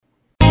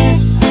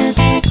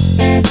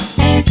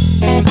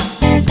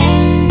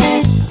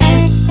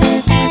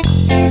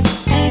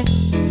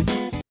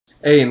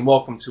Hey, and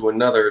welcome to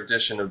another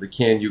edition of the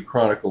Can You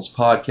Chronicles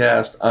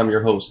podcast. I'm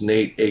your host,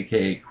 Nate,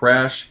 aka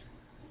Crash.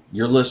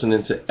 You're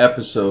listening to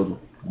episode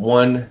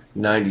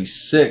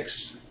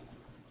 196,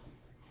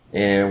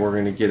 and we're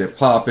going to get it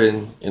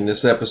popping. In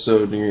this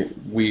episode,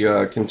 we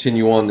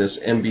continue on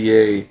this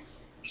NBA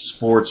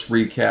sports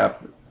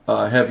recap,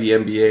 heavy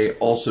NBA,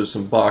 also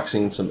some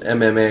boxing, some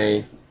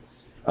MMA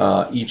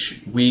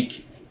each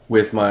week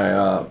with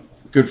my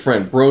good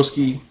friend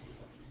Broski,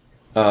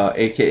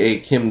 aka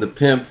Kim the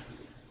Pimp.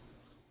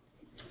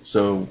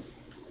 So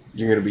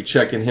you're going to be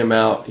checking him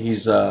out.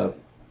 He's on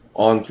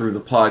through the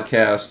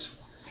podcast.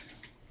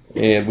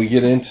 And we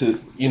get into,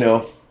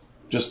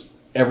 just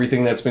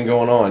everything that's been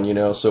going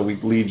on, So we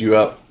lead you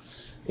up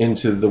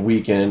into the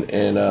weekend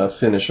and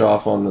finish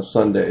off on the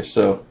Sunday.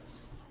 So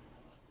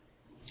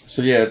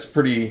yeah, it's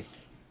pretty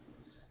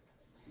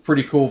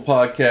cool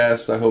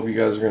podcast. I hope you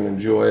guys are going to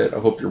enjoy it. I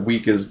hope your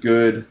week is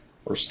good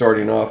or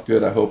starting off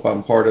good. I hope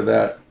I'm part of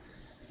that.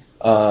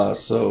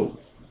 So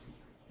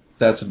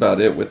that's about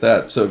it with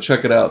that. So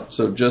check it out.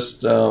 So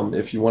just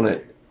if you want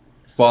to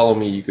follow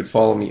me, you could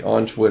follow me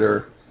on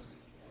Twitter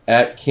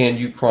at Can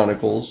You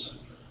Chronicles.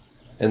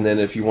 And then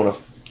if you want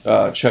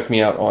to check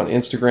me out on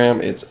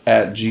Instagram, it's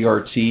at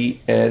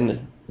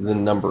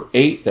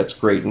GRTN8. That's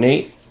Great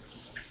Nate.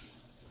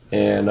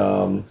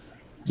 And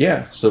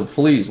yeah, so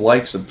please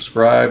like,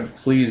 subscribe.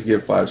 Please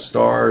give 5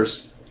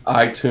 stars.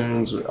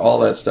 iTunes, all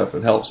that stuff.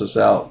 It helps us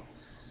out.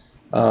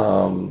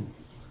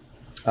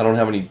 I don't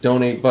have any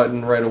donate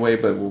button right away,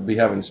 but we'll be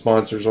having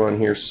sponsors on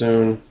here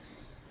soon.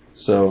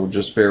 So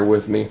just bear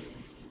with me.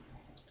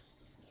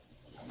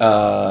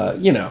 But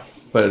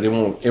it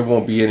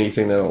won't be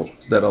anything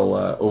that'll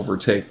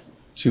overtake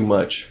too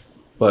much.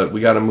 But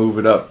we got to move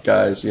it up,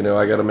 guys.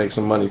 I got to make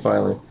some money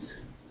finally.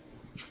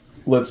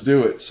 Let's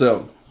do it.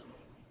 So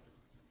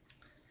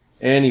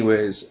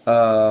anyways,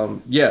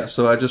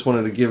 so I just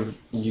wanted to give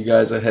you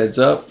guys a heads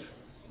up.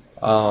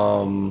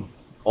 I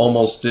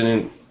almost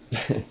didn't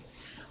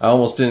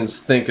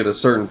think at a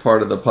certain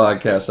part of the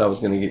podcast I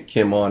was going to get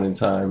Kim on in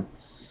time.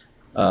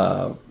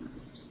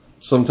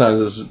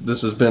 Sometimes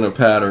this has been a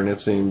pattern, it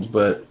seems,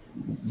 but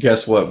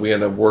guess what? We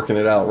end up working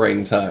it out right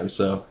in time.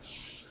 So,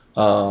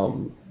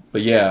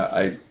 but yeah,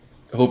 I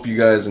hope you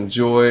guys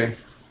enjoy.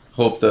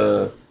 Hope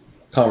the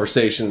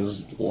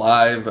conversation's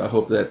live. I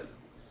hope that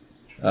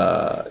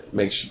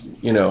makes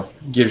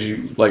gives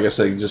you, like I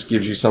said, just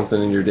gives you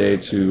something in your day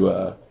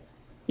to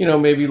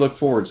maybe look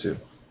forward to.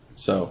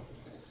 So.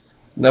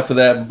 Enough of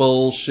that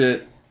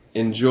bullshit.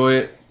 Enjoy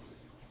it.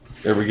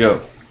 There we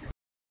go.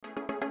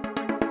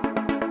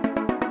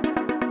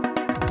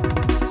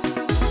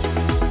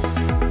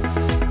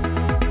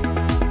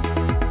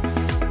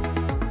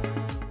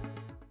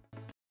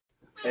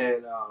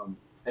 And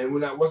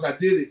once I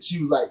did it,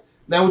 she was like,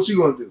 "Now what you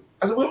gonna do?"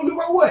 I said, "What gonna do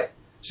about what?"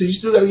 She said, "You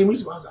still gotta give me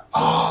some." I was like,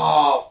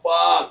 "Oh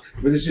fuck!"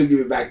 But then she'll give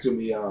it back to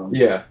me.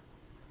 Yeah.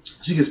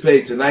 She gets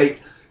paid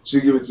tonight.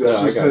 She'll give it to.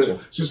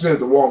 She'll send it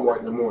to Walmart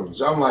in the morning.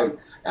 So I'm like.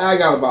 I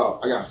got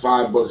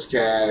 $5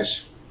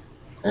 cash,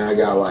 and I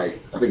got I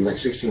think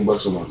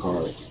 $16 on my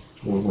card.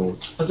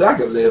 Mm-hmm. I said I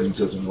could live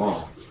until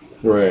tomorrow,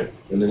 right?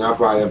 And then I'll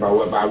probably, if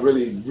I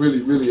really,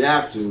 really, really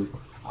have to,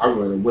 I'm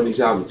gonna Wendy's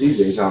house or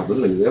TJ's house. Them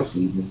niggas, they'll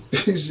feed me.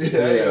 Shit,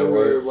 I ain't gotta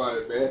worry about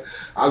it, man.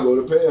 I'll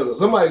go to Pales.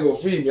 Somebody gonna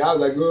feed me. I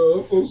was like, "Girl,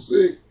 I'm so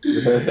sick."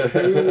 She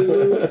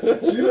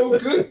don't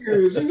cook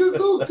good. She just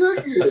don't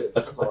cook good.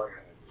 That's all I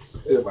got.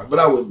 Anyway, but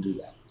I wouldn't do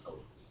that.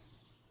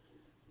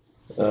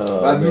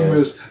 I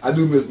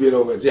do miss being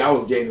over there. I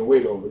was gaining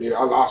weight over there.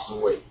 I lost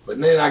some weight. But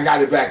then I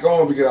got it back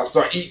on because I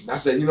started eating. I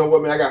said, you know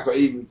what, man, I got to start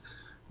eating.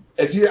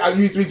 I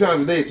eat 3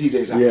 times a day at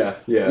TJ's house. Yeah.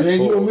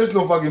 You don't miss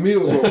no fucking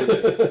meals over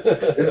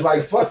there. It's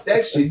like, fuck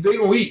that shit. They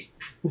gonna eat.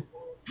 Them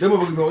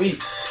motherfuckers gonna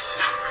eat.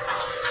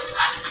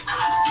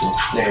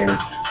 Damn.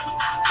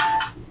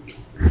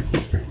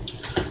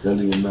 Don't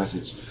leave a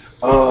message.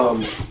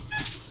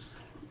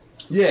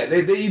 Yeah,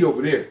 they eat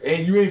over there,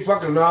 and you ain't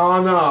fucking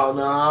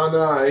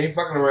no, ain't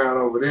fucking around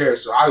over there.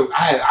 So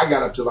I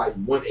got up to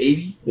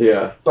 180.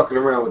 Yeah, fucking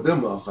around with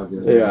them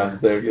motherfuckers. Yeah,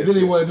 then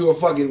they want to do a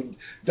fucking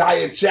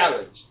diet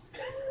challenge.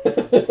 We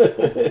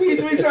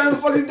eat 3 times a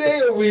fucking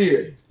day over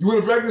here. You want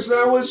a breakfast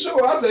sandwich?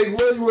 Sure, I'll take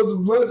one. You want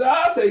some lunch?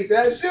 I'll take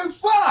that shit.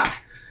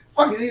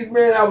 Fucking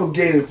man, I was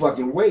gaining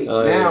fucking weight.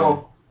 Now yeah.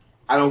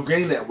 I don't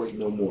gain that weight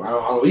no more. I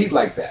don't eat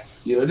like that.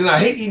 Then I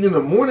hate eating in the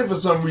morning for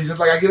some reason. It's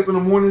like I get up in the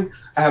morning,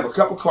 I have a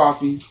cup of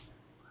coffee,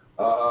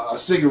 a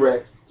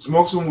cigarette,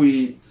 smoke some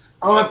weed.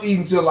 I don't have to eat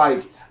until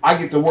I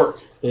get to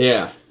work.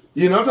 Yeah.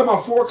 I'm talking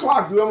about 4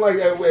 o'clock, dude. I'm like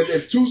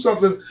at 2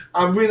 something.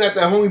 I'm being at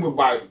that home, but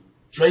by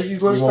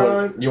Tracy's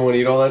lunchtime. You want to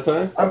eat all that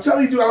time? I'm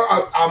telling you, dude.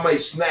 I might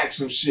snack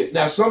some shit.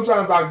 Now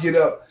sometimes I'll get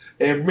up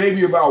and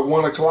maybe about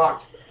 1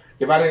 o'clock.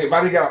 If I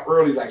didn't get up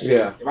early,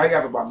 if I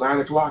got up about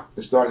 9 o'clock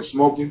and started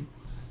smoking.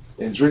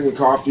 And drinking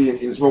coffee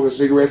and smoking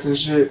cigarettes and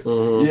shit.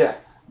 Mm-hmm. Yeah,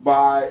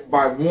 by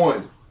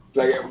 1,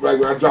 like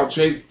when I drop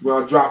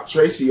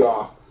Tracy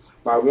off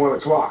by 1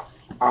 o'clock,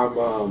 I'm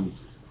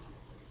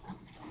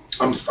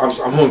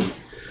hungry.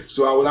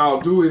 So what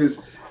I'll do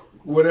is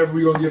whatever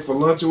we gonna get for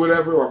lunch or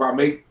whatever, or if I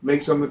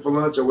make something for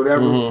lunch or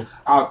whatever, Mhm.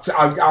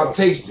 I'll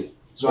taste it.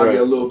 So I Right.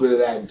 get a little bit of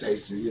that and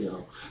taste it,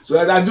 So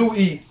I do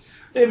eat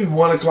maybe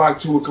 1 o'clock,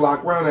 2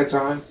 o'clock, around that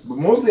time. But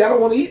mostly I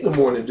don't want to eat in the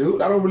morning,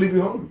 dude. I don't really be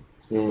hungry.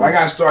 Mhm. I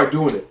gotta start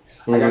doing it.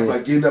 I gotta Mhm.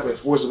 start getting up and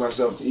forcing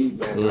myself to eat,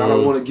 man. 'Cause I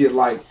don't want to get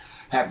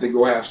have to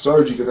go have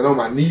surgery because I know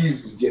my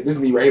knees this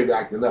knee right here is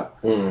acting up.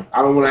 Mhm.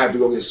 I don't want to have to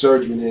go get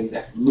surgery and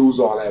then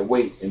lose all that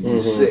weight and be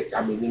Mhm. sick.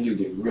 I mean, then you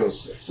get real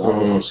sick. So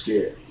Mhm. I'm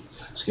scared.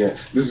 Scared.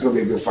 This is gonna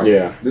be a good fight.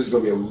 Yeah. This is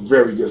gonna be a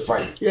very good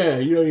fight. Yeah,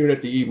 you don't even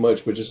have to eat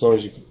much, but just as long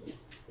as you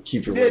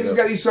keep your Yeah, weight just up.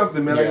 gotta eat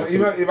something, man. Yeah,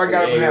 Like, if I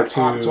gotta an egg or have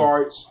two.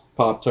 Pop-Tarts.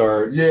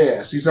 Pop-Tart.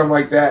 Yeah, see something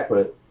like that.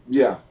 But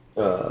Yeah.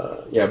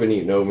 yeah, I've been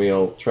eating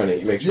oatmeal, trying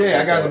to make sure.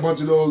 Yeah, I got a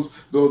bunch of those.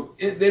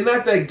 They're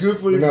not that good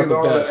for you They're not because of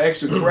the all best. the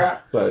extra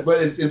crap, But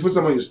but it puts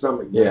something on your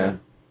stomach. yeah, Man.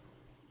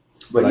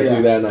 but yeah. I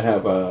do that, and I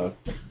have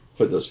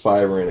put this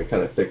fiber in. It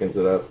kind of thickens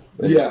it up.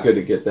 And Yeah. It's good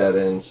to get that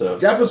in. So.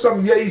 You gotta put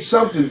something. You gotta eat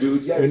something,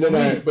 dude. You gotta And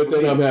then for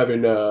me. I'm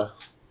having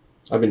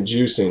I've been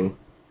juicing.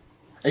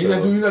 And So-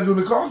 you're not doing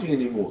the coffee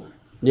anymore.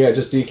 Yeah,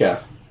 just decaf.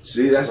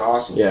 See, that's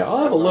awesome. Yeah, I'll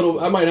have That's a little.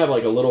 awesome. I might have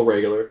like a little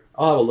regular.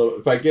 I'll have a little.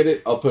 If I get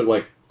it, I'll put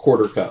like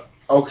quarter cup.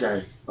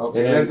 Okay. And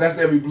then- That's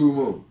every blue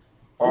moon.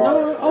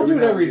 No, I'll do it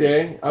now every and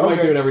then. day. I might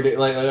Okay. do it every day,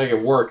 like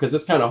at work, because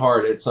it's kind of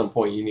hard. At some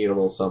point, you need a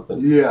little something.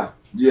 Yeah.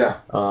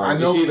 I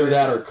know, It's either man.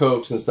 that or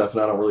Cokes and stuff,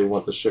 and I don't really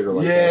want the sugar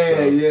like Yeah, that.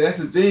 So. yeah, that's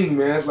the thing,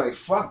 man. It's like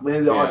fuck,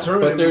 man. The Yeah.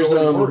 alternative But there's, is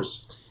always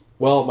worse.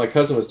 Well, my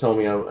cousin was telling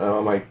me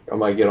I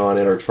might get on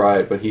it or try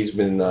it, but he's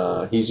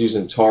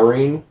using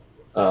taurine.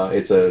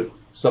 It's a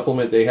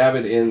supplement. They have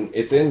it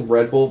it's in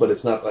Red Bull, but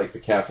it's not like the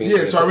caffeine. Yeah,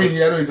 It's- taurine. it's-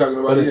 Yeah, I know what you're talking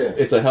about. But Yeah,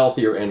 it's a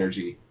healthier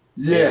energy.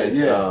 yeah, And,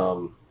 yeah.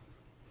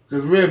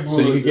 Because Red Bull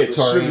So you can is get a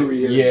taurine. sugary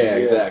energy. Yeah,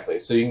 exactly.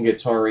 So you can get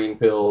taurine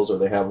pills, or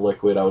they have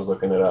liquid. I was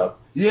looking it up.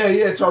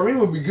 Yeah, taurine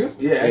would be good.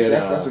 Yeah, And,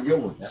 that's a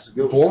good one. That's a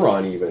good one.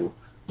 Boron even.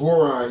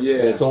 Boron, yeah.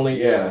 And it's only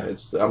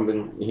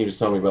he was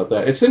telling me about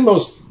that. It's in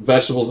most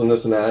vegetables and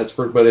this and that.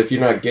 But if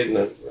you're not getting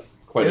it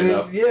quite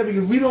enough, Yeah,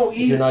 because we don't if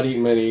eat. you're not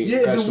eating many. Yeah,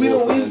 because we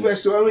don't eat then-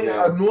 vegetables. I mean,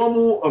 yeah. a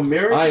normal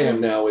American. I am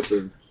now with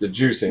the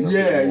juicing. I'm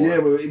Yeah, getting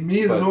more. but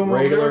me as a But normal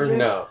regular, American.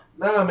 no.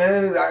 Nah,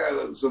 man, I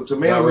got some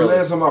tomatoes Not really. and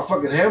lettuce on my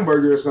fucking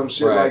hamburger or some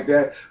shit Right. like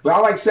that. But I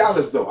like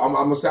salads though.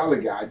 I'm a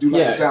salad guy. I do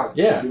like a salad.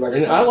 Yeah, I do like a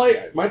and salad.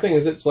 my thing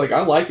is, it's like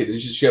I like it.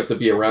 It's just you have to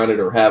be around it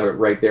or have it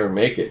right there and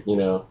make it,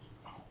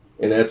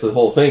 And that's the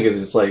whole thing.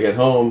 Is it's like at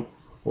home,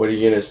 what are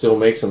you gonna still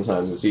make?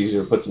 Sometimes it's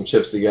easier to put some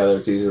chips together.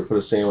 It's easier to put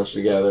a sandwich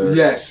together.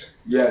 Yes.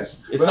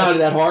 It's not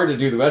that hard to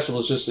do the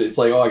vegetables. It's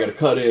like, I got to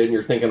cut it, and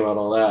you're thinking about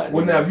all that.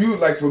 Well, now if you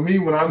like for me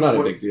when it's I'm not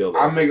a big deal. Though.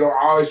 I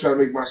always try to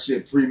make my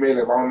shit pre-made.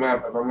 If I'm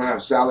gonna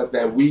have salad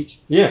that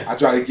week, Yeah, I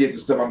try to get the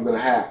stuff I'm gonna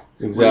have.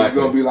 exactly. Which is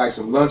gonna be like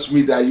some lunch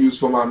meat that I use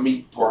for my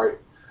meat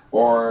part,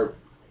 or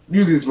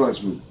usually it's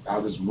lunch meat.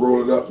 I'll just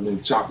roll it up and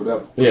then chop it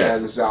up. Put that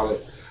in the salad.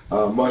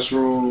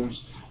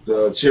 Mushrooms,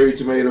 the cherry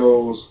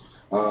tomatoes,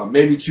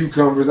 maybe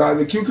cucumbers.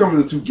 The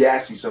cucumbers are too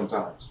gassy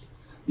sometimes.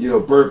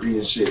 Burpy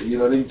and shit.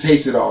 Then you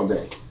taste it all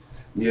day.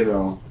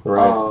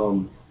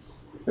 Right.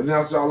 And then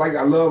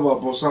I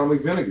love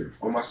balsamic vinegar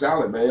on my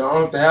salad, man. I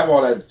don't have to have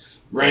all that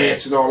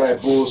ranch and all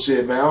that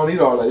bullshit, man. I don't need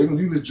all that. You can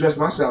just dress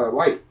my salad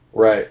light.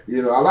 Right.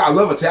 I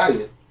love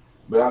Italian,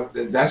 but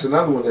that's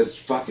another one that's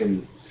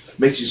fucking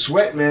makes you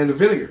sweat, man. The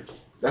vinegar.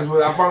 That's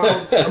what I found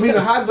out. I mean,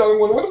 the hot dog.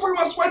 What the fuck am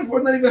I sweating for?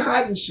 It's not even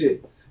hot and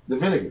shit. The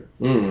vinegar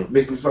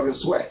makes me fucking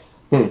sweat.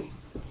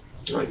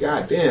 Like,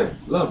 god damn,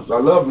 I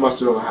love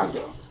mustard on a hot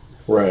dog.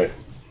 Right.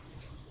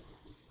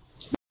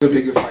 It'll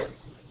be a good fight.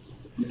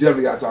 You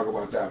definitely gotta talk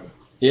about that one.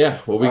 Yeah.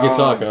 Well, we can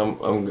talk.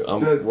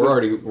 We're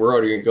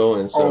already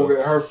going. So.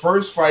 Okay, her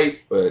first fight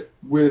But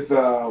with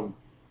Joanna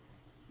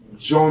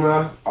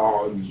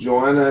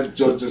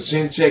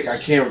Jacek. I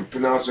can't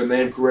pronounce her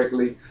name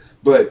correctly,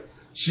 but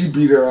she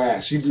beat her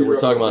ass. so we're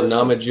talking about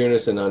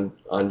Namajunas and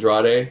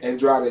Andrade.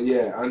 Andrade.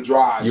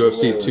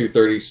 UFC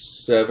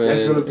 237.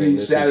 That's gonna be and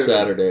this is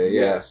Saturday.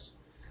 Yeah. Yes.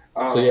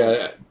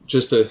 So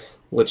just to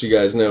let you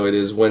guys know, it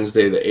is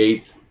Wednesday the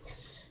 8th.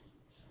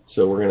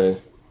 So we're gonna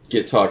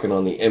get talking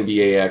on the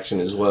NBA action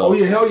as well. Oh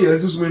yeah, hell yeah!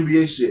 Let's do some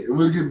NBA shit, and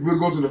we'll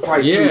go to the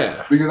fight Yeah.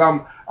 too. Because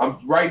I'm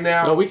right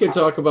now. No, we can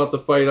talk about the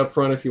fight up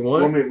front if you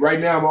want. I mean, right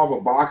now I'm off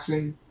of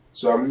boxing,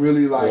 so I'm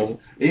really like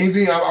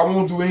anything. I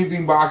won't do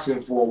anything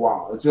boxing for a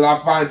while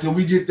until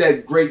we get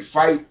that great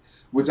fight,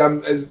 which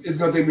it's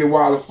gonna take me a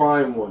while to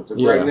find one.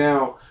 Because right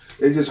now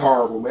it's just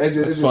horrible, man. It's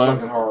just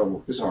fucking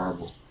horrible. It's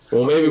horrible.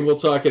 Well, maybe we'll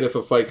talk it if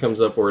a fight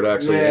comes up where it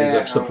actually ends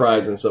up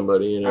surprising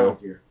somebody. I don't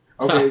care.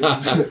 Okay, but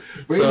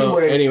so,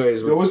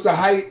 anyways, so what's the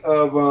height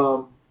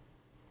of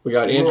we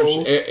got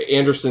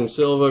Anderson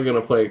Silva gonna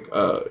play.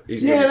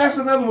 That's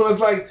another one. It's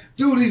like,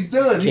 dude, he's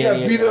done. He got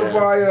beat up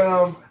by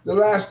the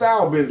last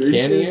style bender.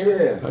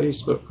 Cannonier? How do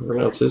you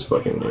pronounce his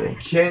fucking name?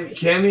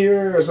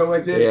 Cannonier or something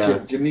like that. Yeah.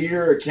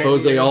 Cannonier or Cannonier.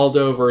 Jose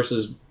Aldo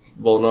versus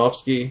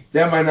Volkanovski.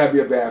 That might not be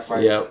a bad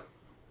fight. Yep.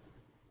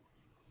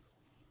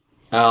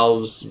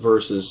 Alves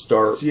versus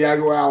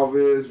Thiago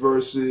Alves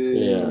versus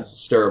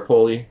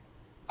Staropoli.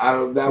 I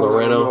don't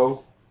Loreno.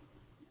 know.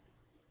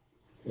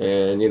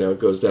 And, it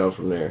goes down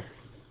from there.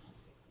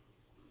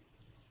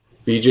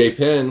 BJ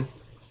Penn.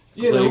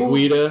 Yeah,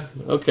 Guida.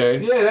 Okay.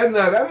 Yeah,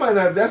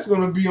 that's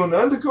gonna be on the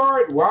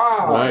undercard.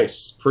 Wow.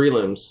 Nice.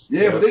 Prelims.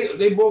 Yeah, but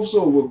they both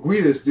with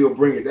Guida still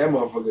bring it. That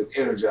motherfucker's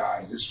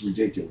energized. It's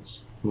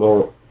ridiculous.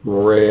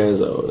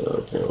 Moraes.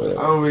 Okay, whatever.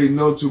 I don't really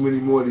know too many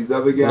more of these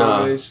other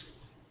guys.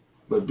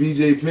 But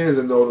BJ Penn is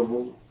a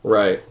notable.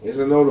 Right. It's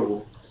a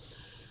notable.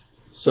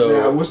 So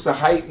now, what's the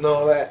height and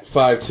all that?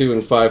 5'2"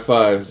 and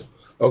 5'5".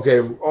 Okay.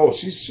 Oh,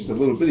 she's a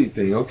little bitty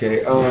thing.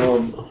 Okay.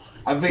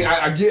 I think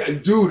I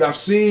get, dude. I've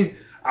seen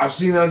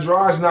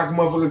Andrade knock a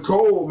motherfucker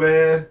cold,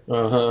 man.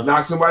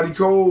 Knock somebody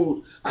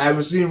cold. I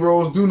haven't seen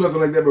Rose do nothing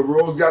like that, but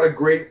Rose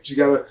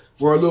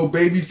for a little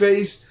baby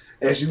face,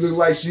 and she looked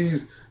like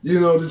she's,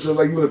 just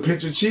like you want to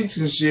pinch her cheeks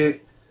and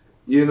shit,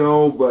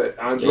 but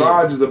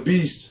Andrade is a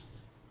beast.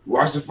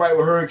 Watch the fight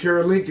with her and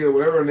Karolinka,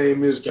 whatever her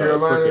name is,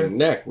 Carolina.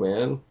 Neck,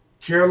 man.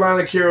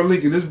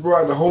 Karolinka. This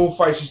brought the whole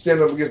fight. She's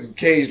standing up against the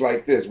cage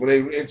like this. When they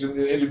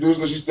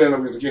introduced her, she's standing up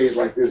against the cage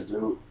like this,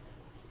 dude.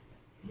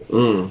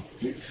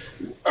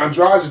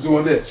 Andrade is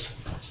doing this.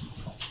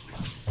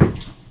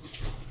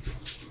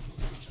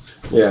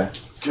 Yeah.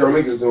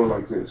 Karolinka's doing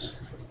like this.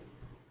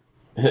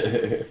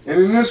 And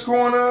in this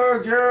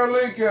corner,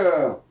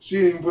 Karolinka. She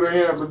didn't even put her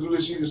hand up and do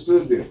this. She just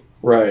stood there.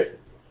 Right.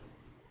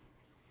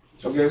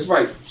 Okay, let's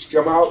fight. She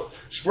come out.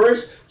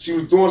 First, she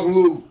was doing some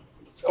little.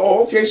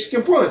 Oh, okay, she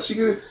can punch. She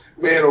can.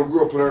 Man, old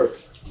girl put her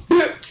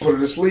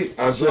to sleep.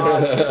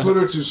 Andrade put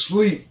her to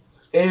sleep.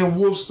 And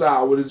wolf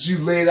style, with it, she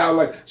laid out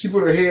like she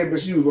put her head, but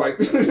she was like,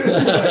 fuck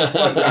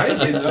it, I ain't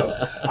getting up.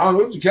 I don't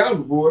know what you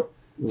counting for.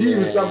 He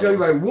even stopped counting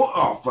like, what?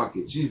 Oh, fuck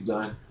it, she's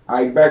done.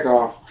 I back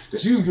off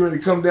because she was going to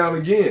come down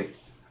again.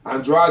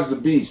 Andrade's a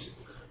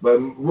beast, but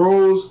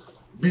Rose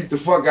beat the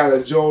fuck out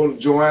of Joanna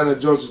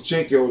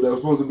Jędrzejczyk that was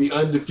supposed to be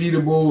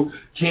undefeatable,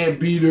 can't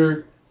beat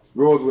her.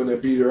 Rose went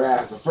and beat her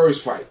ass the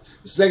first fight.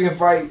 The second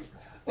fight,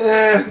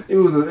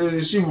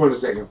 she won the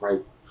second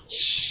fight,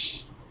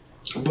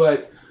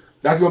 but.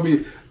 That's gonna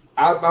be.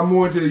 I'm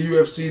more into the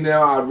UFC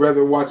now. I'd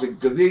rather watch it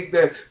because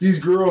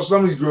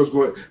some of these girls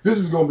going. This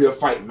is gonna be a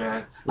fight,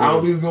 man. I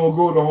don't think it's gonna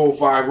go the whole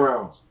 5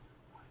 rounds.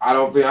 I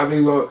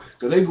think because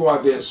they go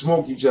out there and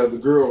smoke each other. The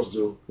girls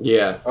do.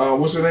 Yeah.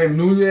 What's her name?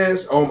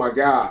 Nunez. Oh my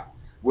God.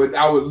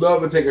 I would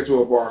love to take her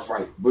to a bar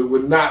fight, but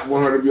would not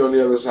want her to be on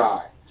the other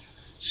side.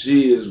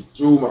 She is.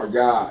 Oh my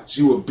God.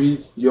 She will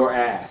beat your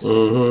ass.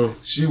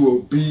 She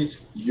will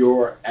beat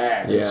your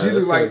ass. Yeah, she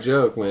looks like a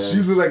joke, man. She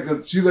looks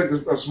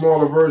like a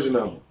smaller version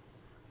of him,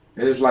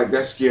 and it's like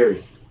that's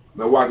scary.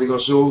 Now watch, they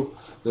gonna show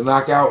the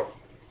knockout.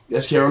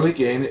 That's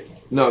Karolinka, ain't it?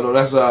 No,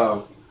 that's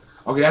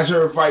okay. That's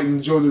her fighting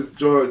George.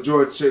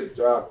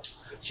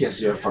 Can't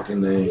see her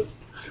fucking name,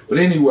 but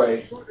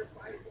anyway.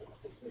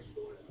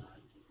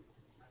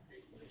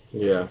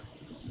 Yeah.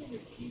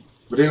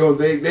 But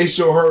they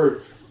show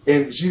her.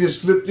 And she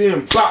just slipped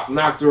in, bop,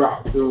 knocked her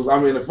out.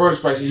 The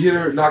first fight, she hit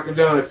her, knocked her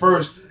down at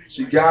first.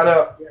 She got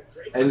up,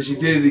 and she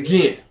did it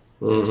again.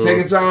 The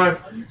second time,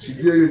 she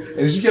did it,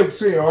 and she kept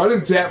saying, I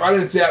didn't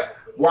tap.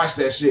 Watch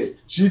that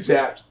shit. She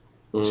tapped.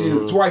 She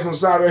did twice on the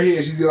side of her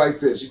head. She did like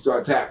this. She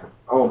started tapping.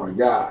 Oh, my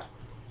God.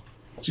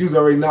 She was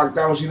already knocked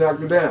down when she knocked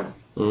her down.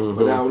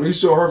 But now, when they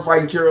show her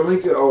fighting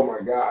Karolinka, oh,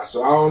 my God.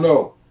 So, I don't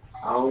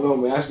know,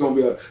 man. That's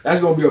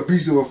gonna be a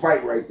beast of a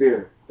fight right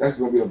there. That's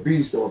gonna be a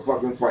beast of a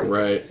fucking fight.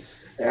 Right.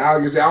 And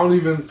like I said, I don't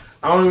even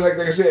like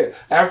I said,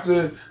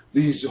 after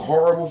these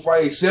horrible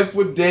fights, except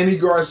for Danny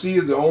Garcia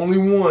is the only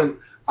one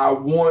I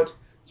want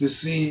to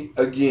see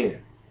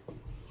again.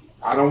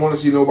 I don't want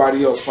to see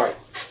nobody else fight.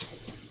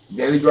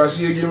 Danny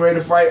Garcia getting ready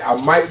to fight, I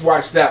might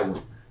watch that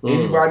one.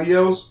 Anybody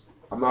else,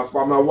 I'm not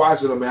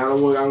watching them, man. I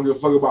don't give a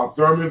fuck about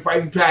Thurman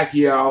fighting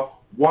Pacquiao.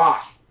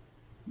 Why?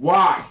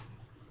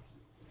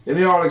 And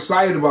they're all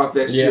excited about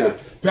that shit.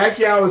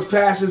 Pacquiao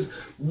passes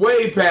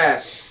way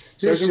past.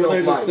 They're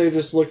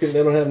just looking.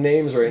 They don't have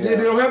names right now. They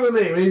don't have a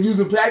name. They're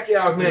using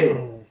Pacquiao's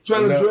name,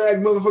 trying to drag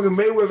motherfucking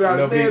Mayweather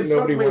out.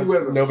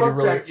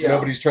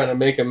 Nobody's trying to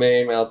make a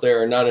name out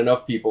there, or not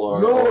enough people are.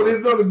 No,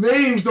 the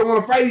names don't want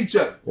to fight each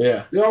other.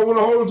 Yeah, they all want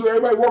to hold on to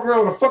everybody walking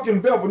around with a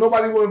fucking belt, but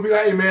nobody want to be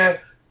like, hey man,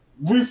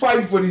 we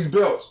fighting for these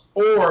belts.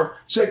 Or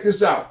check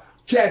this out,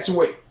 catch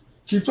weight.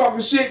 Keep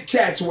talking shit,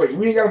 catch weight.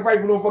 We ain't got to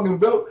fight for no fucking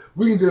belt.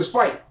 We can just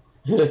fight.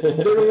 They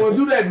don't want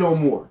to do that no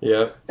more.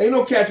 Yeah. Ain't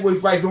no catchweight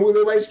fights no more.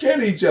 Everybody's scared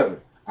of each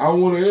other. I don't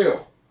want to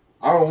L.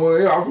 I'm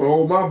going to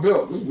hold my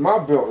belt. This is my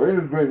belt.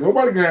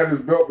 Nobody can have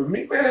this belt but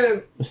me,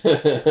 man.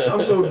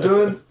 I'm so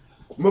done.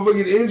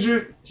 Motherfucker get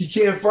injured. He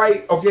can't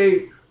fight.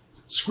 Okay,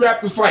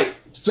 scrap the fight.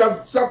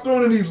 Stop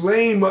throwing in these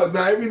lame.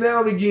 Now every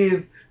now and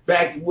again,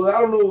 I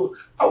don't know.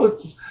 I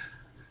was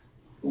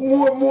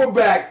more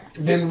back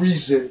than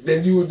recent.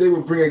 They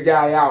would bring a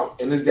guy out,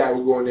 and this guy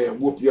would go in there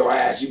and whoop your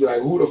ass. You'd be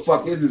like, who the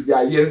fuck is this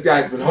guy? Yeah, this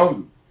guy's been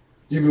hungry.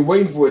 He's been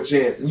waiting for a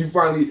chance, and he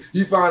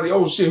finally,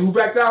 oh shit, who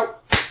backed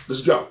out?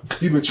 Let's go.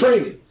 He been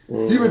training.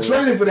 He been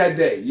training for that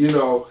day. They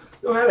don't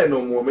have that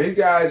no more, man. These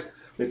guys,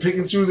 they pick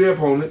and choose their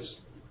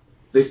opponents.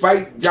 They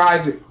fight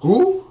guys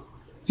who?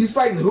 He's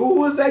fighting who?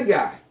 Who is that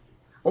guy?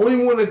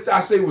 Only one that I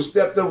say was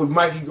stepped up was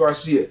Mikey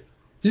Garcia.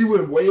 He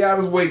went way out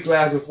of his weight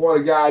class and fought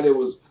a guy that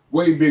was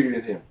way bigger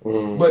than him.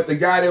 Mm-hmm. But the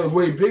guy that was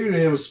way bigger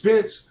than him,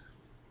 Spence,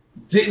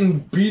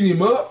 didn't beat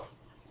him up.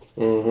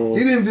 Mm-hmm.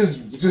 He didn't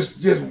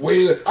just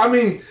wait. I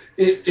mean,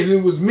 if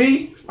it was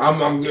me,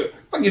 I'm good.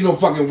 I get no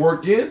fucking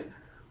work in.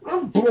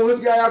 I'm blowing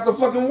this guy out the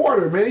fucking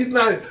water, man. He's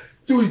not,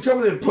 dude. He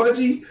coming in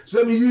pudgy. So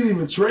that means you didn't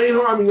even train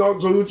hard. I mean, all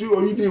you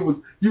did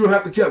was you don't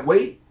have to cut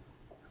weight.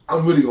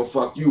 I'm really gonna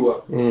fuck you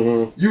up.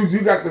 Mm-hmm. You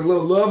got the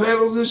little love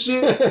handles and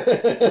shit.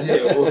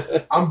 Yeah,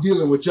 well, I'm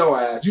dealing with your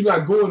ass. You're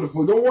not going to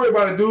food. Don't worry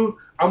about it, dude.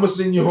 I'm gonna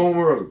send you home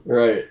early.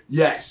 Right.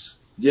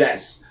 Yes.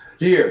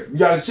 Here, you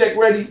got his check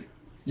ready?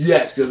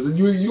 Yes, because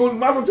you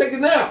might as well take it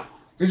now.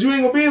 Because you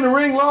ain't gonna be in the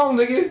ring long,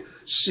 nigga.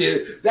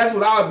 Shit, that's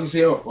what I would be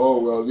saying. Oh,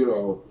 well, you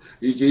know,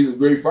 he's a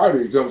great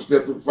fighter. He comes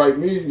step to fight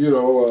me, you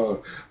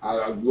know.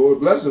 Lord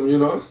bless him, you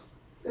know.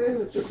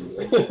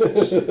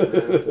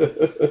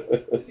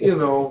 You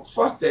know,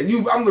 fuck that.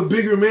 I'm the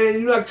bigger man.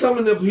 You're not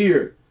coming up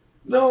here.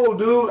 No,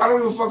 dude. I don't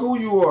give a fuck who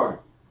you are.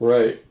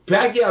 Right.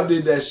 Pacquiao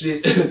did that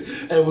shit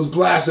and was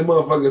blasting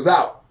motherfuckers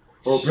out.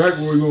 Or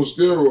Pacquiao was on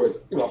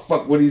steroids. Give a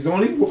fuck what he's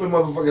on. He's whooping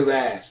motherfuckers'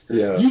 ass.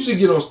 Yeah. You should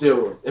get on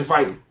steroids and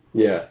fight him.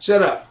 Yeah.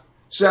 Shut up.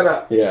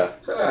 Yeah.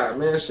 Ah,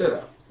 man, shut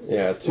up.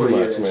 Yeah, too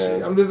much, man.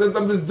 Shit. I'm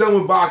just done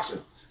with boxing.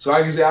 So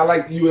I can say I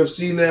like the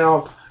UFC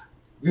now.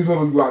 These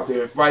motherfuckers go out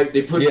there and fight.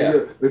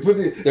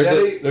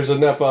 There's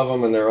enough of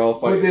them, and they're all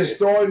fighting. But they're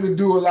starting to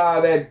do a lot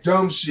of that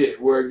dumb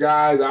shit where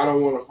guys, I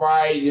don't want to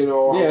fight, you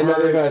know. Yeah,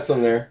 no, they've had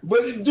some there.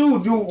 But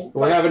dude,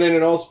 we're having it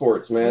in all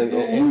sports, man.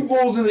 Who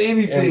goes into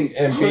anything?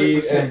 And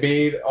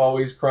Embiid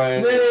always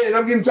crying. Man,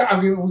 I'm getting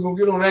tired. We're gonna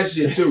get on that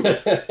shit too.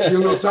 Get a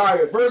little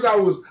tired. At first, I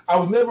was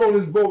never on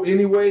this boat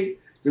anyway.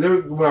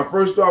 Because when I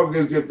first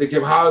started, they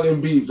kept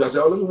hollering Embiid. So I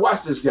said, oh, let me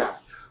watch this guy.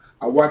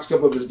 I watched a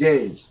couple of his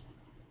games.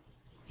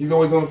 He's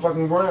always on the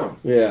fucking ground.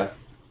 Yeah.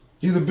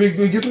 He's a big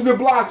dude. He gets some good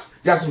blocks.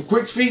 Got some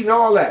quick feet and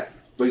all that.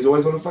 But he's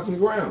always on the fucking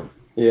ground.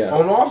 Yeah.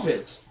 On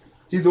offense.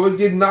 He's always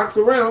getting knocked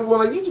around. I'm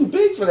going like, you too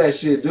big for that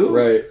shit, dude.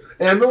 Right.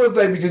 And I know it's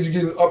like because you're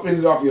getting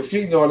upended off your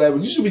feet and all that,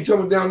 but you should be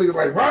coming down niggas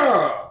like,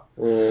 rah!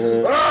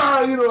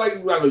 Mm-hmm. You know, like,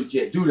 I know you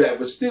can't do that,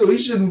 but still, he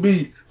shouldn't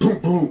be boom,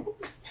 boom.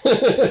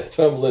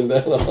 Tumbling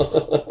down.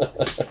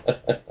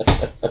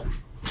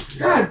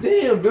 God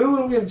damn, dude,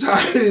 I'm getting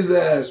tired of his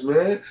ass,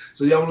 man.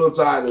 So yeah, I'm a little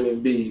tired of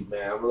Embiid,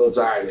 man. I'm a little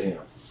tired of him.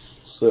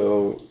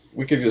 So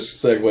we could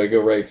just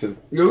go right to.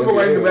 We'll go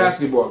right into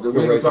basketball because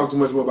we ain't right talk too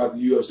much more about the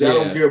UFC. Yeah. I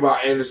don't care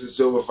about Anderson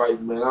Silva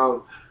fighting, man.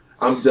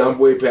 I'm done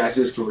way past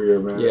his career,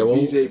 man. Yeah,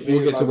 we'll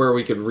get to where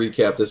we could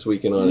recap this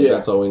weekend on it.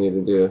 That's all we need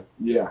to do.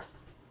 Yeah.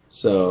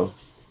 So,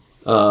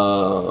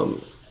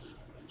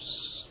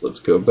 let's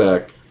go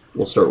back.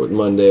 We'll start with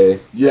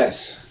Monday.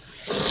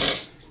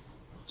 Yes.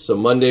 So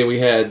Monday we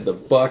had the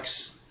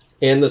Bucks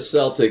and the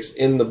Celtics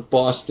in the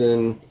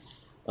Boston.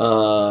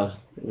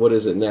 What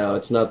is it now?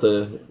 It's not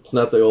the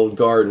old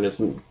Garden.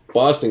 It's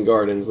Boston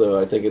Gardens though.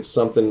 I think it's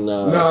something.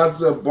 No,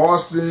 it's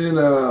Boston.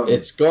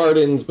 It's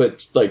Gardens, but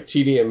it's like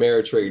TD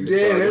Ameritrade.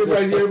 Yeah,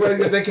 everybody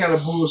got that kind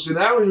of bullshit.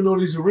 I don't even know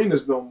these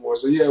arenas no more.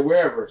 So yeah,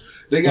 wherever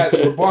they got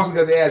Boston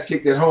got their ass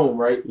kicked at home,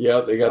 right?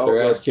 Yep, they got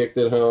their ass kicked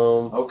at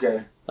home.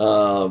 Okay.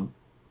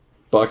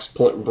 Bucks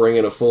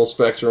bringing a full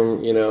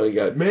spectrum. You know, you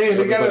got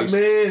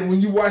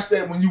When you watch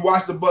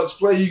the Bucks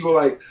play, you go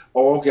like,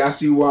 oh, okay, I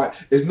see why.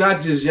 It's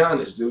not just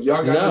Giannis, dude.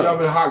 Y'all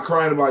been hot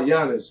crying about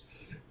Giannis.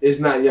 It's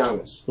not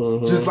Giannis.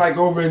 Mm-hmm. Just like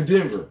over in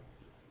Denver.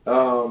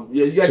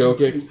 You got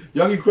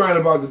y'all keep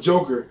crying about the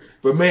Joker,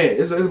 but man,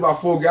 it's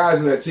about 4 guys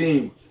in that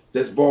team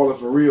that's balling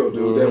for real,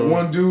 dude. Mm-hmm. That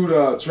one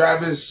dude,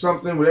 Travis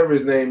something, whatever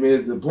his name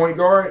is, the point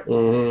guard.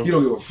 Mm-hmm. He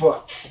don't give a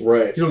fuck.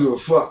 Right. He don't give a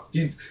fuck.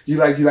 He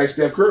like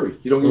Steph Curry.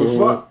 He don't give a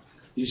fuck.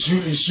 He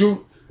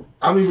shoot.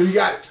 I mean,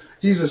 but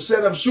he's a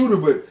setup shooter,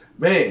 but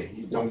man,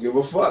 he don't give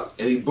a fuck.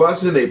 And he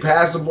busting, they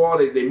pass the ball,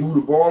 they move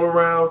the ball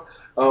around.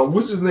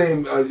 What's his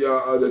name?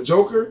 The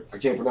Joker? I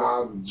can't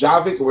pronounce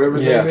Jovic or whatever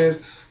his name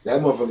is.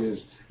 That motherfucker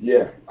is,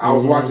 I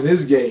was watching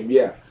his game, He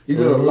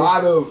did a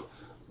lot of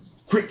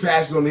quick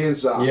passes on the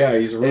inside. Yeah,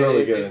 he's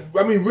really good.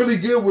 I mean, really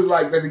good with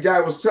like the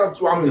guy was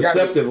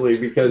deceptively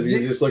because he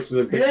just looks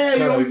at the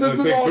he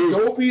looks all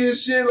dopey and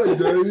shit. Like,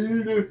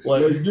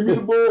 give me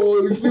the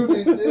ball, you shoot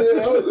it. I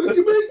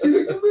can make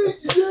it.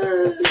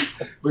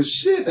 Yeah. But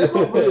shit, that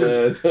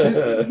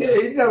motherfucker,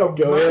 he got a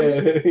go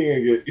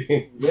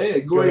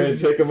ahead. Go ahead and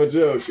take him a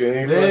joke.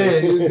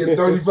 Man, you get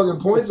 30 fucking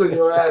points on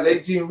your ass,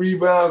 18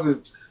 rebounds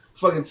and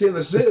fucking 10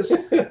 assists.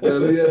 Leave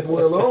that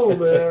boy alone,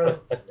 man.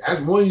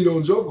 That's one you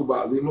don't joke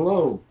about. Leave him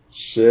alone.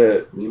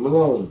 Shit. Leave him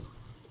alone.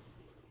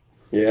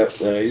 Yeah,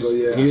 he's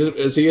a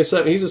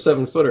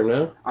 7-footer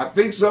now. I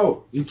think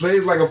so. He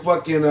plays like a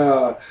fucking.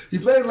 He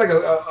plays like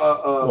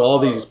all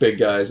these big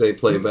guys, they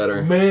play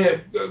better.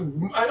 Man,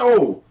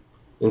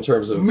 in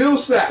terms of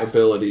Millsap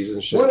abilities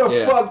and shit. What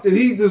the fuck did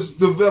he just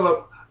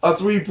develop a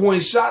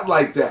 3-point shot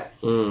like that?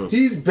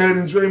 He's better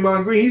than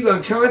Draymond Green. He's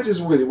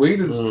unconscious with it. Where he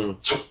just.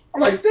 I'm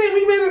like, damn,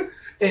 he made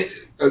it.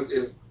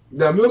 And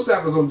now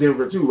Millsap is on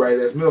Denver too, right?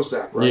 That's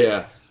Millsap, right?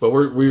 Yeah. But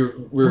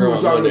we're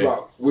on Monday.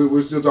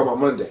 We're still talking about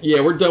Monday.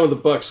 Yeah, we're done with the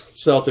Bucks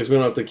Celtics. We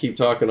don't have to keep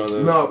talking on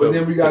them. No, but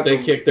then we got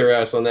they kicked their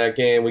ass on that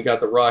game. We got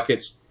the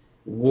Rockets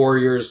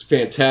Warriors,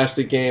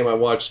 fantastic game. I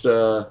watched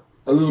a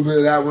little bit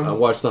of that one. I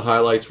watched the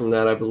highlights from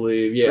that, I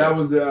believe. Yeah, that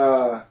was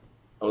the.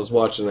 I was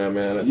watching that,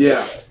 man.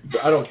 Yeah,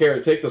 I don't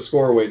care. Take the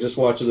score away. Just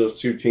watching those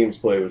two teams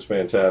play was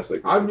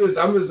fantastic. I'm just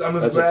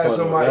glad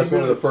somebody. That's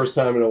one of the first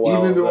time in a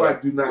while. Even though I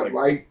do not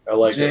like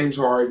James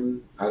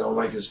Harden, I don't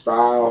like his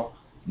style.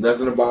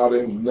 Nothing about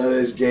him. None of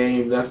his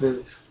game.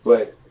 Nothing.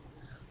 But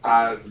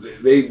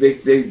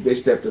they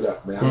stepped it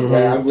up, man.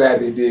 I'm glad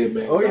they did,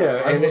 man. Oh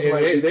yeah, and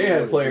they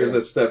had players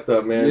that stepped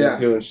up, man,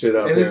 doing shit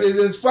out there. And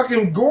it's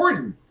fucking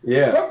Gordon.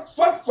 Yeah.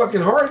 Fuck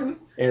fucking Harden.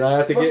 And I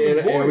have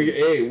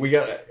to we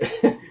got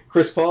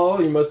Chris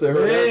Paul. You must have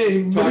heard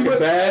us talking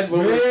bad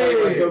when we were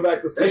talking go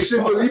back to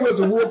State Farm. He must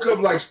have woke up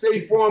like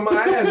State Farm my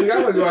ass. Nigga,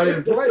 I'm gonna go out here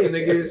and play,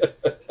 nigga.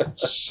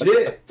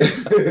 Shit.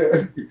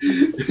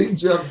 He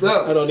jumped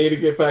up. I don't need to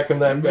get back on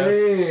that mess.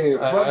 Man,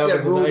 fuck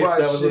that robot shit. That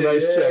was a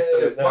nice check.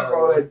 Fuck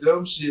all that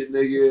dumb shit,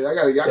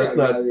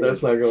 nigga.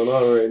 That's not going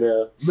on right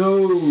now.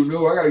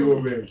 No, I gotta go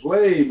over there and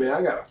play, man.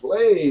 I gotta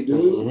play,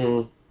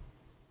 dude.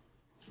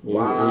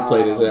 Wow. He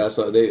played his ass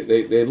off.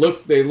 They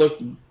looked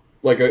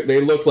like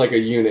a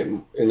unit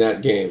in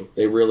that game.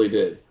 They really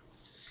did.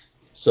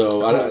 So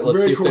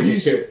let's see if they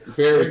can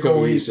very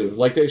cohesive,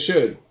 like they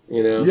should.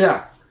 You know.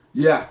 Yeah.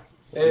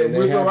 And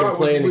they have been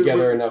playing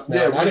together enough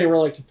now. And I didn't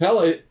realize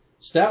Capella,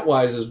 stat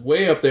wise, is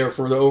way up there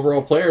for the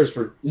overall players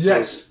for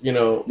Yes,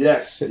 rebounds,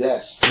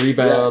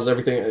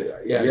 everything.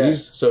 Yeah,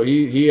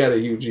 he had a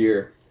huge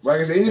year.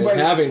 Like I said, anybody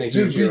having a huge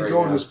just beat year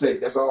Golden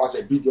State. That's all I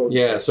say. Beat Golden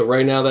State. Yeah, so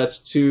right now that's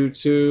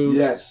 2-2.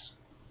 Yes.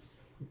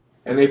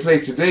 And they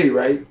played today,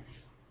 right?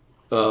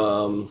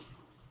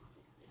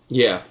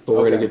 Yeah, but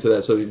we're gonna get to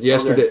that. So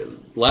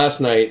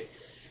last night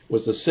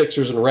was the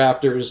Sixers and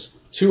Raptors.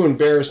 Two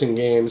embarrassing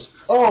games.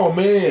 Oh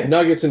man,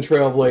 Nuggets and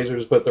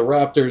Trailblazers, but the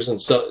Raptors and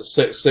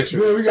Sixers.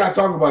 Man, we gotta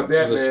talk about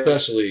that, man.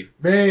 Especially.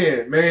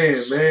 Man.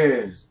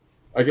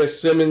 I guess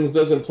Simmons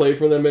doesn't play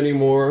for them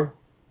anymore.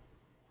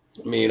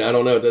 I mean, I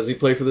don't know. Does he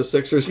play for the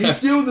Sixers? He's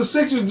still the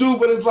Sixers dude,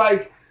 but it's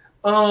like,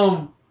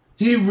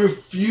 he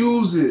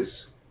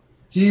refuses.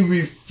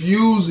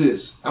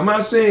 I'm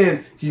not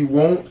saying he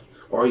won't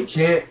or he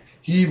can't.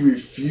 He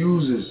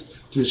refuses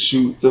to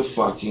shoot the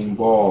fucking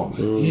ball.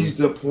 He's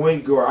the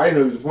point guard. I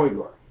know he's the point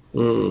guard.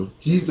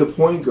 He's the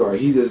point guard.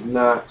 He does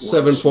not want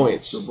 7 to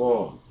points. shoot the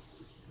ball.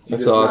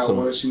 That's awesome.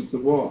 Not want to shoot the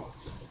ball.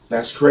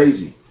 That's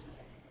crazy.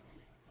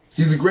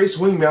 He's a great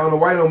swingman. I don't know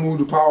why he don't move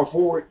to power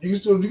forward. You can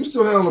still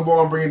handle the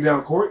ball and bring it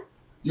down court.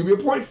 You'll be a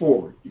point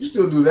forward. You can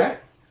still do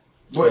that.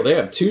 But they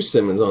have two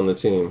Simmons on the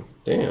team.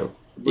 Damn.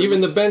 Even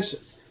the bench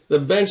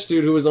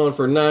dude who was on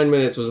for 9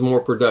 minutes was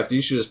more productive.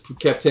 You should have just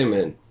kept him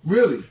in.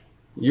 Really?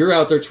 You're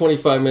out there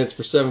 25 minutes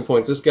for 7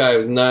 points. This guy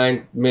was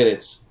 9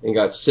 minutes and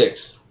got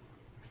 6.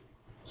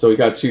 So he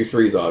got 2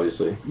 threes,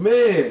 obviously.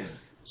 Man.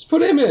 Just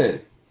put him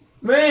in.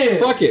 Man.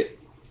 Fuck it.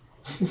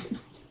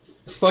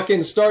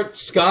 Fucking start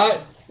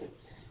Scott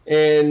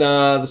and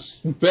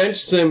the bench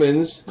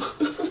Simmons.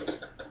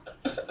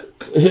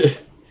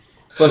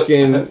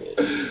 Fucking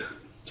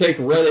take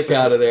Redick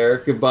out of there.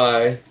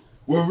 Goodbye.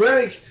 Well,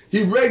 Redick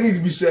needs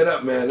to be set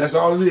up, man. That's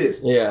all it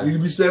is. Yeah. He needs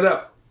to be set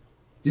up.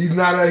 He's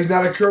not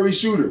a Curry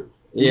shooter.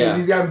 Yeah.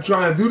 He's got him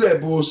trying to do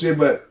that bullshit,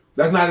 but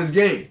that's not his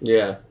game.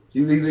 Yeah.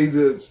 He's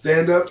either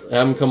stand up,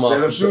 have him come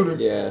set off up shooter.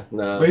 Yeah,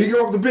 no. But he can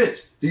go off the bench.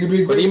 He can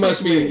be a great. But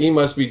he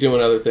must be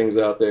doing other things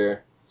out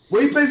there.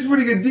 Well, he plays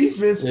pretty good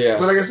defense. Yeah.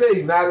 But like I said,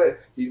 he's not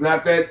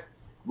that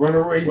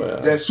runner,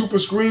 that super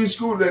screen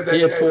scooter.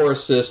 He had 4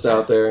 assists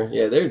out there.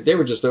 Yeah, they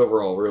were just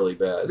overall really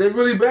bad. They're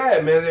really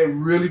bad, man. They're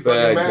really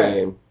fucking bad.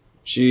 Game.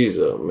 Jeez,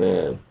 oh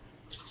man.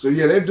 So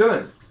yeah, they're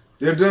done.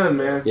 They're done,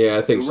 man. Yeah,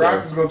 I think the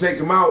Raptors gonna take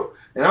them out.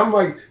 And I'm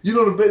like,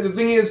 the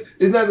thing is,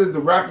 it's not that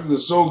the Raptors are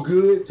so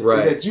good,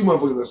 right? It's that you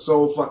motherfuckers are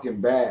so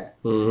fucking bad.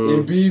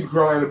 And Embiid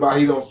crying about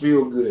he don't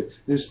feel good.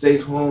 Then stay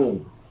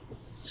home.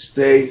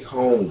 Stay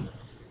home.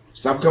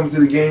 Stop coming to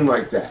the game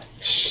like that.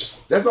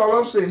 That's all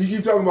I'm saying. You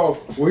keep talking about,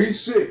 well,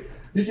 he's sick.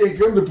 He can't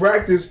come to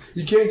practice.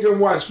 He can't come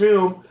watch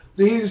film.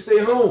 Then he needs to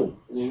stay home.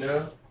 You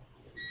know?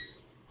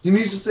 He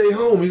needs to stay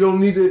home. He don't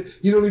need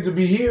to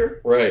be here.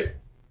 Right.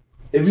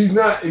 If he's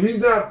not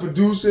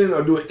producing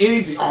or doing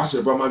anything, I should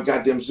have brought my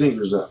goddamn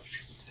singers up.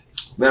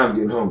 Now I'm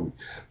getting hungry.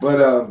 But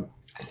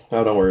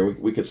don't worry,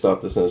 we could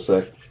stop this in a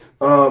sec.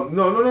 No. I'm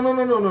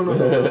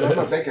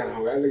not that kind of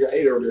hungry. I think I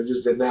ate earlier,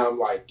 just that now I'm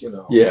like,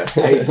 Yeah.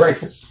 I ate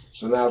breakfast.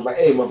 So now it's like,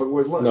 hey, motherfucker,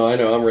 where's lunch? No, I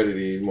know, I'm ready to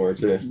eat more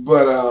too.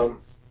 But I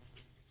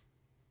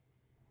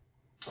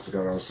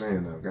forgot what I was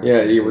saying now.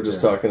 Yeah, you were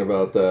just talking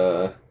about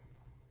the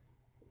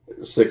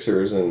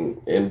Sixers and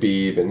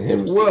Embiid and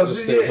him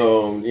just stay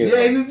home. Yeah,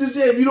 and it's just,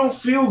 if you don't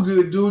feel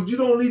good, dude, you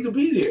don't need to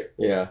be there.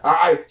 Yeah.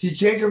 He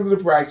can't come to the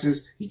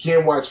practice. He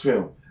can't watch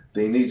film.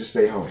 They need to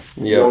stay home.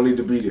 Yep. You don't need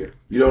to be there.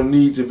 You don't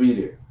need to be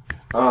there.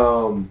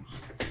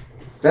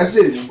 That's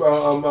it.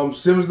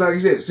 Simmons, like you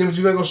said, Simmons,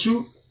 you're not going to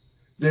shoot?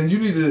 Then you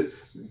need to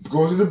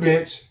go to the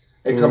bench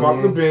and come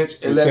off the bench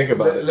and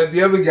let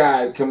the other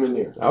guy come in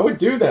there. I would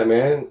do that,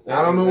 man.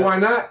 I don't know why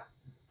not.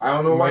 I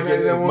don't know why not.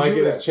 He might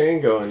get his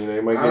chain going. You know,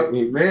 he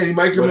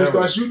might come and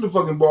start shooting the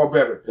fucking ball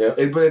better.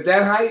 Yep. But at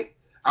that height,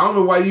 I don't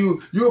know why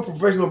you're a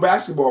professional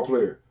basketball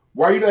player.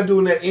 Why are you not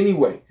doing that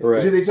anyway?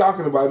 Right. That's what they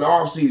talking about in the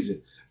off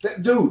season.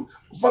 Dude,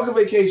 fuck a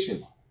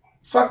vacation.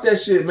 Fuck that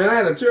shit, man. I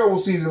had a terrible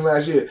season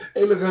last year.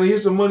 Hey, look, honey,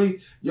 here's some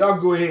money.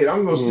 Y'all go ahead.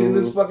 I'm going to sit in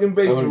this fucking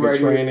basement right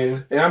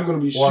here. And I'm going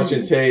to be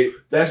watching tape.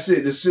 That's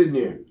it. Just sitting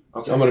there.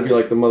 Okay, I'm going to be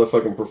like the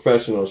motherfucking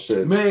professional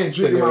shit. Man,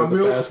 drinking my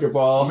milk.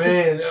 Basketball.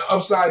 Man,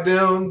 upside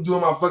down,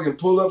 doing my fucking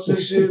pull-ups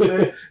and shit,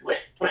 man.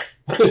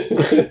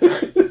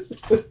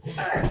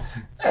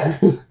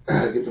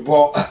 Get the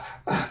ball.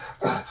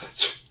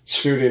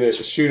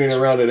 Shooting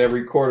around at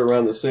every court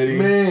around the city.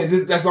 Man,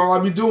 that's all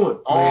I be doing.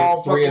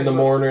 All 3 in the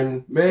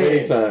morning. Man,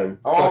 anytime.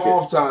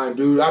 All time,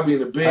 dude. I be in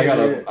the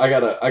bed. I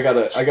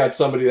got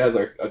somebody that has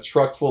a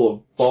truck full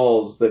of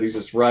balls that he's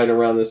just riding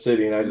around the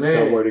city, and I just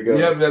tell him where to go.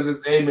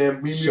 Yep, hey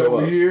man, meet me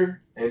over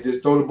here and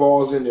just throw the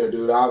balls in there,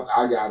 dude.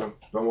 I got them.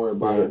 Don't worry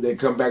about it. Then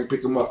come back and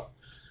pick them up.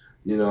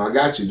 You know, I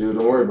got you, dude.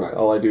 Don't worry about it.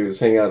 All I do is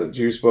hang out at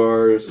juice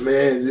bars.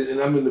 Man,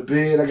 and I'm in the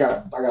bed. I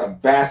got a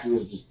basket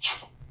that's just.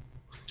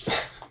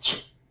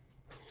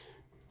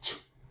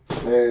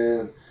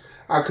 Man,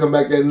 I come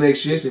back that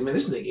next year and say, man,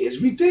 this nigga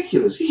is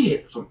ridiculous. He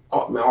hit from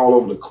all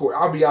over the court.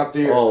 I'll be out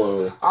there. All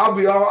over. I'll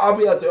be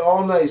out there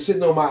all night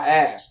sitting on my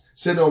ass,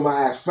 flat on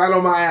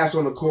my ass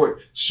on the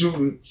court,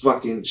 shooting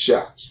fucking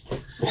shots.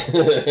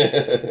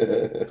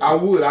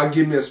 I'd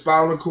give me a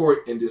spot on the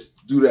court and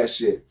just do that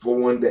shit for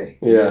one day.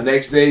 Yeah. The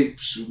next day,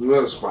 shoot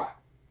another spot.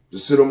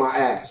 Just sit on my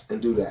ass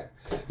and do that.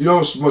 You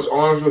know how much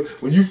arms,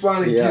 when you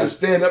finally get to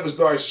stand up and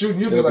start shooting,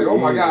 you'll be like, oh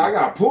my God, I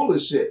gotta pull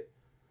this shit.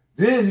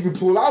 Then you can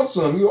pull out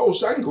some. You go,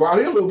 I can go out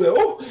here a little bit.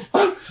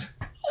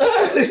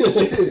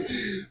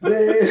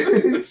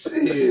 Man,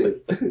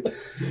 shit.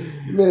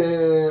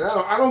 Man,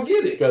 I don't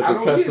get it. Got the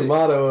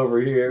customato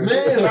over here.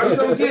 Man, I just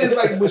don't get it. It's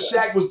like when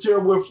Shaq was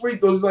terrible at free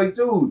throws. He's like,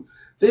 dude,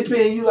 they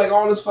paying you like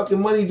all this fucking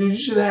money, dude. You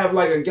should have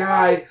like a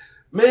guy.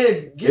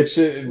 Man, it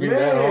shouldn't be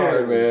that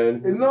hard,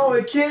 man. No,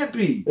 it can't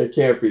be. It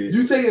can't be.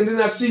 You take it, and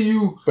then I see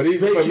you. But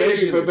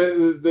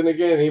then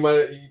again,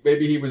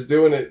 maybe he was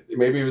doing it.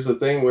 Maybe it was a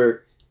thing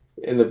where.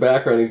 In the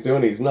background,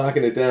 he's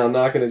knocking it down.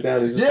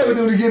 He's just but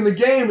then when you get in the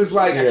game, it's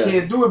like, I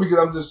can't do it because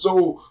I'm just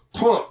so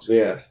pumped.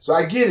 Yeah. So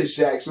I get it,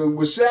 Shaq. So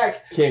with Shaq...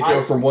 Can't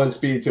go from one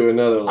speed to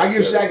another. I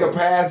give Shaq a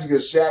pass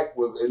because Shaq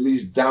was at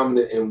least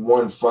dominant in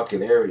one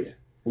fucking area.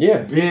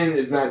 Yeah. Ben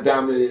is not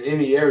dominant in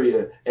any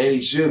area, and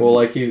he should be. Well,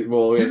 he's a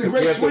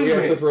great swing man.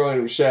 We have to throw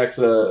in Shaq's,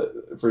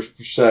 for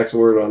Shaq's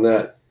word on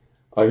that.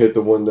 I hit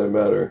the one that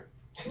matter.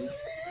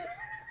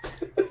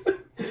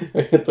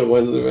 I hit the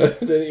ones that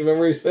matter. Didn't you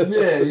remember he said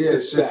that? Yeah,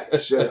 Shaq.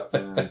 Shut up,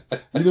 man.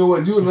 You know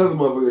what? You another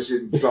motherfucker that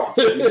shouldn't talk.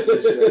 Shut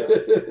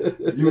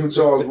up. You and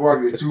Charles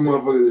Barkley is 2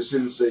 motherfuckers that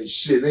shouldn't say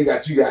shit. They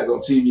got you guys on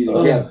TV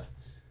together.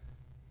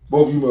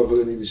 Both of you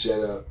motherfuckers need to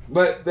shut up.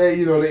 But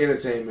they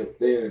entertainment.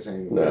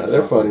 Nah,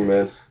 they're funny,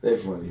 man. They're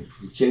funny.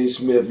 Kenny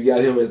Smith, we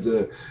got him as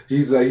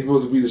he's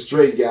supposed to be the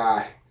straight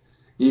guy.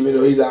 Even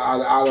though he's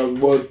out of,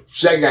 well,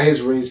 Shaq got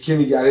his rings,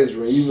 Kenny got his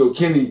ring. Even though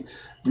Kenny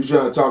be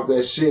trying to talk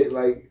that shit,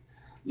 like,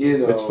 you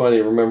know. It's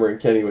funny remembering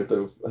Kenny with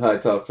the high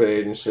top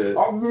fade and shit.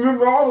 I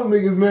remember all them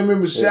niggas, man.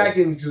 Remember Shaq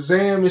and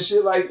Kazam and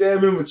shit like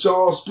that. Remember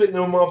Charles spitting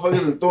on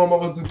motherfuckers and throwing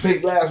them up through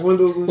plate glass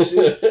windows and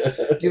shit.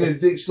 Getting his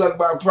dick sucked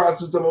by a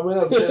prostitute. Talking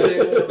about, man, that's the best thing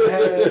I ever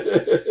had.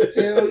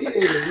 Hell yeah,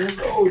 man.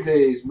 The old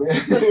days, man.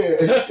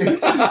 You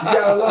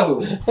gotta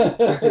love them.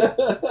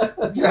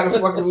 You gotta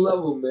fucking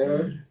love them,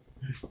 man.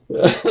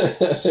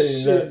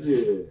 Shit,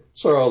 yeah.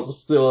 Charles is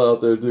still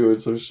out there doing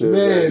some shit.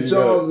 Man,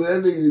 Charles,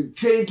 that nigga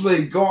can't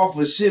play golf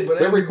or shit, but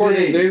they're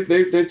recording.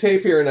 They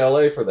tape here in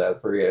LA for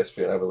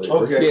ESPN, I believe.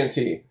 Okay. Or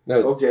TNT.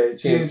 No. Okay.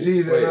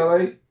 TNT's in LA.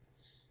 I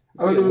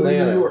thought it was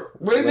in New York.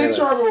 Well, they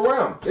travel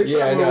around. They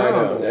travel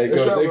around. I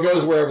know. It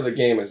goes wherever the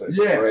game is.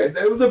 Yeah, right?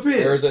 It depends.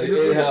 There's an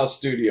in-house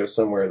studio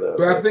somewhere though.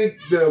 But I think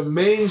the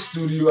main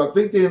studio. I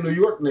think they're in New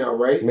York now,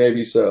 right?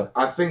 Maybe so.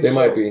 I think they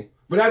might be.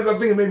 But I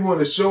think maybe one of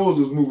the shows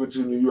was moving to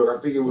New York.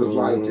 I think it was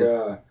like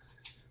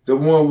the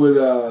one with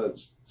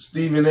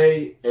Stephen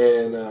A.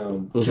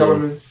 and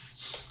Kellerman,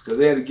 because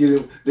they had to get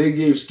him. They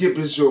gave Skip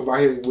his show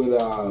by him with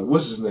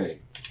what's his name,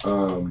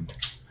 the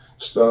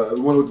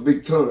one with the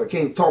big tongue. I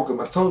can't talk because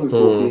my tongue is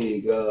so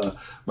big.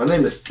 My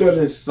name is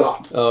Sterling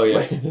Thorpe. Oh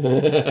yeah,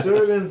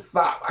 Sterling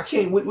Thorpe. I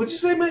can't. What'd you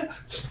say, man?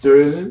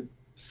 Sterling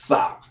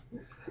Thorpe.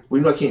 Well,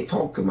 you know I can't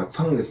talk because my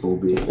tongue is so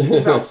big.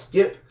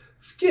 Skip.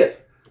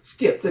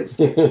 Dude,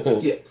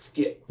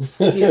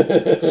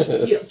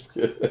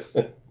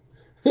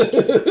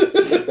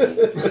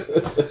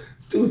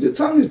 the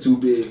tongue is too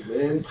big,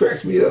 man. It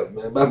cracks me up,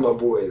 man. That's my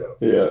boy, though.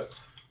 Yeah.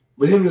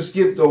 But him and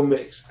Skip don't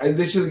mix.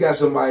 They should have got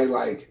somebody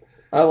like...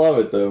 I love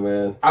it, though,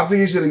 man. I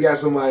think he should have got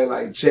somebody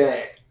like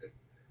Chad.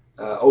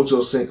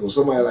 Ocho Cinco,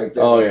 somebody like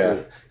that. Oh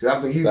yeah, because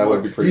I think that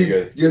would be pretty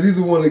good. Because he's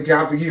the one that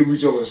I think he'd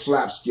reach over and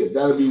slap Skip.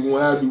 That'd be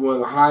one of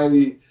the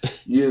highly,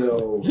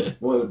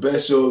 one of the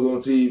best shows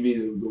on TV.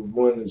 The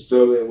one that's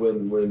still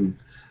in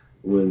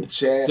when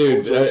Chad.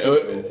 Dude,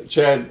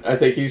 Chad, I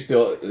think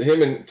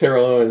him and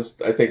Terrell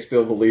Owens, I think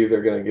still believe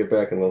they're going to get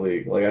back in the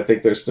league. Like I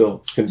think they're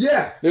still,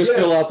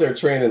 still out there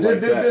training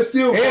They're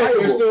still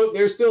viable.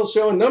 They're still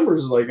showing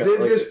numbers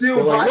they're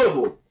still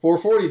viable. Like,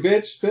 440,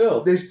 bitch,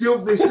 still. They're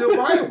still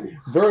viable.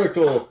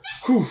 Vertical.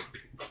 Whew.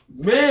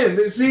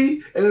 Man,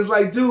 see, and it's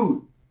like,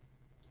 dude,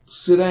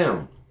 sit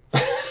down.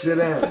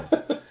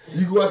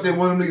 You go out there,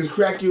 one of them niggas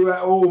crack you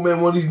out. Oh man,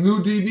 one of these new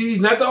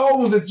DBs, not the old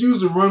ones that you used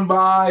to run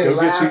by and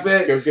laugh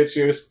at. Go get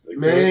you,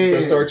 man.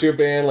 Go start you a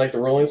band like the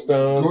Rolling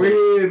Stones. Go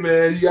ahead,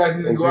 man. You guys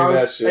need to go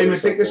out. Hey man,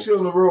 take that shit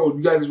on the road.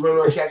 You guys just run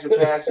around catching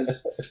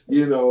passes,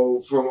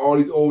 from all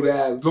these old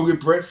ass. Go get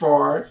Brett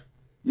Favre.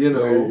 There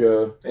you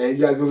go. And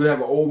you guys go have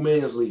an old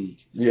man's league.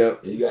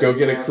 Yep. Go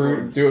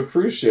get do a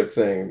cruise ship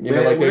thing.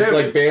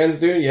 Like bands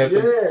do. You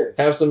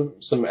have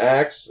some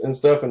acts and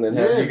stuff, and then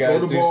have you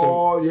guys do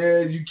some.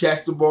 Yeah, you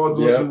catch the ball,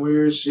 do some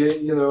weird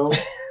shit.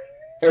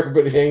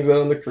 Everybody hangs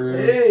out on the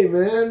cruise. Hey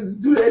man,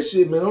 do that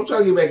shit, man. I'm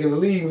trying to get back in the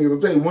league, nigga.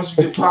 I'll tell you, once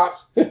you get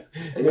popped. I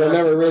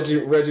remember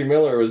Reggie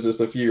Miller was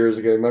just a few years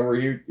ago. Remember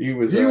he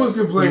was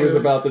complaining. He was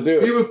about to do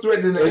it. He was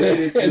threatening that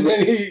shit. And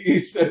then he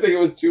I think it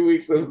was 2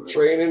 weeks of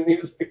training. He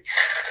was like,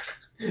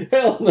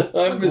 hell no,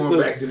 I missed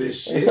back to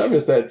this shit. I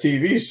missed that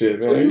TV shit,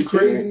 man. Are you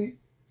crazy?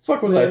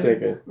 Fuck was I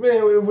thinking?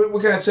 Man,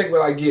 what kind of check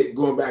would I get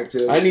going back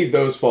to? I need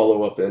those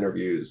follow-up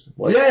interviews.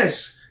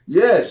 Yes.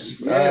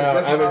 I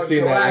haven't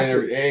seen that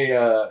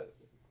interview.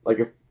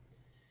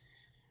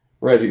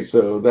 Reggie,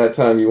 so that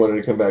time you wanted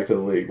to come back to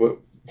the league. What?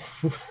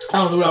 I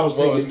don't know what I was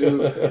thinking,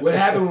 dude. What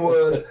happened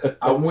was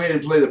I went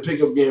and played a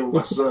pickup game with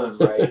my son,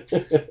 right?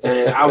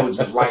 And I was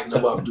just lighting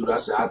them up, dude. I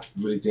said, I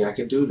really think I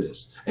can do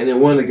this. And then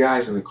one of the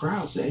guys in the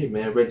crowd said, hey,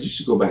 man, Reggie, you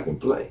should go back and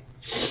play.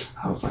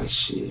 I was like,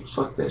 shit,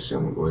 fuck that shit.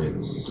 I'm going to go ahead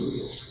and do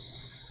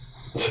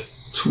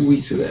this. 2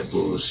 weeks of that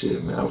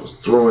bullshit, man. I was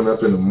throwing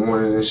up in the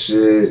morning and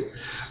shit.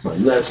 My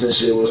nuts and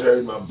shit was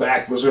hurting. My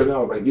back was hurting. I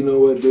was like, you know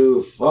what,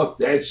 dude? Fuck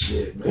that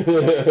shit, man.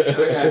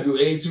 I gotta do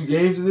 82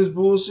 games of this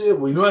bullshit.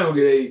 Well, I don't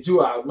get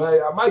 82 out.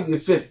 I might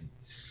get 50.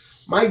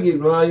 Might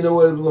get, well, you know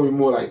what? It's gonna be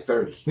more like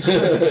 30.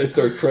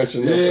 Start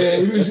crunching.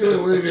 Yeah, wait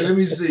a minute. Let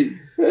me see.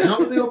 How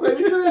much they gonna pay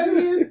me for that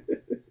again?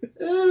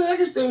 I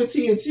can stay with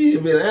TNT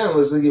and be an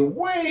analyst and get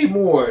way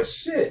more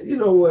shit. You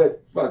know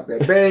what? Fuck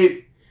that,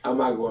 babe. I'm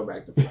not going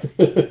back to play.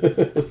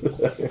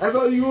 That's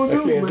all you gonna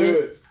do,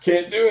 man.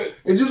 Can't do it.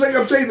 It's just like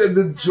I'm telling you,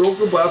 the joke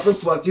about the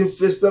fucking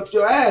fist up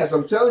your ass.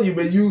 I'm telling you,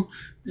 man,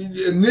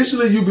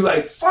 initially you'd be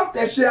like, fuck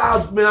that shit,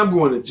 man, I'm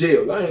going to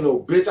jail. I ain't no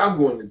bitch, I'm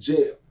going to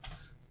jail.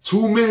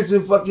 2 minutes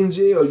in fucking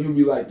jail, you'd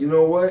be like, you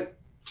know what?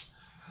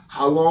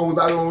 How long was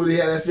I going to really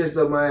have that fist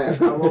up my ass?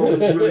 How long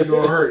was it really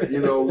going to hurt?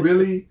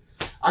 Really?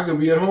 I could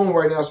be at home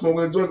right now smoking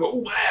a joint, go,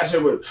 ooh, my ass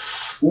hurt, but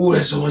ooh,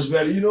 that's so much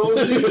better. You know what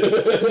I'm saying? You be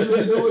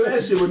doing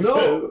that shit, but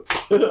no.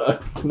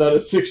 Not a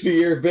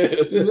 60-year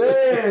bid.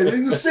 Man,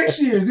 these are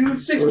 6 years. These are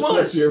 6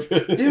 months.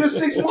 Even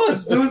 6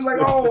 months, dude. Like,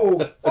 oh,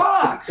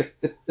 fuck.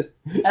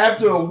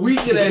 After a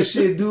week of that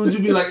shit, dude,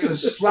 you'd be like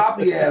this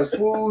sloppy ass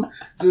food.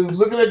 Dude,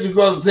 looking at you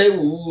across the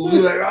table,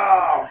 you'd be like,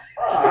 oh,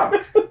 fuck.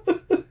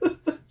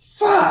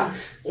 Fuck.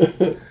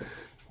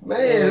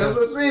 Man, that's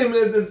what I'm saying,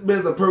 man. That's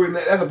a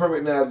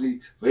perfect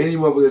analogy for any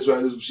motherfucker that's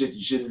trying to do some shit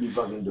you shouldn't be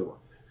fucking doing.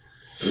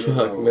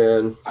 Fuck,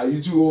 man.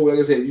 You too old, like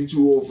I said, you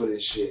too old for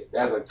this shit.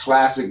 That's a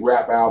classic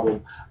rap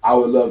album. I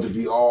would love to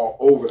be all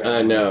over that.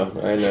 I know.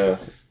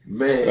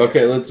 Man.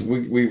 Okay,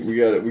 we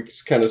got it. We're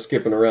just kind of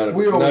skipping around.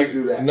 We always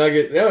do that.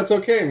 Yeah, it's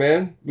okay,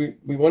 man.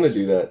 We want to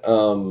do that.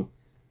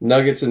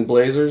 Nuggets and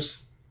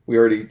Blazers. We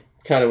already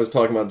kind of was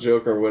talking about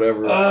Joker or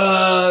whatever.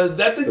 I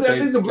think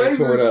the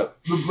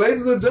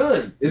Blazers are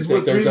done. It's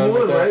what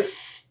 3-1, right?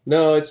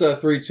 No, it's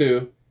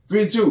 3-2.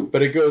 3-2.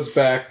 But it goes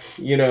back,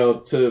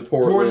 to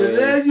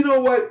Portland. You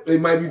know what? It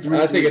might be 3-3.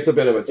 I think it's a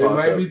bit of a toss-up. It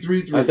might be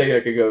 3-3. I think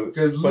I could go.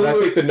 But I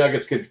think the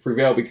Nuggets could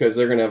prevail because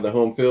they're going to have the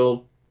home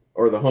field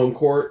or the home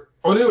court.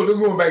 Oh, they're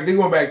going back. They're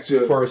going back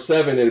to... For a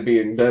 7, it'd be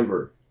in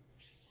Denver.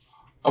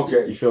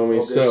 Okay. You feel me?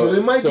 Okay. So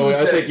they might be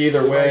I think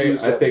either way,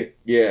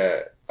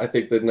 I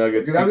think the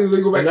Nuggets...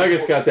 The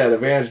Nuggets got that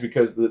advantage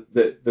because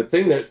the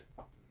thing that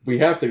we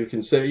have to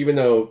consider, even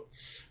though...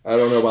 I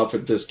don't know about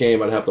this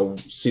game. I'd have to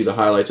see the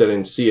highlights. I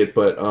didn't see it,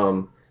 but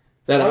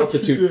that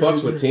altitude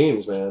fucks with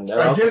teams, man.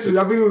 I think it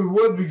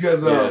was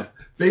because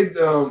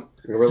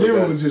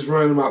Denver was just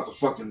running them out the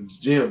fucking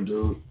gym,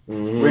 dude.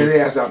 Mm-hmm. Ran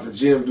their ass out the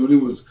gym, dude.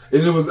 It was.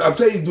 I'll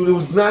tell you, dude. It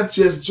was not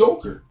just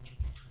Joker.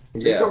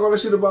 They talk all that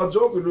shit about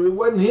Joker, dude. It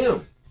wasn't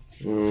him.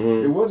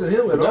 Mm-hmm. It wasn't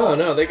him at all.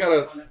 No, they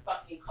got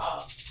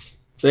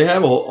They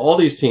have all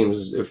these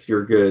teams. If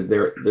you're good,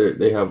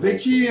 they have. They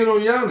key in on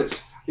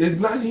Giannis. It's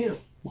not him.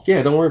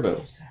 Yeah, don't worry about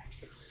it.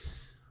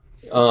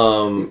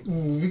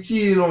 We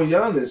key in on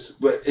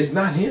Giannis, but it's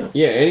not him.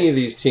 Yeah, any of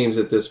these teams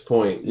at this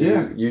point,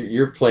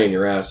 you're playing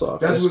your ass off.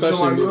 That's what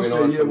somebody else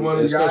said. One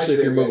of the guys especially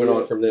if you're moving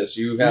on from this,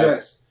 you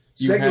have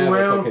Second have a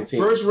round, fucking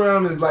team. first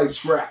round is like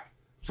scrap.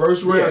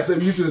 First round, so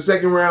you get to the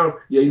second round,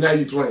 now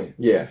you playing.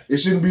 Yeah. It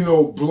shouldn't be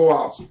no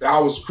blowouts. I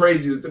was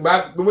crazy.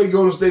 The way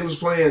Golden State was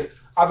playing,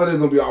 I thought it was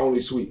going to be our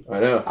only sweep. I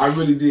know. I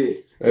really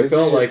did. It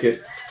felt like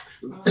it.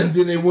 And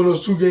then they won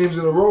those 2 games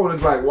in a row, and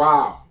it's like,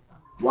 wow.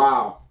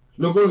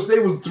 No, Golden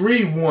State was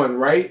 3-1,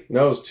 right?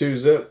 No, it was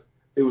 2-0.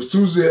 It was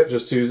 2-0.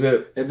 Just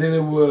 2-0. And then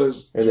it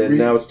was And then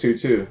now it's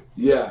 2-2.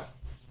 Yeah.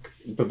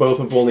 But both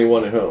have only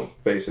won at home,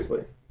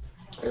 basically.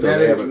 And So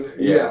they haven't.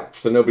 Yeah.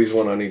 So nobody's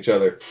won on each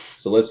other.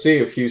 So let's see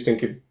if Houston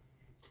could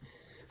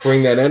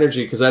bring that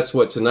energy, because that's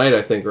what tonight,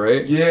 I think,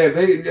 right? Yeah,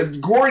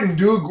 Gordon,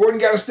 dude. Gordon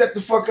got to step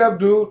the fuck up,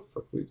 dude.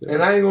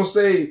 And I ain't gonna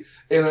say,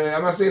 and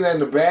I'm not saying that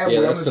in a bad way.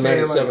 Yeah, that's tonight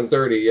at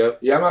 7:30. Yep.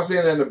 Yeah, I'm not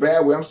saying that in a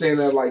bad way. I'm saying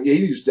that like, he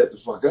needs to step the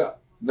fuck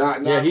up.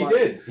 Not yeah, he like,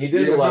 did. He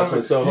did the last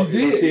one. So he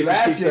did. let's see if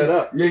he keeps that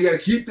up. Yeah, you got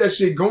to keep that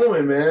shit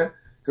going, man.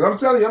 Because I'm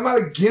telling you, I'm not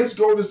against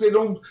Golden State.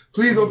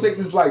 Please don't take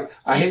this like,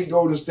 I hate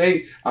Golden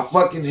State. I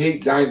fucking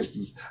hate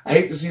dynasties. I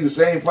hate to see the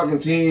same fucking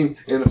team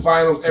in the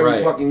finals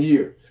every fucking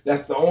year.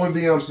 That's the only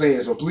thing I'm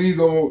saying. So please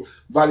don't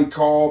nobody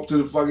call up to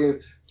the fucking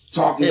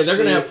talking shit. Yeah,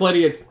 they're going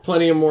to have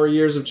plenty of more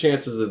years of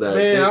chances of that.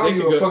 Man, I don't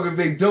give a fuck if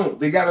they don't.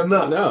 They got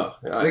enough. No.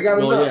 They got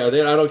enough.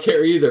 Yeah, I don't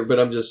care either, but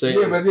I'm just saying.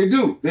 Yeah, but they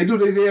do. They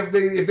do.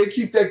 If they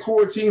keep that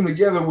core team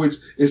together, which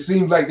it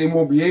seems like they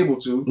won't be able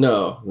to.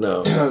 No.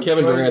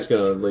 Kevin Durant's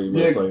going to leave.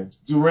 Yeah,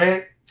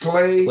 Durant,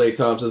 Klay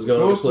Thompson's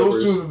going to the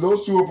Clippers.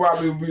 Those two will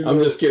probably be. I'm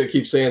just going to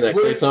keep saying that.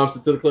 Klay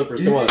Thompson to the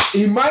Clippers. Come on.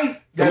 He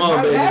might. That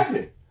might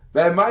happen.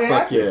 That might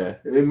happen. Yeah.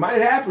 It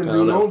might happen,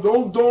 dude.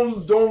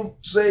 Don't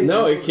say.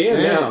 No, it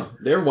can now.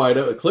 They're wide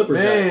open. Clippers.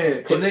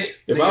 Man,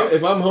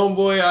 if I'm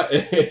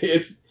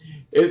homeboy,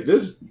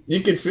 this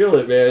you can feel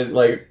it, man.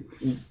 Like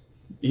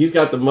he's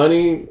got the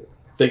money.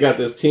 They got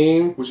this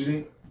team. What you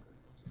need?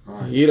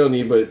 Right. He don't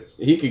need, but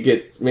he could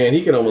get. Man,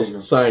 he could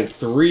almost sign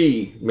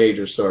 3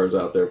 major stars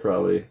out there,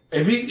 probably.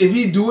 If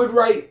he do it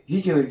right,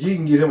 he can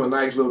get him a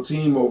nice little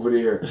team over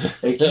there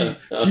and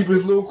keep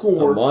his little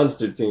core. A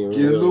monster team.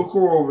 Get his little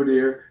core over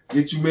there.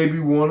 Get you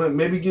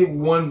maybe get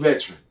one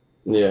veteran.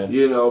 Yeah.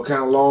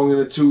 Kind of long in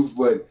the tooth,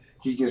 but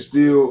he can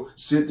still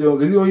sit there.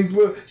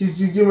 He's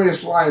getting ready to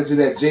slide into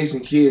that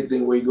Jason Kidd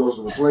thing where he goes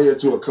from a player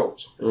to a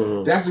coach.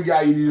 Mm-hmm. That's the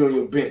guy you need on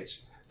your bench.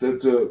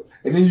 And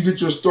then you get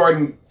your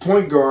starting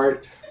point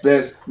guard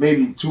that's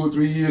maybe 2 or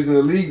 3 years in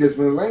the league that's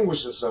been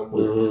languishing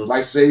somewhere. Mm-hmm.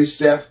 Like, say,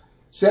 Seth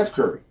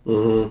Curry.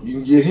 Mm-hmm. You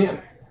can get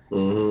him.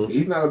 Mm-hmm.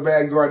 He's not a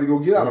bad guard to go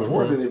get out of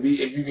Portland if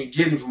you can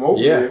get him from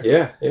over there.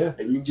 Yeah.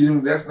 If you can get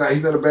him,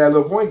 he's not a bad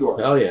little point guard.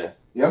 Hell yeah.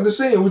 Yeah, I'm just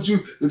saying,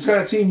 the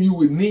kind of team you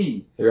would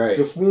need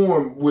to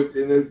form with,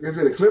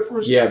 the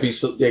Clippers. Yeah,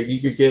 you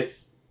could get,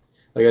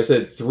 like I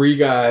said, 3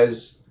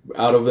 guys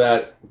out of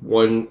that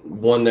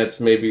one that's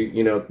maybe,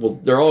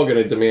 they're all going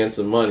to demand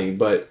some money,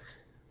 but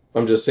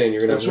I'm just saying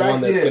you're going to have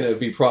one that's going to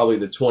be probably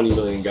the $20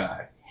 million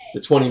guy,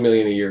 the $20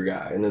 million a year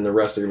guy, and then the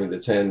rest are going to be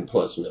the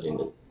 $10+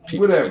 million.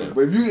 People, whatever,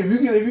 but if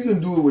you can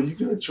do it where you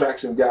can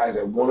attract some guys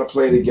that want to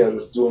play together,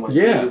 doing like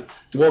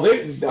well,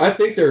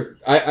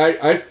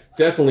 I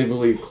definitely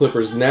believe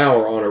Clippers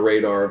now are on a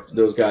radar of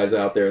those guys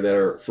out there that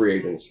are free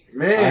agents.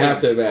 Man, I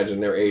have to imagine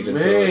their agents.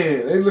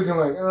 Man, they looking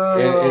like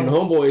and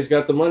Homeboy's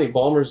got the money.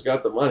 Ballmer's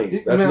got the money.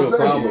 That's no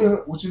problem.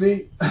 What you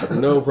need?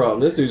 No problem.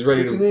 This dude's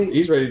ready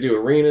he's ready to do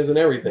arenas and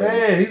everything.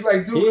 Man, he's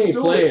like, dude, he ain't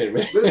playing,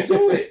 man. Let's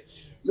do it.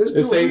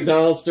 This ain't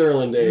Donald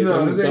Sterling days.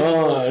 No, this ain't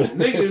gone.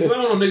 Niggas, I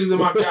don't know niggas in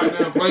my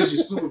goddamn place, you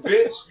stupid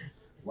bitch.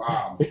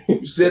 Wow.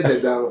 You said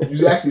that, Donald.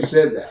 You actually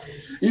said that.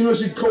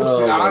 She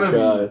coached it out of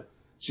you.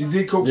 She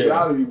did coach it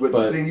out of you, but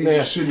the thing is,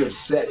 you shouldn't have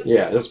said it.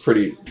 Yeah, that's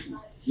pretty.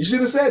 You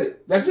should have said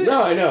it. That's it.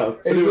 No, I know.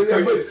 But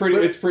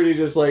it's pretty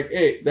just like,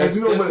 hey, this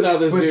is how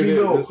this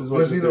dude is. This is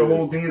what the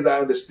whole thing is, I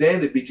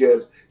understand it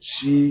because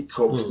she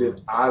coaxed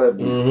it out of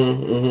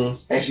you.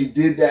 And she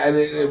did that,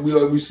 and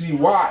we see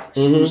why.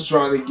 She was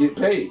trying to get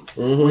paid,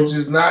 which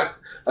is not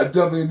a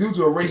dumb thing to do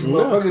to a racist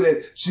motherfucker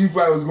that she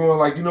probably was going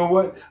like, you know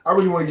what? I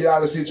really want to get out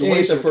of the situation. It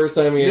ain't the first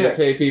time he had to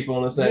pay people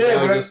in this. I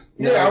want to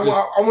get out of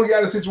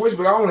the situation,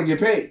 but I want to get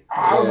paid.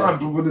 I don't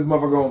want to put this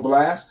motherfucker on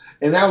blast.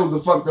 And that was the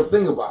fucked up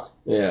thing about it.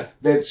 Yeah.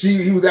 That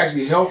he was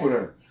actually helping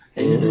her.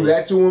 And you do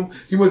that to him,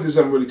 he must have did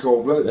something really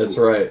cold-blooded to him. That's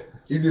right.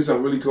 He did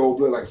something really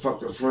cold-blooded, like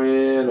fucked a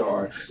friend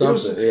or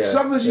something.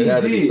 Something she did. Yeah,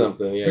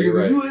 because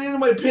if you ain't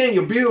anybody paying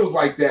your bills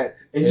like that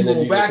and you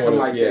go back him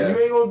like that, you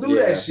ain't gonna do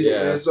that shit,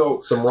 man.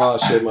 So some raw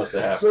shit must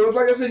have happened. So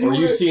like I said,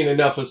 you've seen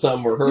enough of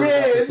something or heard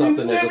enough of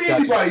something that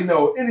anybody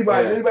knows.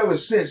 Anybody with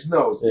sense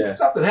knows.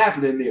 Something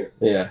happened in there.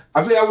 Yeah.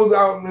 I think I was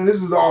out, and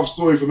this is off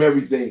story from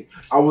everything.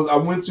 I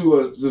went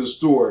to the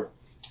store.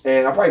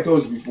 And I probably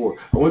told you before.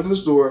 I went to the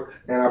store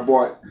and I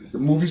bought the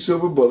movie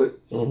Silver Bullet.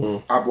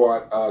 I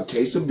bought a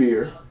case of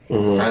beer.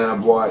 And I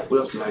bought, what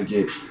else did I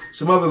get?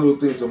 Some other little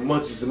things, some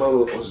munchies, some other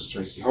little, this is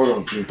Tracy. Hold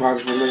on, can you pause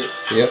it for a minute?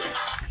 Yep.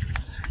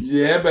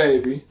 Yeah,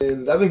 baby.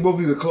 And I think both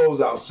of these are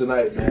closeouts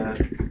tonight,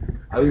 man.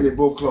 I think they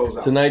both close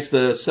out. Tonight's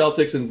the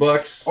Celtics and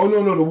Bucks. Oh,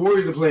 no, the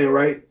Warriors are playing,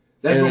 right?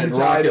 That's going to be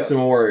tied Rockets up.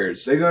 And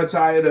Warriors. They're going to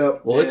tie it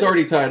up. Well, it's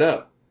already tied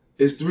up.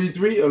 It's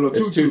 3-3 or no 2-2?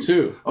 It's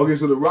 2-2. Okay,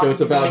 so the Rockets. So it's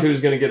about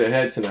who's going to get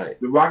ahead tonight.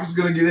 The Rockets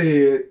are going to get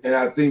ahead, and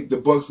I think the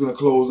Bucks going to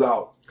close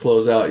out.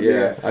 Close out,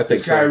 yeah. I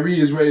think so. Kyrie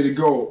is ready to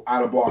go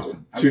out of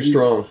Boston. Too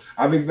strong.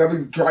 I think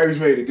Kyrie's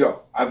ready to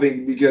go. I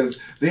think because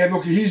they have no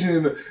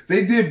cohesion.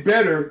 They did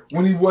better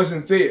when he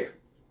wasn't there.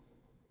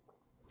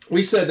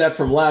 We said that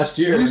from last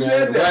year. We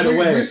said that right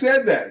away. We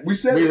said that.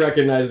 We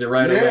recognized it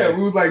right away. Yeah,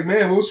 we was like,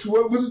 man, what's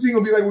this thing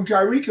gonna be like when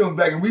Kyrie comes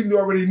back? And we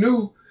already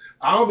knew.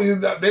 I don't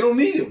think they don't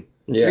need him.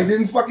 Yeah, they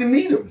didn't fucking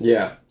need him.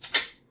 Yeah,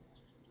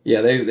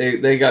 yeah.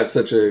 They got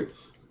such a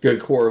good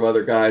core of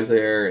other guys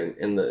there,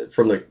 and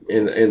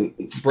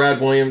Brad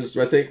Williams,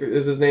 I think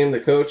is his name, the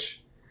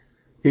coach.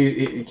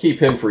 He keep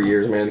him for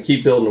years, man.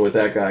 Keep building with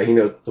that guy. He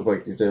knows what the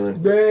fuck he's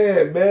doing.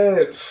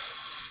 Man.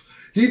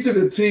 He took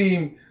a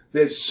team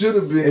that should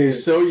have been.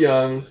 He's so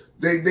young.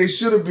 They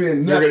should have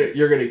been.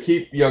 You're gonna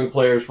keep young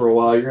players for a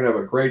while. You're gonna have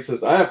a great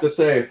system. I have to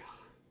say,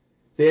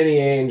 Danny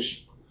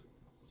Ainge,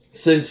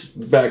 since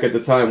back at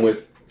the time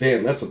with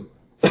that's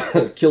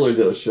a killer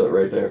deal shit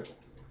right there.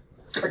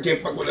 I can't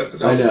fuck with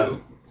that. I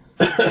know.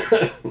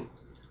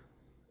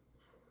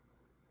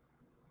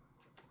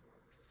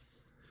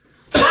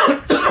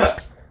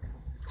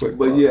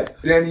 But yeah,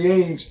 Danny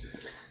Ainge.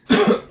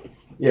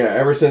 Yeah,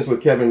 ever since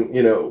with Kevin,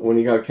 when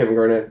he got Kevin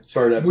Garnett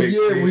started that big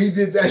when he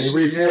did that shit.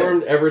 He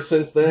reformed ever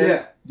since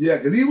then. Yeah,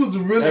 because he was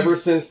really... Ever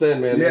since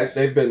then, man,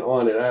 they've been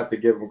on it. I have to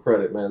give them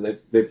credit, man.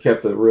 They've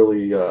kept a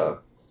really...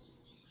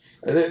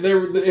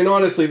 and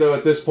honestly, though,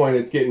 at this point,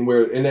 it's getting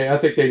weird. And I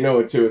think they know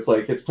it, too. It's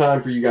like, it's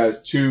time for you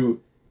guys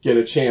to get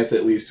a chance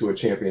at least to a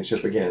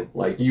championship again.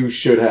 Like, you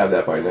should have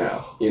that by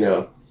now,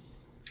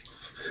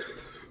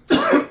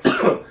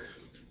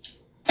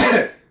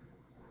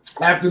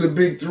 After the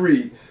big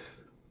three...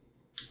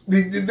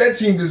 that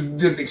team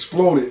just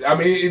exploded. I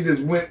mean, it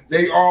just went.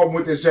 They all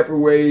went their separate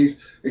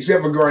ways,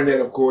 except for Garnett,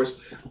 of course.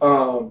 It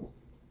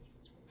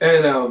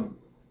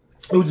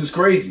was just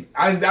crazy.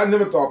 I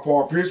never thought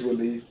Paul Pierce would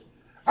leave.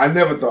 I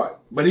never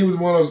thought, but he was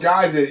one of those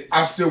guys that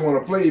I still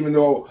want to play, even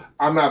though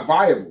I'm not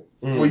viable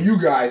for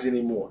you guys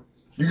anymore.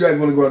 You guys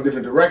want to go a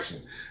different direction,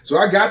 so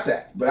I got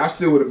that. But I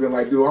still would have been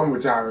like, dude, I'm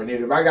retiring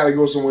here. If I got to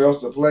go somewhere else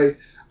to play,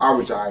 I'll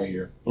retire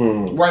here.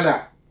 Why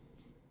not?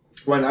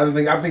 I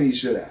think he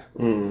should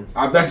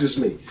have. That's just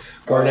me.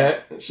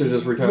 Garnett should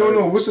just retire.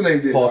 No. What's the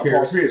name? Paul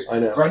Pierce. I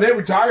know. Garnett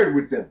retired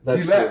with them.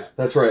 He left. True.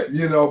 That's right.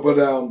 But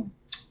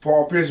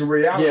Paul Pierce and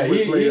Ray Allen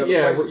would play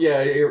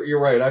you're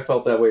right. I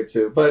felt that way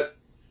too. But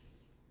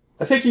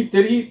I think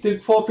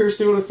did Paul Pierce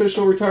do an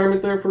official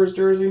retirement there for his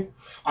jersey?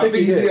 I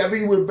think he did. I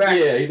think he went back.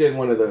 Yeah, he did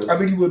one of those. I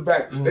think he went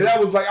back. And I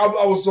was like,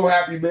 I was so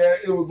happy, man.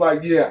 It was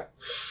like, yeah,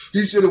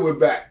 he should have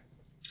went back.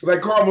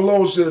 Like Karl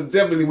Malone should have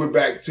definitely went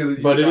back to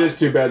the. But Utah. It is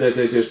too bad that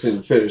they just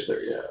didn't finish there.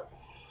 Yeah,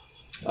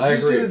 I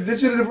agree. They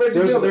should have Reggie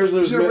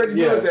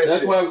Miller.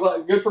 That's why I'm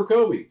glad. Good for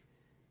Kobe.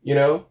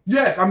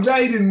 Yes, I'm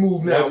glad he didn't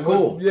move now. That's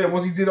cool.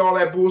 Once he did all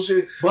that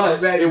bullshit.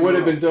 But it would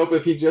have been dope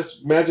if he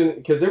just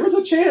because there was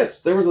a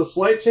chance. There was a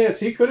slight chance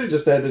he could have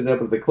just ended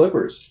up with the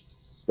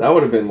Clippers. That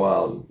would have been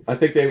wild. I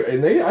think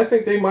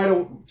they might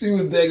have. He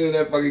was dangling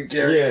that fucking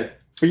carrot. Yeah.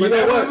 But you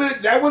know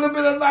what? That would have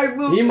been a nice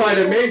little. He might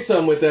have made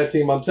some with that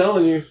team. I'm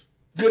telling you.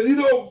 Because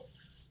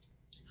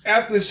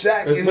after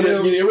Shaq and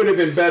it would have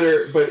been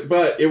better,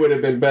 but it would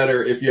have been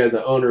better if you had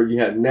the owner you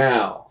had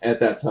now at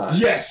that time.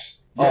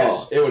 Yes.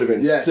 Oh, it would have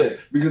been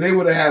sick. Because they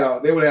would have had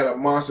a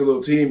monster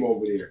little team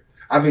over there.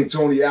 I think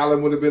Tony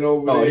Allen would have been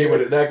over there.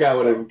 Oh, that guy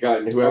would have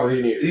gotten whoever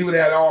he needed. He would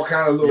have had all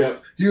kind of little.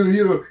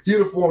 Yep. He'd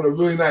have formed a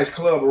really nice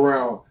club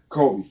around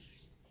Kobe.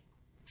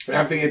 And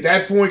I think at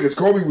that point, because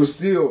Kobe was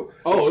still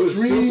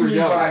extremely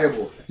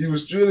viable. He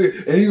was really,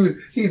 and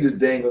he just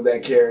dangled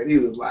that carrot. He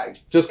was like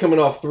just coming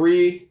off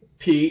 3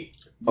 Pete,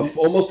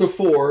 almost a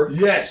 4.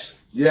 Yes.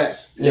 He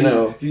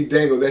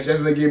dangled that. That's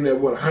when they gave him that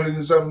 $100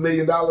 and something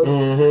million.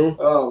 Mm-hmm.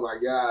 Oh my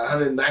God,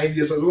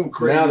 190 or something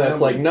crazy. Now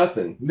that's like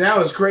nothing.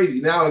 Now it's crazy.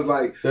 Now it's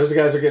like those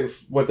guys are getting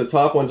the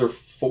top ones are.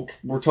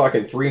 We're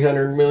talking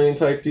 300 million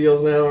type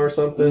deals now or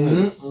something.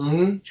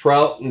 Mm-hmm.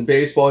 Trout in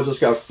baseball just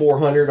got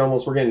 400.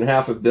 Almost we're getting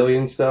 $500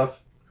 million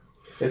stuff.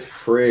 It's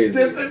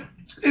crazy.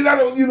 And I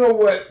don't. You know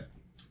what?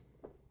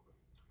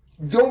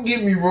 Don't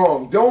get me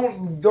wrong.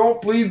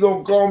 Please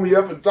don't call me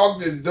up and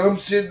talk this dumb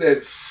shit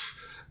that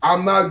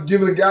I'm not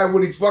giving a guy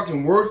what he's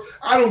fucking worth.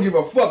 I don't give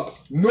a fuck.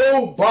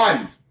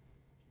 Nobody.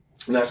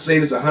 And I say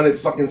this 100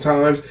 fucking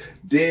times,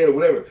 dead or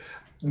whatever.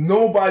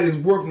 Nobody's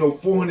worth no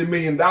 $400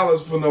 million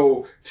for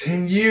no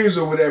 10 years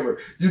or whatever.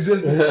 I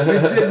just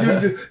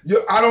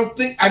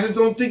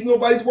don't think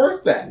nobody's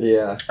worth that.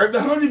 Yeah. Or the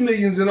 100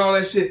 millions and all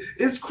that shit.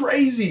 It's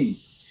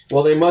crazy.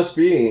 Well, they must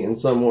be in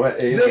some way.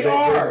 They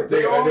are.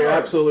 They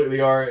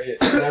absolutely are. And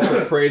that's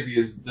what's crazy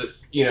is that,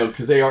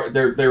 because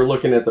they're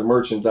looking at the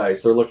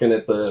merchandise. They're looking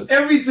at the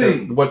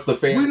everything. What's the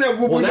fan? We're not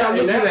looking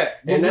at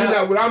that.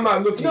 I'm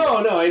not looking.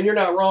 No, and you're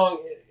not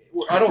wrong.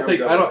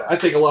 I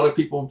think a lot of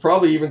people,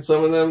 probably even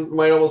some of them,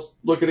 might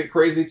almost look at it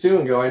crazy too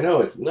and go, I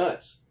know, it's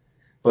nuts.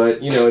 But,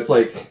 it's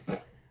like,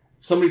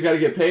 somebody's got to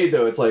get paid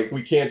though. It's like,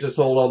 we can't just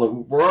hold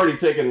on we're already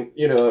taking,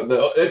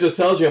 that just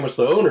tells you how much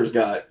the owners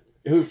got.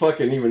 who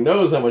fucking even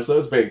knows how much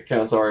those bank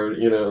accounts are,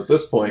 at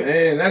this point.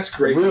 Man, that's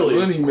crazy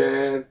money,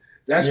 man.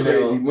 That's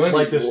crazy money.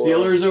 Like the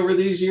Steelers over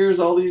these years,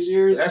 all these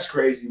years. That's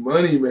crazy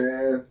money,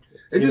 man.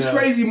 It's just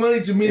crazy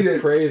money to me.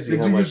 It's crazy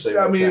how much they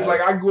must it's like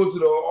I go to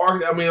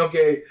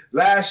the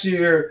last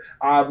year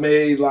I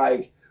made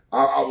like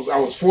I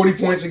was 40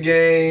 points a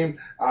game.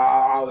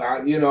 I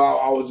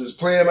was just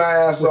playing my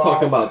ass off. We're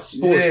talking about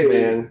sports,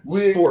 man.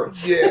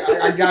 Sports. Yeah,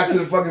 I got to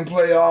the fucking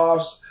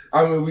playoffs.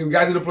 I mean, we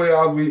got to the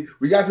playoffs.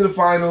 We got to the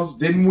finals.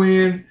 Didn't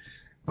win,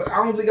 but I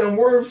don't think I'm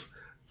worth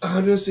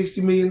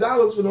 $160 million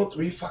for no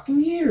 3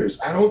 fucking years.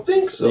 I don't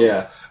think so.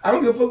 Yeah. I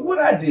don't give a fuck what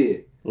I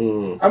did.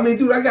 I mean,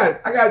 dude, I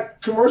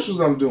got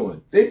commercials I'm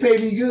doing. They pay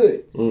me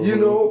good.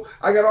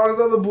 I got all this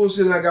other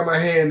bullshit and I got my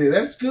hand in.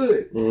 That's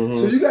good.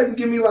 So you guys can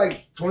give me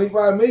like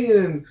 $25 million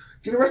and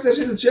get the rest of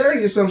that shit to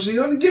charity or some shit.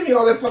 You don't have to give me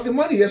all that fucking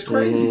money. That's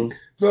crazy.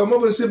 So I'm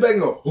able to sit back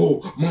and go,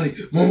 oh, money,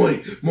 more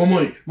money, more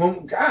money,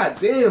 more. God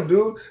damn,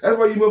 dude. That's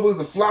why you motherfuckers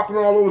are flopping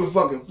all over the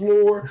fucking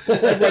floor.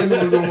 That's why you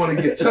motherfuckers don't want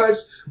to get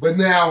touched. But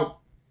now,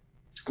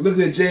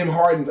 looking at James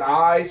Harden's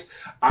eyes,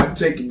 I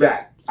take it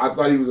back. I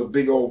thought he was a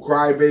big old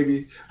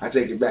crybaby. I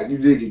take it back. You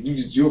did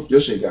your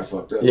shit got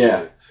fucked up.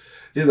 Yeah.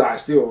 His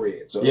eyes still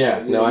red. So yeah,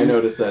 I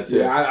noticed that too.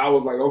 Yeah, I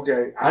was like,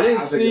 okay. I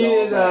didn't see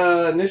it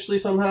initially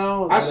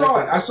somehow. I saw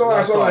it. I saw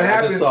it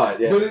happen. I just saw it,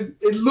 yeah. But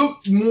it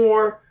looked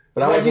more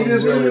like he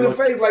just hit him in the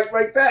face like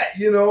that, I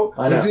know.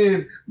 And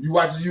then you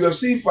watch the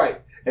UFC fight.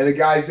 And the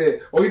guy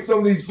said, oh, he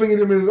fingered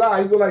him in his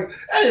eye. He go like,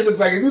 that didn't look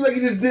like it. It looked like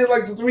he just did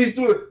like the 3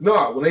 stood.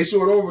 No, when they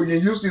show it over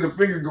again, you see the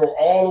finger go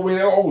all the way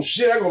there. Oh,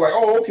 shit. I go like,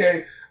 oh,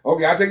 okay.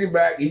 Okay, I take it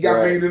back. He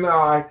got fingered in the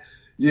eye,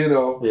 Yeah.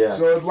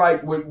 So it's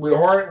like with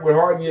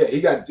Harden, yeah,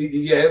 he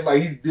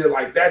did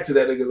like that to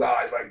that nigga's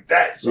eyes, like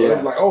that. So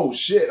it's like, oh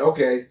shit,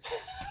 okay.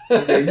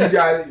 Okay,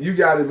 you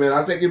got it, man.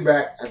 I take it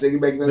back.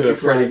 Do a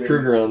Freddy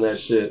Krueger on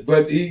that shit.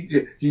 But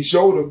he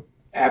showed him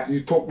after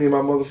you poked me in my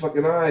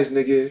motherfucking eyes,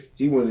 nigga.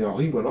 He went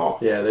off.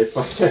 Yeah, they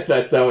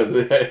that was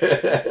it.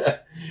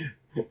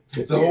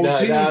 The whole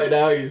team.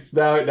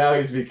 Now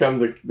he's become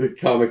the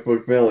comic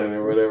book villain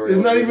or whatever. It's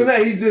not even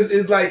that.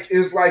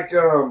 It's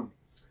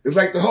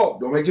like the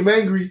Hulk. Don't make him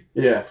angry.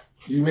 Yeah.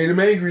 You made him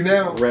angry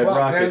now. Red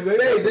Rockets. Man,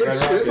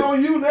 it's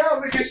on you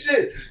now, nigga.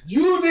 Shit.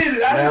 You did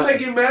it. I didn't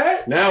make him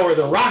mad. Now we're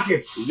the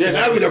Rockets. Yeah,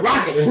 now we're the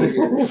Rockets.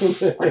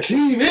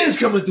 Akeem is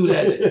coming through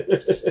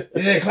that.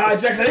 Yeah, Clyde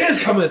Drexler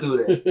is coming through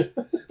that.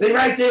 They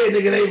right there,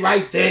 nigga. They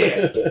right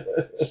there.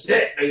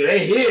 Shit, nigga.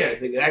 They here,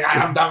 nigga.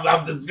 I'm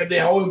just got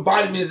their whole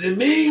embodiments in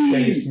me.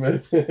 Kenny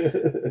Smith.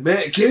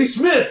 Man, Kenny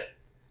Smith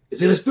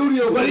is in the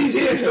studio, but he's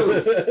here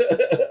too.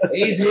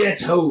 He's here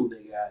too,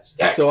 nigga.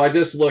 Yeah. So I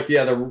just looked.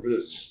 Yeah,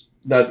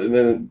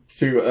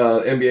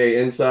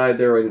 NBA Inside,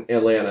 they're in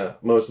Atlanta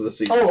most of the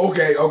season. Oh,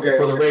 okay.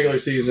 For the regular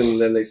season,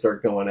 then they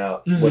start going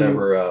out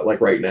whenever,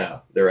 like right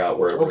now, they're out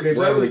wherever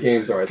the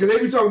games are. Because they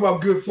be talking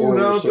about good food.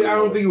 I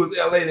don't think it was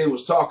LA they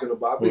was talking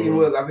about. I think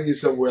it's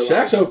somewhere.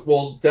 Shaq's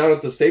down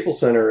at the Staples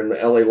Center in the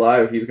LA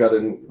Live. He's got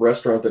a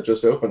restaurant that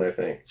just opened, I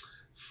think.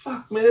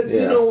 Fuck, man.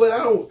 Yeah. You know what?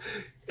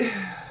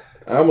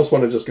 I almost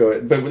want to just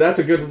go, but that's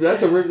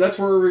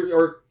where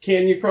our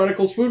Can You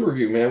Chronicles food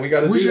review, man. We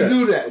got to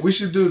do that. We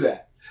should do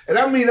that. And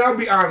I mean, I'll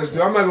be honest,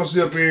 dude. I'm not going to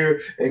sit up here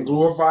and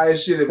glorify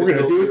his shit. We're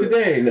going to do it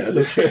today. No,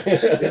 just I'm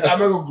not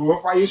going to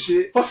glorify your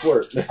shit. Fuck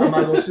work. I'm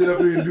not going to sit up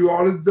here and do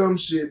all this dumb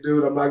shit,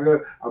 dude. I'm going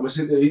to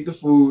sit there and eat the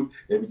food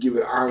and give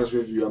it an honest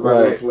review. I'm not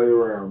going to play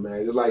around,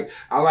 man. It's like,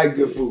 I like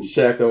good food.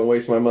 Shaq, don't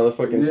waste my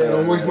motherfucking time. Yeah,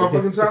 don't waste my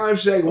fucking time,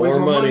 Shaq. Waste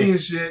my money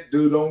and shit,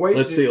 dude. Don't waste it.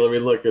 Let's see. Let me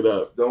look it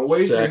up. Don't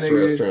waste Shaq's it,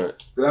 nigga.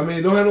 Restaurant. I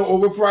mean, don't have no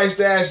overpriced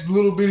ass,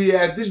 little bitty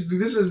ass. This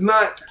is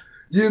not...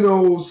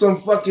 some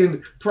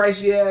fucking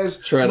pricey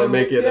ass. Trying to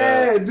make it.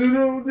 Yeah,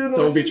 dude.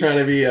 Don't be trying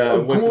to be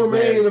a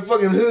gourmet in the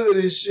fucking hood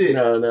and shit.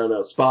 No.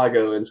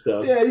 Spago and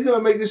stuff. Yeah, you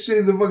gonna make this shit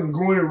into fucking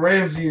Gordon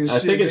Ramsay and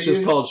shit. I think it's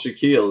just called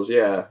Shaquille's,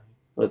 yeah.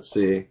 Let's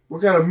see.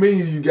 What kind of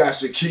menu you got,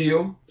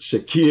 Shaquille?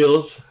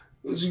 Shaquille's.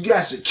 What you got,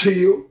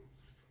 Shaquille?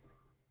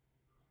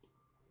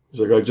 He's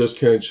like, I just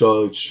can't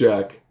challenge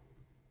Shaq.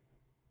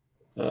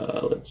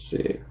 Let's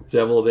see.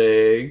 Deviled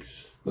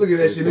eggs. Look at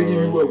that shit. They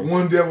give you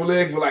one deviled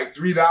egg for like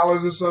 $3 or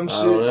some shit.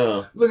 I don't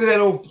know. Look at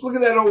that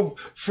old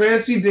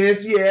fancy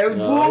dancy ass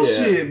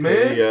bullshit, man.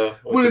 There you go.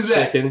 What is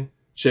that?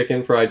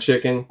 Chicken, fried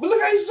chicken. But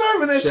look how he's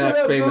serving that shit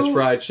up, famous dude.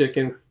 Fried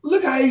chicken.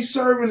 Look how he's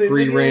serving it.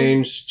 Free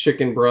range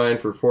chicken brine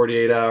for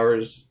 48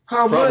 hours.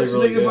 How much,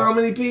 nigga, for how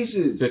many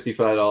pieces?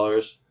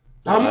 $55.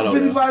 How much?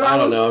 $55? I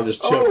don't know. I'm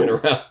just joking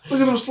around. Look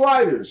at them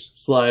sliders.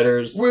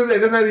 Sliders. What is that?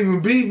 That's not even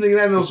beef, nigga.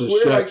 That's no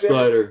square like that.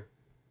 Slider.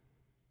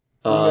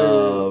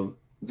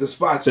 The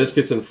spots.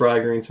 Biscuits and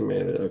fried green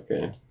tomato.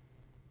 Okay.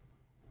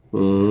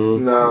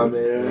 Nah, man.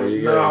 There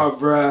you go. Nah,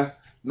 bruh.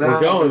 Nah,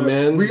 we're going, bruh.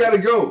 man. We gotta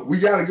go.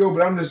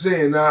 But I'm just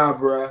saying, nah,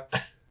 bruh.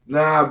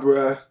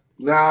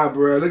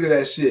 Look at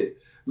that shit.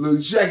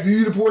 Look, Shaq, do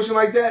you eat a portion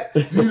like that?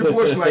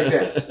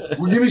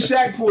 Well, give me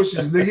Shaq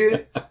portions,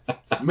 nigga.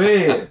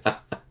 Man.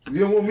 You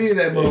don't want me in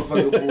that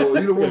motherfucker, boy.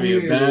 You don't want me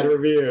in there. Bad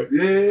review.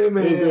 Yeah,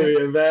 man. This is gonna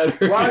be a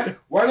bad review.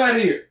 Why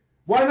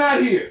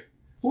not here?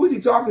 Who is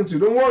he talking to?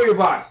 Don't worry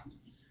about it.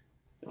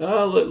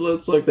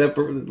 Let's look that.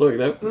 Look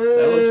that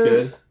looks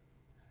good.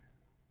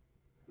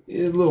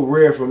 It's a little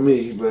rare for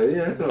me, but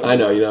yeah. I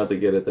know you don't have to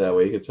get it that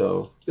way. You can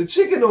tell. The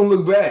chicken don't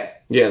look bad.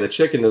 Yeah, the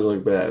chicken doesn't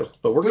look bad,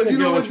 but we're gonna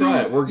go and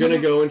try it. We're gonna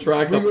go and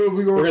try. We're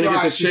gonna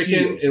get the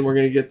chicken, and we're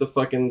gonna get the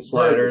fucking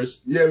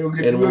sliders. Yeah, we'll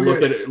get. And we'll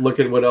look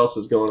at what else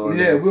is going on.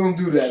 Yeah, we're gonna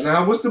do that.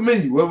 Now, what's the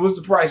menu? What's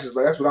the prices?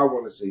 Like, that's what I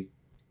want to see.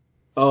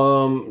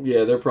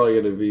 Yeah, they're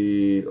probably gonna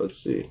be. Let's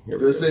see.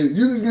 Let's say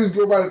you just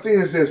go by the thing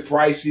that says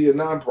pricey or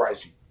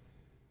non-pricey.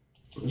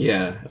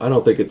 Yeah, I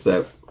don't think it's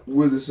that.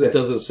 What does it say? It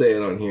doesn't say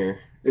it on here.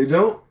 It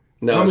don't.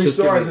 No. How many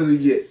stars does it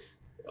get?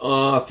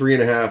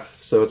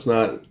 3.5. So it's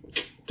not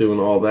doing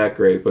all that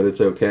great, but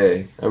it's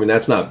okay. I mean,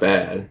 that's not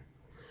bad.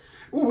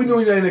 Well, we know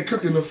you're not even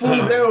cooking the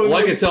food. Well,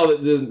 I can tell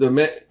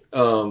that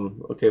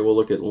okay, we'll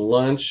look at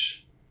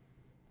lunch.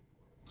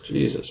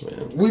 Jesus,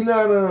 man. We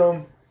not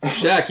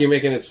Shaq, you're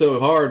making it so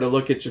hard to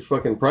look at your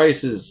fucking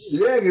prices.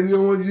 Yeah, because you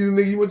don't want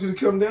you want you to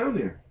come down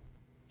there.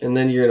 And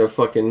then you're gonna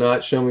fucking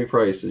not show me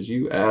prices,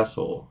 you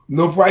asshole.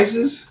 No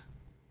prices?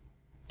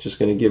 Just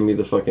gonna give me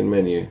the fucking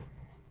menu.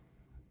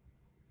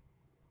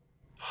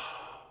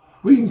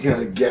 We can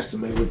kind of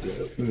guesstimate with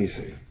the. Let me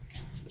see.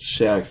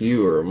 Shaq,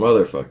 you are a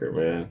motherfucker,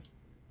 man.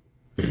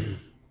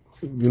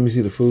 Let me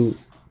see the food.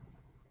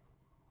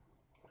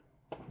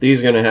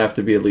 These are gonna have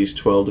to be at least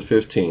 12 to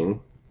 15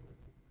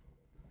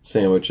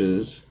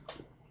 sandwiches.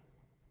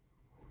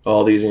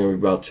 All these are gonna be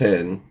about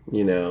 10.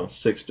 You know,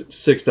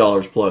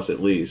 $6 plus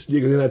at least. Yeah,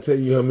 because they're not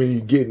telling you how many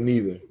you're getting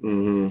either.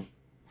 Mm-hmm.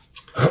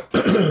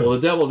 Well, the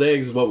deviled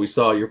eggs is what we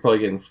saw. You're probably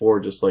getting 4,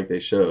 just like they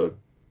showed.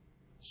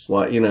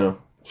 You know.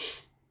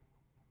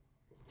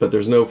 But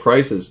there's no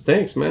prices.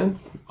 Thanks, man.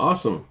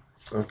 Awesome.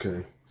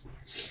 Okay.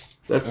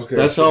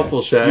 That's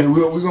helpful, Shaq. Yeah,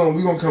 we're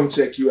gonna come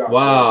check you out.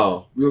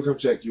 Wow. We're gonna come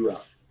check you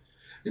out.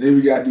 And then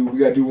we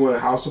gotta do one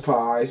at House of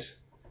Pies.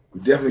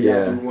 We definitely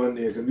gotta do one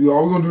there because we're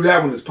gonna do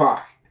that one is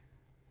pie.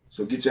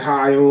 So get your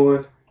high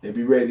on and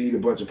be ready to eat a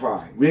bunch of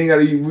pie. We ain't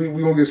gotta eat. We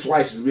gonna get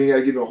slices. We ain't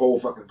gotta get no whole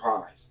fucking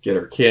pies. Get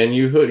our Can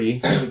You hoodie.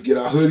 Get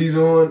our hoodies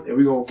on and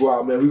we're gonna go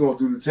out, man. We're gonna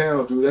do the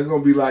town, dude. That's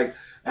gonna be like.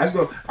 I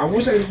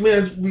wish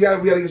we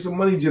gotta get some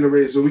money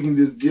generated so we can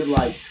just get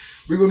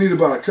we're gonna need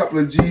about a couple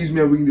of G's,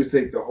 man. We can just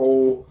take the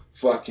whole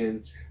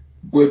fucking.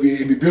 It'd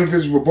be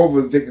beneficial for both of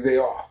us to take the day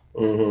off.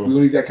 Mm-hmm. We're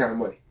gonna need that kind of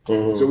money,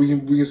 so we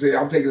can say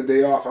I'm taking a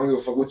day off. I don't give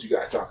a fuck what you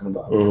guys talking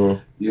about.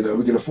 Mm-hmm. You know,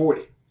 we can afford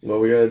it. Well,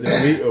 we gotta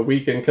do a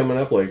weekend coming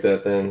up like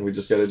that. Then we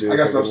just gotta do. I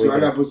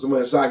gotta put some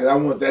money aside because I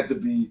want that to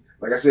be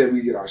like I said.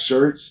 We get our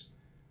shirts,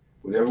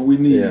 whatever we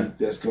need.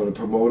 That's gonna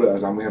promote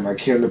us. I'm gonna have my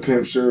Kim the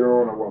Pimp shirt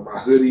on. I want my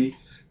hoodie.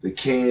 The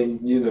K,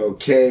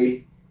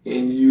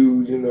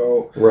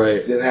 N-U,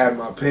 right. Then have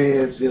my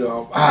pants, I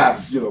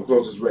have,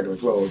 clothes as regular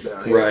clothes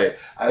down here. Right.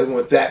 I just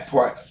want that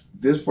part,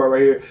 this part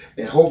right here,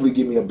 and hopefully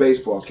give me a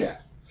baseball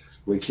cap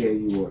with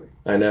KU on it.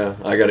 I know.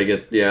 I gotta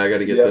get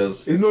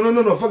those.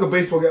 No. Fuck a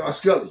baseball cap. A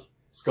Scully.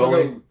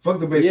 Fuck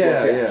the baseball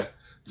cap. Yeah.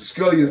 The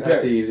Scully is better.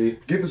 That's easy.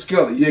 Get the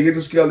Scully. Yeah, get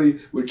the Scully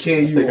with KU on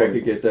it. I think I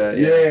could get that.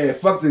 Yeah,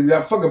 fuck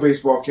a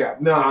baseball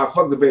cap. Nah,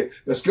 fuck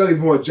the Scully's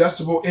more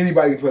adjustable.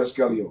 Anybody can put a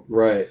Scully on.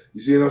 Right.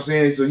 You see what I'm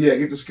saying? So yeah,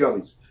 get the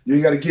Scullys. You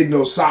ain't got to get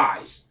no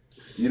size.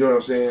 You know what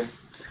I'm saying?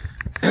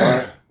 All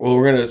right. Well,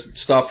 we're gonna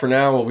stop for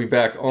now. We'll be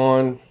back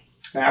on.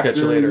 Catch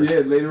you later.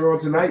 Yeah, later on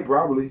tonight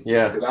probably.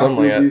 Yeah, something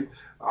like that.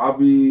 I'll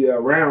be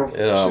around.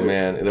 Oh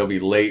man, it'll be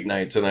late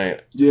night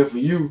tonight. Yeah, for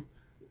you.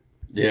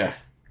 Yeah.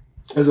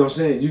 That's what I'm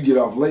saying. You get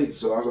off late,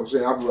 so that's what I'm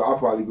saying. I'll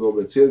probably go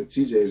over to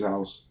TJ's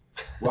house.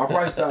 Well, I'll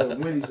probably start at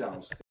Winnie's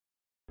house.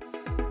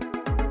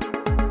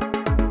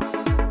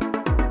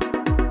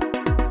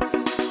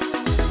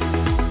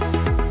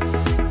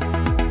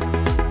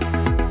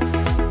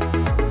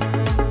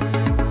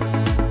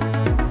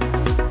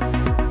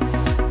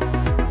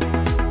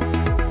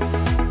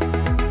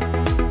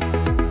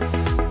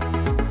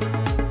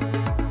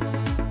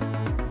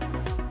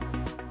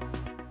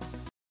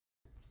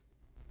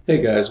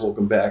 Hey guys,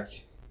 welcome back.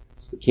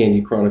 It's the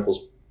Candy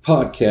Chronicles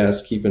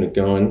podcast, keeping it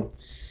going.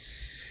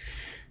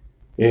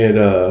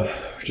 And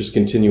just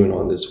continuing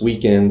on this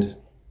weekend.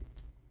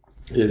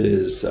 It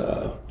is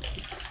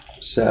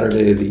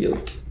Saturday,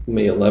 the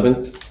May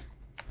 11th.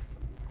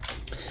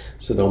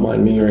 So don't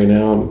mind me right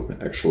now. I'm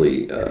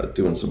actually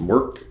doing some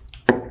work.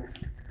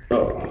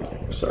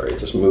 Oh, sorry,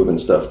 just moving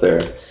stuff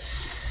there.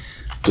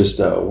 Just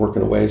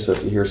working away, so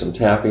if you hear some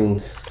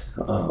tapping,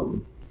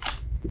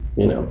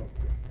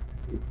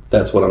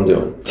 that's what I'm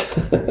doing.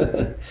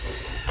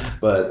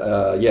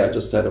 But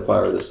just had to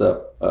fire this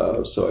up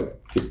so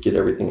I could get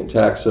everything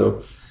intact.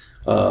 So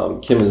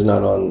Kim is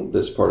not on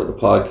this part of the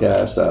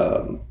podcast.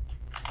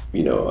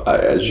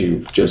 As you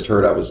just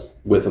heard, I was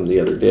with him the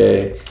other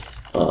day,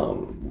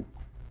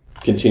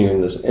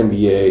 continuing this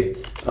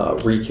NBA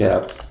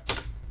recap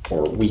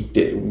or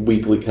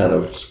weekly kind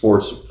of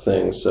sports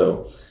thing.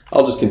 So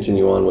I'll just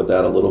continue on with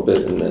that a little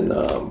bit and then,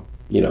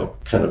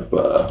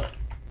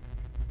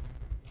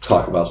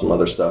 talk about some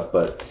other stuff,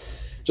 but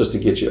just to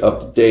get you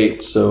up to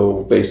date.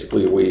 So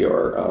basically we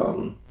are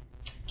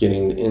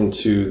getting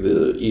into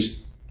the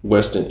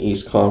West and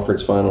East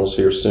Conference Finals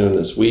here soon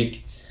this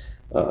week.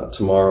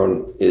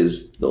 Tomorrow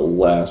is the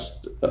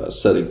last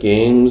set of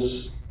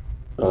games.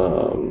 I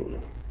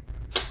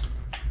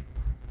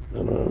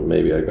don't know,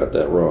 maybe I got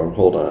that wrong.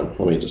 Hold on.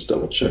 Let me just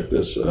double check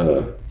this.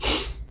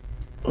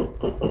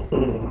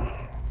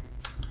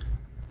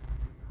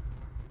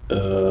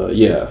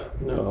 Yeah,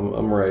 no,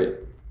 I'm right.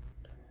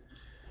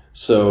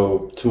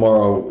 So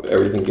tomorrow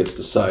everything gets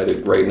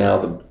decided. Right now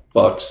the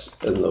Bucks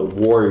and the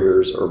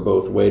Warriors are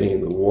both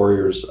waiting. The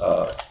Warriors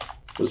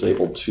was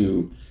able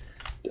to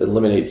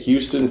eliminate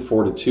Houston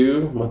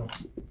 4-2,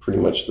 pretty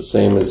much the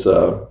same as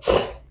what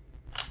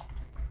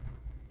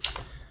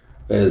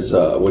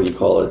do you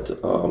call it?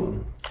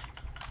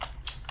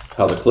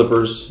 How the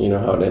Clippers,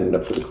 how it ended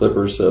up for the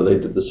Clippers. So they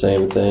did the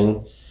same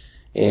thing,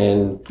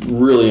 and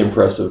really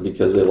impressive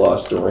because they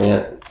lost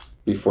Durant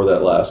before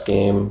that last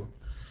game.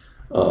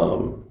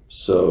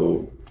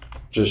 So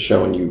just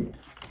showing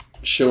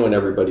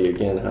everybody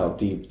again how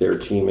deep their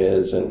team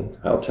is and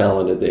how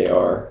talented they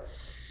are.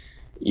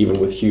 Even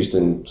with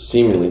Houston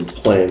seemingly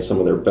playing some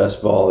of their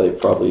best ball they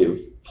probably have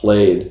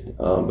played,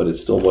 but it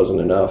still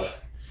wasn't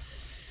enough.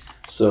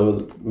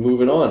 So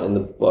moving on, and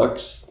the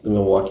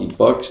Milwaukee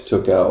Bucks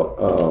took out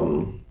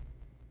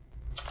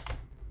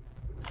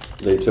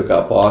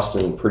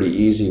Boston pretty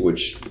easy,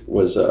 which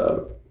was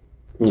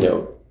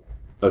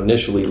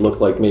initially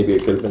looked like maybe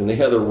it could have been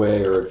the other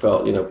way, or it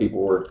felt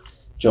people were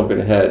jumping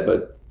ahead,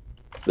 but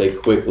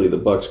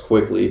the Bucks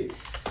quickly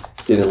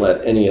didn't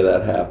let any of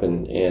that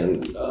happen,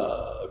 and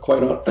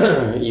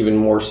even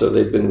more so,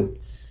 they've been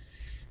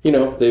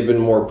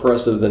more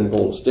impressive than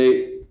Golden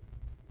State,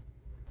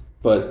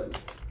 but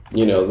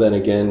then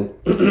again,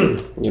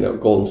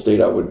 Golden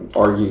State, I would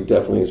argue,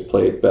 definitely has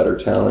played better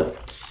talent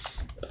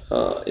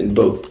in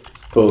both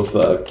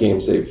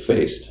games they've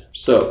faced.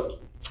 So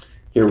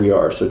here we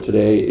are. So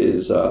today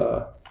is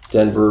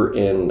Denver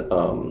and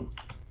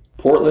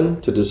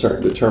Portland to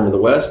determine the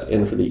West,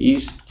 and for the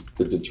East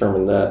to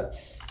determine that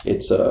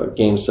it's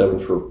Game 7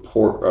 for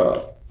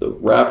the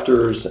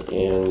Raptors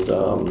and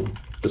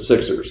the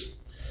Sixers.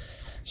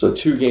 So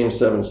 2 Game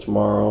 7s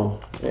tomorrow,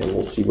 and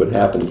we'll see what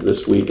happens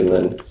this week, and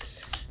then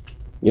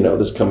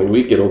this coming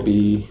week it'll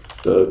be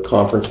the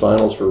conference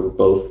finals for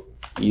both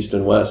East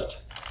and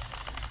West.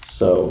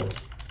 So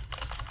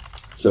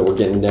we're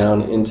getting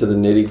down into the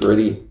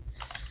nitty-gritty.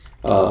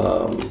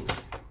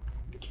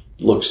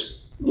 Looks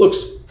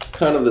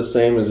kind of the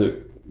same as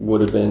it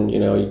would have been,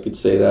 you could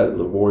say that of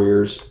the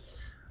Warriors,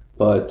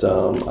 but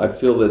I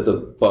feel that the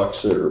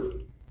Bucks are,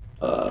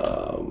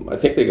 I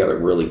think they got a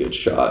really good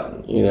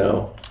shot.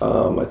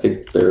 I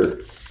think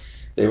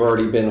they've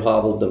already been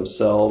hobbled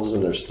themselves,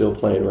 and they're still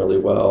playing really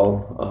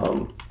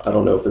well. I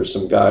don't know if there's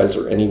some guys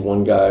or any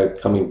one guy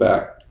coming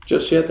back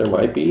just yet. There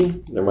might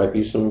be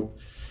some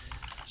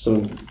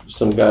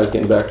guys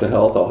getting back to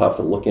health. I'll have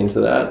to look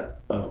into that,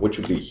 which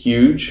would be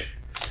huge.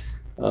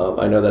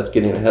 I know that's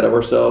getting ahead of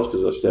ourselves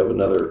because they'll still have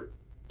another,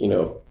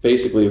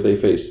 basically if they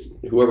face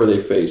whoever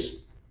they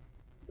face,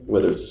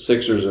 whether it's the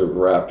Sixers or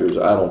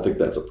Raptors, I don't think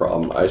that's a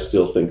problem. I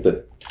still think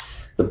that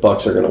the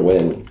Bucks are going to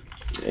win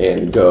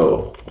and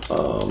go.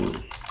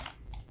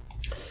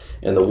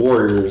 And the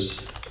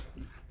Warriors,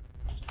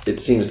 it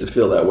seems to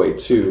feel that way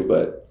too,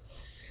 but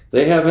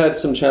they have had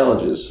some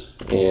challenges.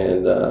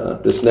 And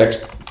this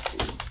next,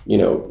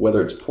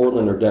 whether it's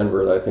Portland or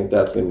Denver, I think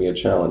that's going to be a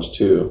challenge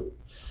too.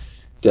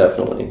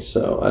 Definitely.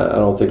 So I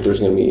don't think there's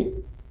going to be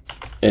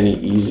any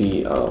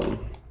easy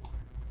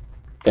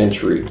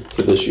entry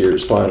to this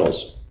year's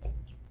finals,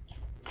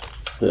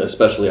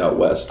 especially out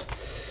west.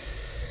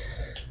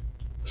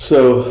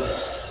 So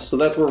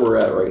that's where we're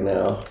at right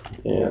now,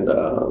 and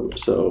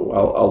so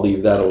I'll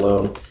leave that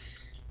alone.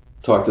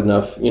 Talked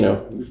enough,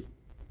 we've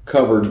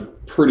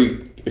covered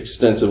pretty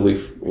extensively,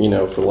 for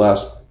the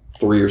last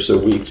 3 or so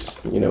weeks,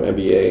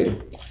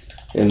 NBA,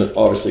 and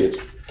obviously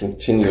it's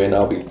continuing.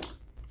 I'll be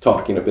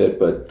talking a bit,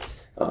 but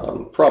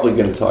probably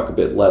going to talk a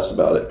bit less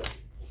about it.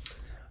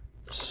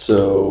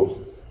 So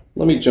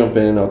let me jump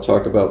in. I'll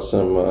talk about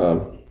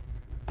some.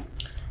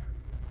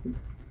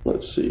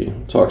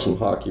 Talk some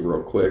hockey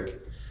real quick.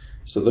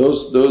 So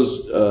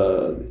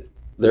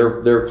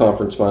their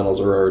conference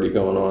finals are already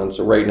going on.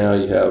 So right now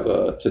you have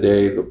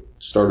today the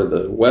start of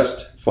the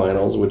West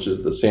Finals, which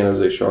is the San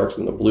Jose Sharks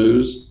and the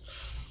Blues.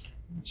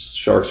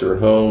 Sharks are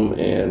at home,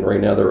 and right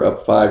now they're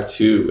up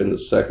 5-2 in the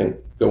second,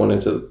 going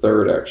into the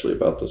third, actually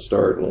about to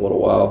start in a little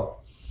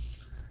while.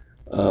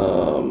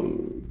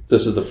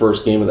 This is the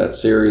first game of that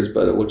series,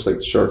 but it looks like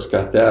the Sharks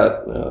got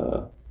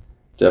that.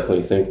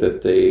 Definitely think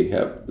that they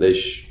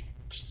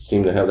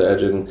seem to have the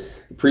edge. In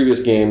the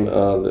previous game,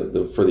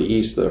 for the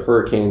East, the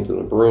Hurricanes and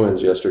the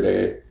Bruins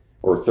yesterday,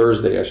 or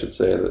Thursday, I should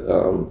say,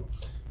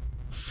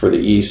 for the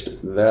East,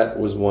 that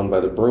was won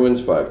by the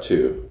Bruins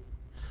 5-2.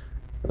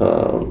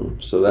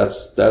 So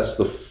that's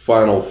the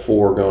final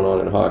 4 going on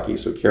in hockey.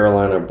 So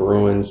Carolina,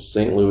 Bruins,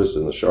 St. Louis,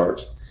 and the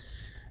Sharks.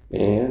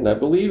 And I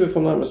believe, if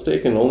I'm not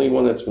mistaken, only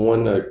one that's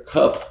won a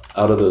cup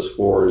out of those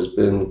 4 has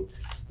been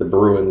the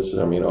Bruins.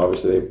 I mean,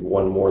 obviously they've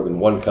won more than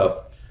one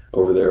cup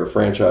over their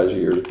franchise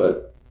years,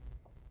 but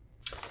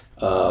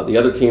the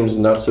other teams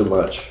not so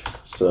much.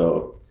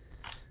 So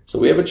So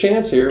we have a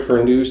chance here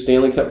for a new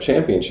Stanley Cup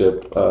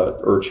championship,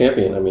 or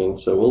champion, I mean.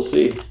 So we'll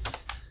see.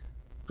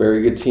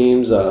 Very good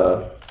teams.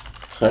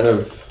 Kind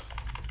of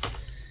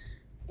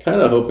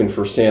hoping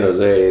for San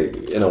Jose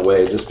in a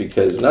way, just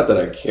because, not that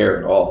I care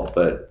at all,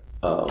 but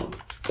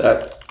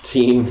that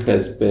team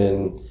has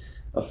been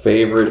a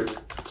favorite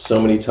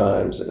so many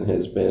times and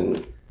has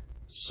been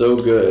so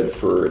good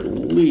for at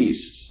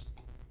least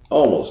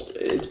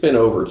it's been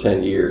over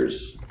 10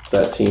 years.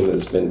 That team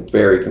has been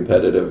very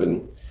competitive,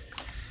 and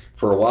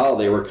for a while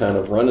they were kind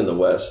of running the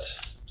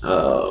West,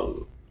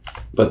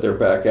 but they're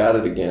back at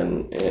it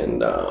again,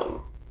 and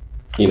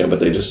but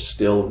they just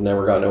still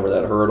never gotten over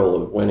that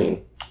hurdle of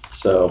winning.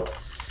 So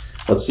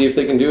let's see if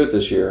they can do it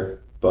this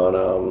year. But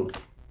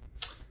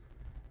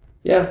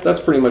yeah,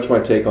 that's pretty much my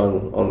take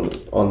on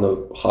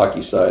the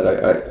hockey side.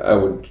 I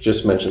would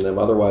just mention them.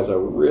 Otherwise, I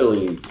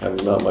really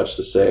have not much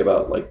to say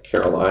about like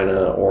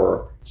Carolina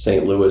or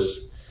St.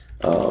 Louis.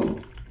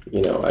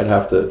 I'd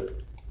have to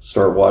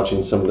start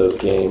watching some of those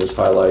games,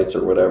 highlights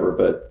or whatever.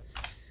 But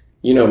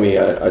you know me,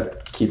 I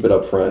keep it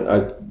up front.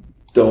 I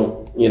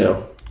don't,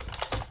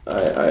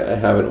 I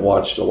haven't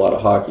watched a lot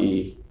of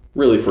hockey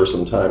really for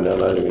some time now,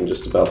 not even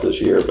just about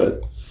this year.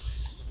 But,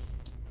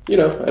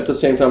 at the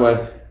same time,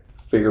 I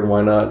figured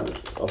why not?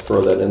 I'll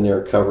throw that in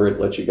there, cover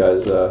it, let you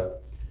guys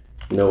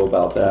know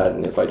about that.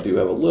 And if I do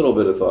have a little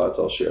bit of thoughts,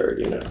 I'll share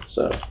it,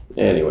 So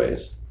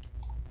anyways.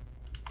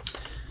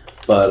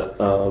 But,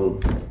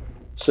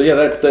 so yeah,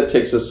 that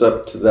takes us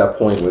up to that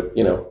point with,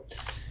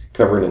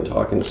 covering and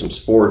talking some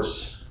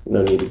sports.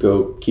 No need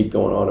to keep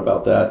going on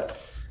about that.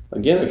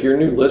 Again, if you're a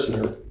new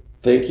listener,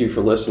 thank you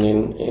for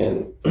listening.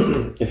 And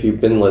if you've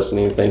been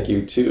listening, thank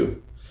you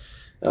too.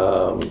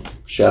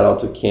 Shout out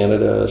to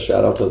Canada,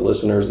 shout out to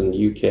listeners in the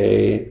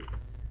UK,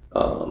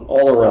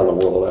 all around the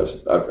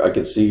world. I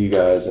could see you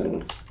guys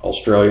in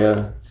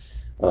Australia.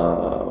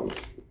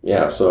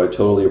 Yeah, so I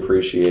totally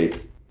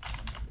appreciate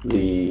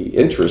the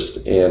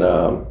interest. And,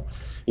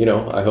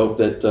 I hope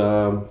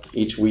that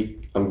each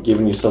week I'm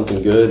giving you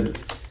something good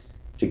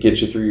to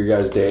get you through your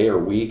guys' day or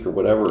week or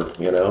whatever,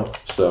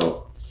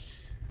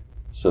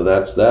 So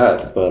that's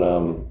that. But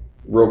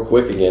real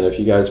quick again, if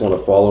you guys want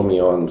to follow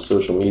me on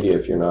social media,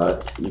 if you're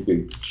not, you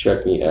could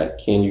check me at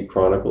Can You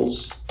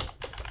Chronicles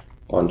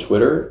on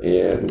Twitter,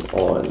 and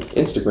on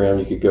Instagram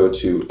you could go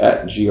to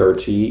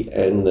 @GRT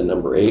and the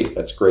number 8.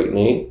 That's Great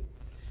Nate.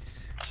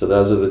 So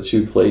those are the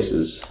two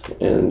places.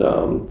 And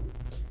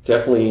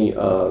definitely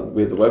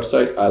we have the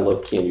website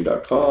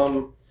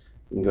ilovecanu.com.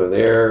 You can go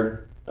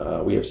there.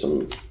 We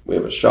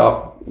have a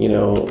shop,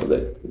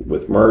 that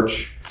with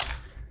merch.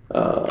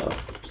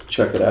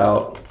 Check it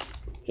out,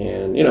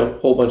 and a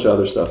whole bunch of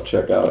other stuff to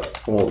check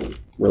out. I won't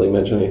really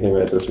mention anything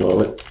right this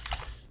moment,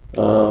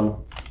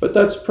 but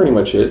that's pretty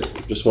much it.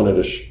 Just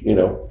wanted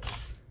to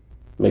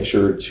make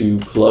sure to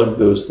plug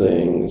those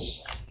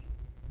things.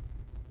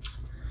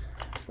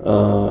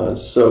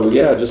 So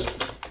yeah,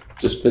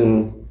 just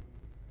been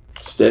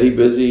steady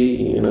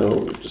busy,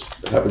 just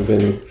haven't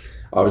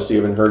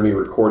heard me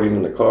recording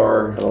in the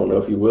car. I don't know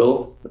if you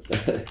will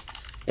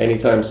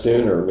anytime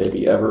soon, or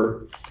maybe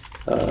ever.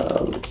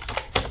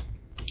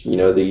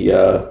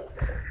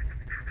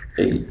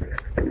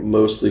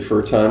 Mostly for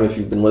a time, if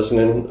you've been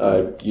listening,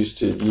 I used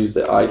to use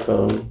the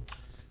iPhone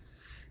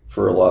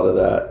for a lot of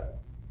that,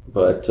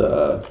 but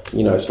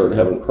I started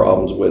having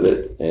problems with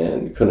it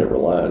and couldn't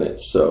rely on it.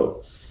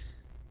 So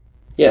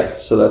yeah,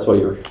 so that's why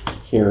you're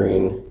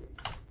hearing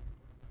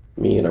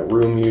me in a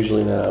room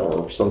usually now,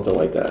 or something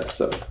like that.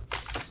 So,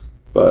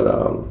 but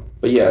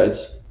yeah,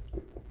 it's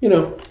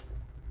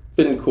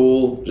been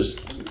cool,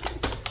 just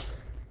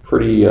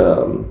pretty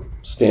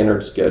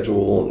standard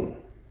schedule,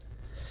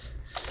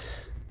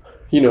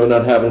 and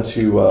not having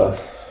to I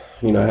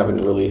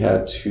haven't really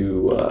had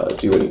to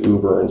do any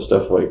Uber and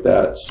stuff like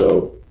that.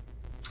 So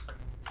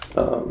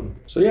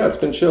yeah, it's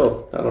been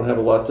chill. I don't have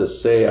a lot to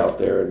say out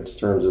there in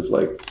terms of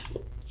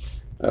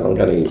I don't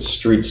got any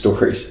street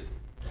stories,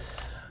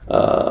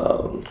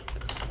 but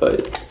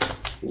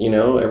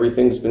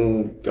everything's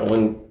been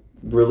going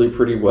really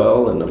pretty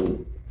well, and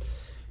I'm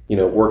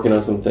working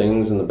on some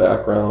things in the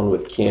background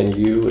with Can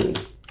You, and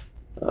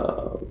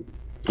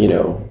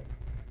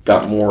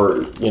got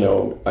more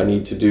I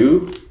need to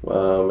do,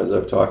 as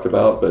I've talked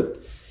about, but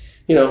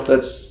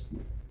that's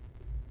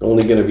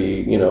only going to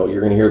be you're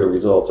going to hear the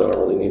results. I don't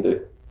really need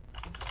to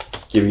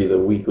give you the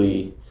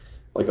weekly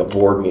like a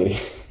board meeting.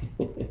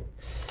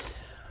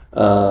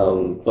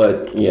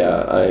 But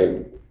yeah,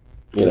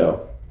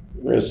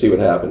 we're going to see what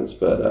happens.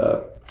 But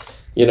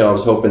I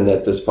was hoping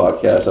that this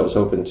podcast, I was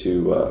hoping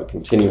to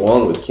continue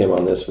on with Kim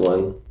on this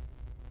one.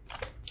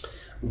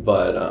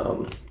 But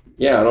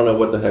yeah, I don't know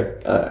what the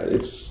heck.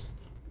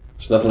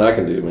 It's nothing I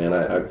can do, man.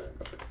 I've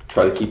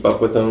tried to keep up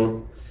with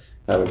him.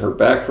 Haven't heard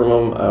back from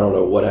him. I don't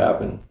know what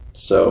happened.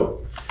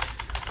 So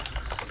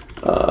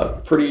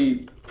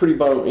pretty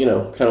bum,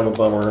 kind of a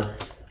bummer.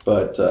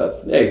 But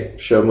hey,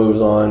 show moves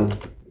on,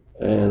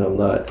 and I'm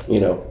not,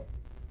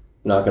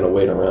 not going to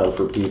wait around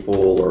for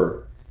people,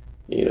 or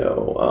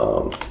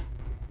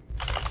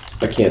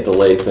I can't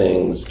delay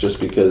things just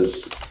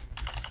because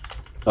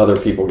other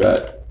people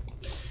got,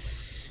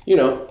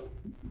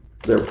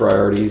 their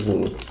priorities,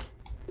 and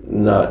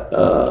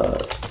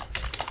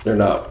they're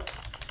not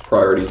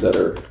priorities that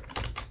are,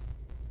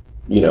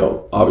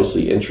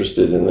 obviously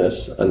interested in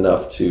this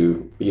enough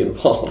to be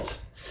involved.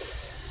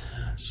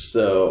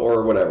 So,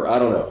 or whatever. I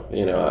don't know.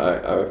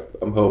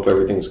 I hope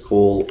everything's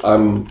cool.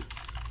 I'm,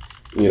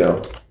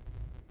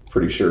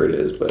 pretty sure it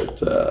is,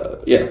 but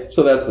yeah.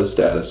 So that's the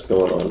status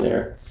going on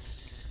there.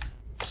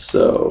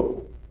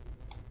 So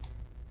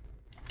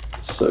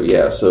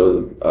yeah.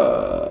 So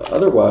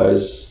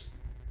otherwise,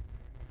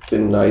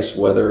 been nice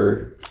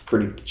weather,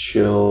 pretty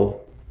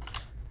chill,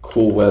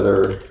 cool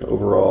weather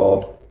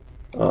overall.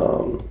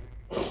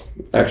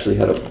 Actually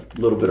had a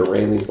little bit of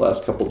rain these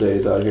last couple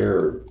days out here,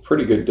 or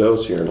pretty good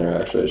dose here and there.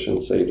 Actually, I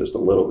shouldn't say just a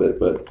little bit,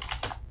 but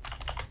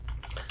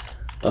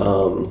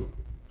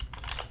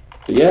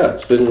yeah,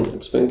 it's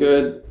been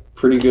good,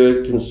 pretty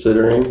good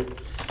considering.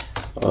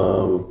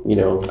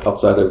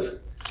 Outside of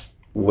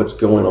what's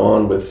going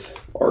on with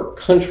our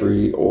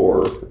country,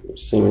 or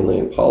seemingly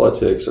in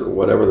politics, or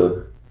whatever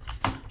the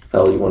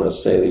hell you want to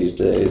say these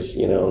days,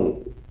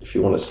 if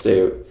you want to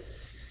stay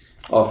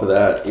off of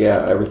that,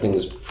 yeah,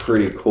 everything's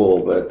pretty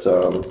cool, but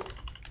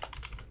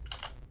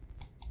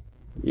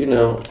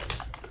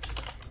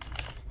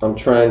I'm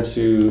trying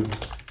to,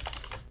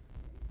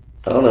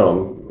 I don't know,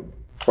 I'm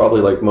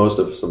probably like most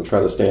of us, I'm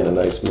trying to stay in a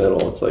nice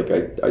middle. It's like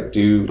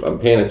I'm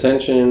paying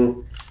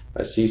attention,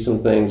 I see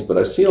some things, but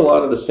I see a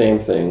lot of the same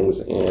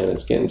things, and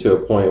it's getting to a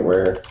point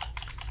where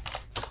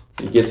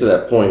you get to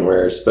that point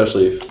where,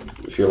 especially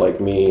if you're like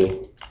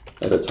me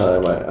at a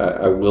time,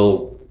 I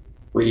will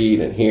read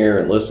and hear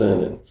and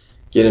listen and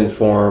get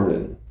informed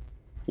and,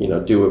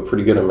 do a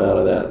pretty good amount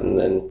of that. And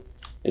then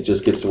it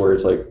just gets to where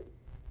it's like,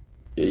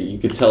 you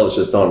could tell it's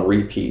just on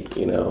repeat,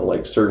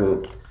 like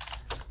certain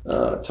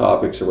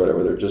topics or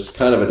whatever. They're just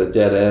kind of at a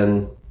dead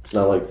end. It's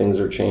not like things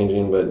are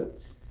changing, but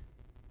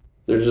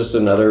there's just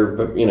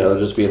there'll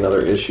just be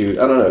another issue.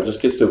 I don't know. It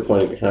just gets to a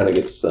point it kind of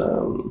gets,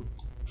 you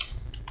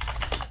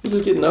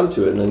just get numb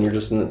to it. And then you're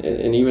just,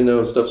 and even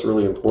though stuff's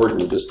really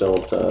important, you just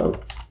don't,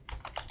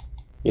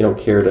 you don't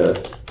care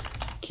to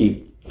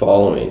keep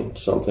following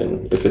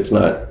something if it's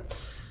not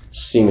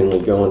seemingly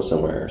going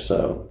somewhere.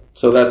 So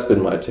that's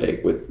been my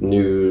take with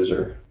news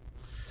or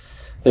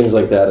things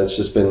like that. It's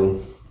just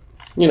been,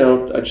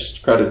 I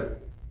just try to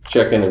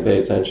check in and pay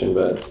attention,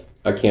 but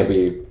I can't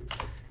be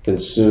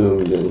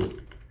consumed and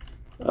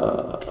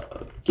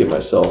get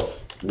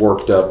myself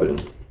worked up.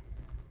 And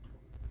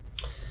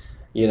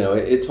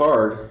it's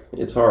hard,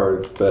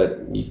 but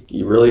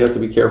you really have to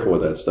be careful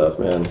with that stuff,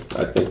 man.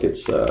 I think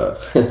it's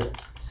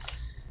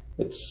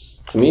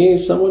it's, to me,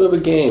 somewhat of a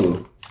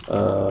game.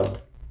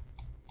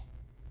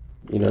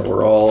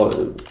 We're all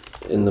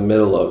in the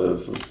middle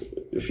of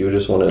it. If you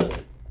just want to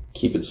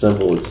keep it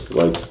simple, it's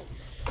like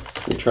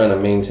you're trying to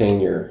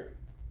maintain your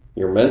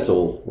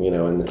mental,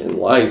 in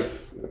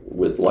life,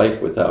 with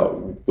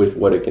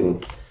what it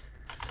can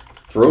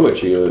throw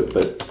at you.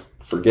 But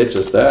forget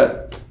just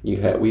that.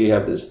 We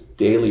have this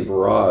daily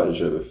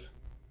barrage of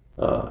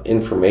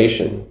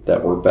information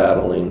that we're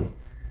battling,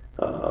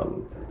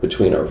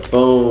 between our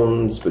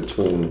phones,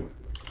 between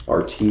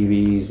our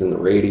TVs and the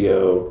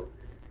radio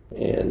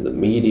and the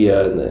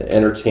media and the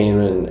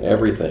entertainment and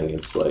everything.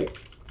 It's like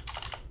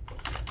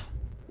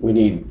we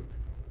need,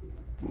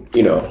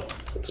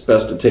 it's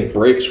best to take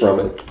breaks from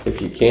it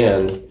if you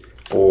can,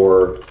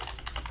 or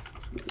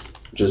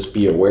just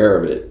be aware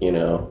of it,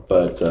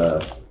 but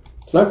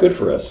it's not good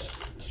for us.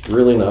 It's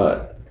really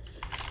not.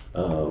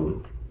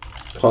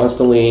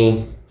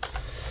 Constantly,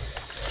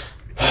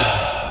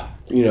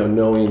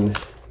 knowing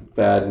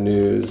bad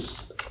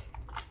news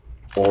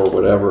or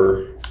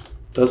whatever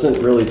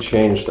doesn't really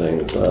change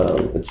things.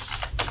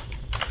 It's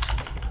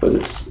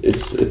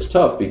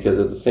tough, because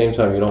at the same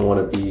time you don't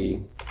want to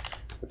be.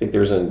 I think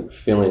there's a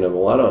feeling of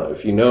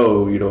if you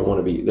don't want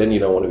to be, then you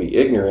don't want to be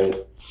ignorant.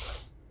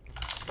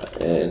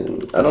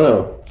 And I don't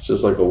know, it's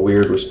just like a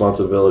weird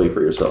responsibility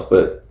for yourself.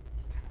 But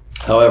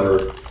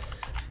however,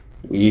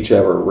 we each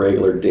have our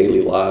regular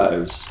daily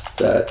lives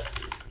that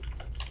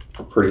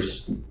are pretty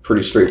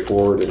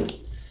straightforward and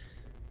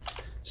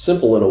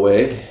simple in a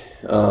way.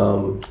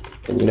 And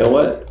you know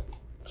what?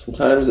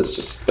 Sometimes it's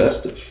just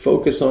best to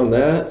focus on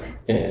that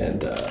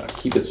and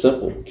keep it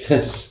simple,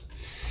 because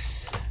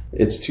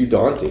it's too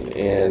daunting.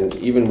 And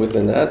even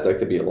within that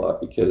could be a lot,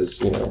 because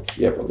you have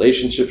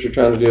relationships you're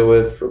trying to deal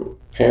with, from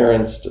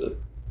parents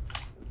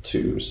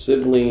to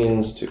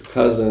siblings to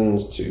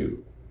cousins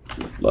to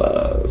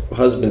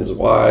husbands,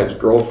 wives,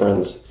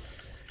 girlfriends,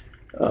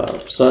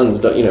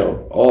 sons,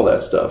 all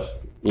that stuff.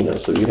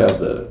 So you have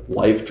the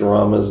life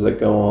dramas that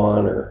go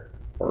on or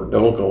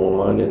don't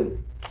go on, and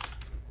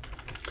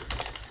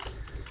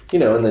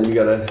and then you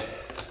gotta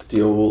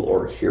deal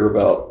or hear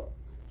about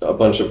a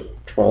bunch of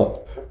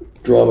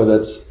drama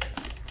that's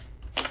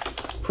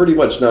pretty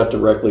much not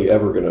directly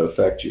ever going to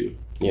affect you,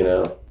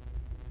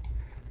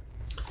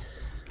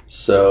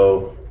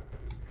 So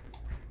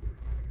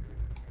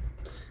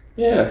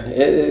yeah,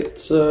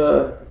 it's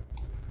a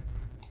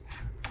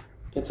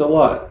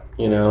lot,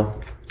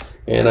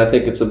 And I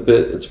think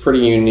it's pretty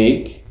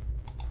unique.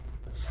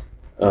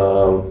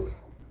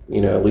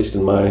 At least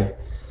in my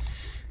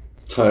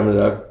time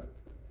that I've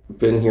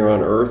been here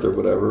on Earth or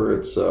whatever,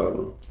 it's,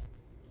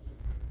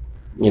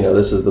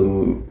 this is the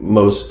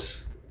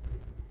most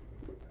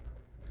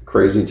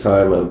crazy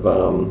time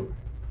of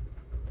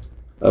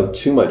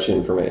too much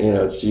information.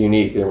 It's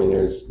unique. I mean,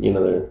 there's,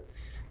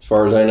 as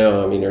far as I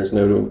know, there's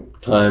no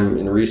time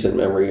in recent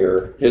memory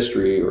or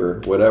history or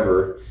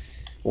whatever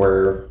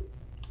where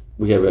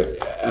we have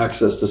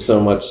access to so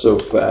much so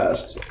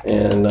fast.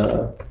 And,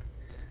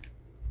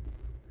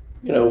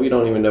 we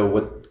don't even know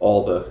what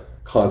all the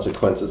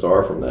consequences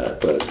are from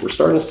that, but we're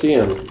starting to see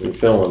them and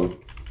feel them.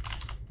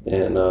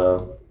 And,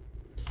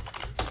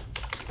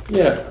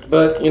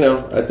 but,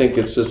 I think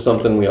it's just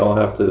something we all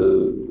have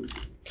to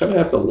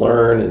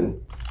learn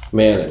and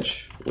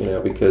manage,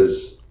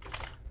 because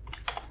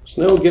there's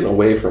no getting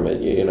away from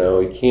it. You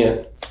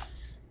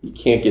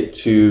can't get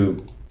too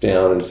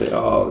down and say,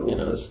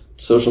 oh,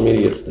 social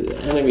media, it's the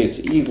enemy, it's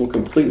evil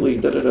completely,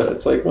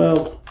 It's like,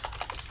 well,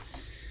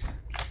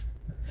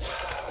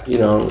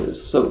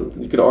 so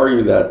you could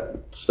argue that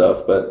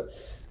stuff, but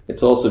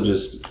it's also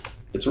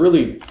it's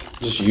really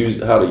just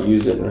how to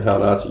use it and how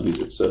not to use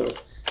it. So,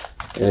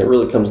 and it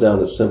really comes down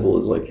to simple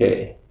as like,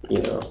 hey,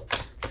 you don't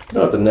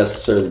have to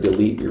necessarily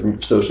delete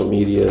your social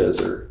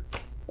medias or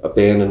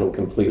abandon them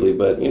completely,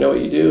 but you know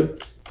what you do?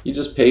 You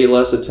just pay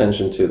less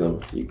attention to them.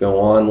 You go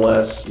on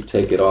less, you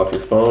take it off your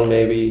phone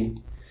maybe,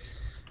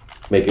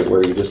 make it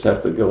where you just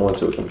have to go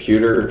onto a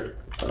computer,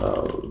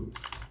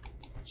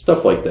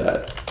 stuff like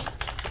that.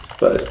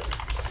 But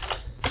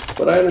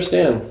I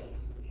understand.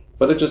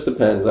 But it just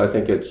depends. I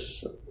think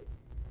it's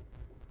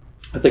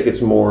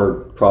more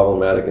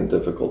problematic and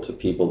difficult to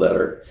people that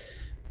are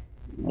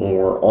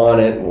more on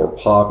it, more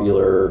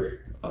popular,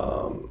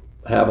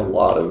 have a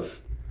lot of,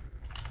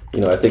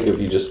 I think if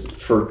you just,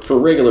 for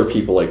regular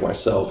people like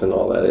myself and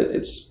all that,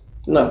 it's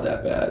not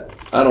that bad.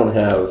 I don't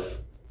have,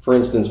 for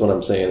instance, what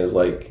I'm saying is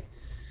like,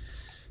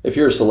 if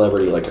you're a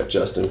celebrity like a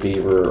Justin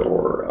Bieber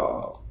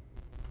or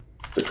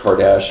the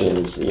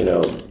Kardashians,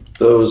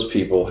 those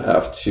people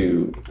have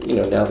to,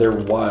 now they're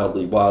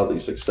wildly, wildly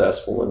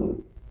successful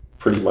and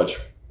pretty much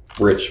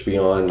rich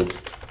beyond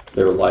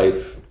their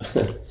life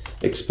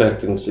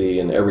expectancy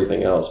and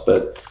everything else.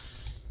 But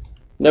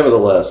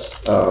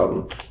nevertheless,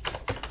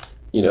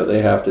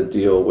 they have to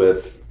deal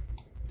with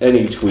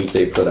any tweet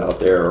they put out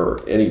there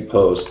or any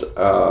post.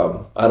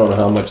 I don't know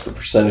how much the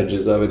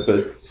percentages of it,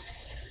 but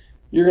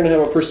you're going to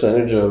have a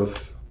percentage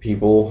of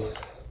people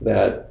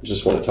that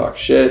just want to talk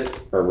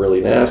shit, are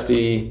really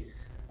nasty.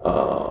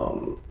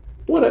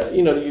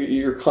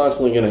 You're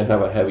constantly going to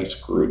have a heavy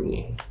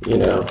scrutiny,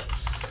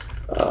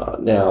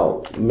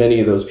 Now, many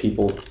of those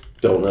people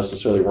don't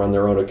necessarily run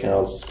their own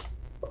accounts,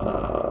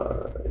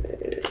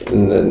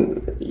 and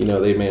then,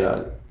 they may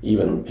not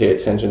even pay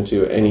attention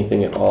to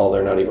anything at all.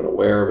 They're not even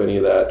aware of any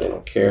of that. They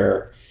don't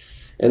care.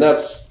 And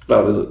that's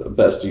about the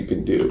best you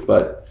can do.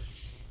 But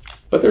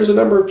there's a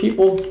number of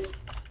people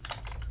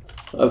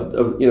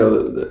of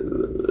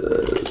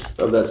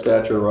that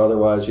stature or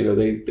otherwise,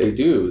 they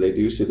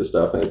do see the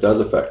stuff, and it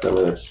does affect them,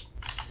 and it's,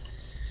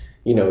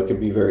 it can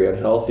be very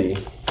unhealthy.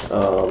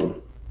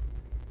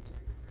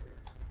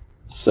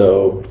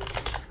 So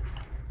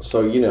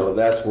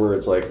that's where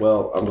it's like,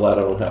 well, I'm glad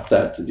I don't have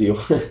that to deal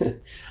with.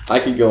 I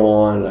could go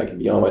on, I could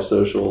be on my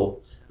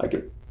social, I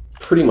could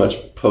pretty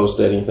much post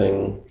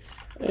anything,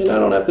 and I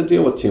don't have to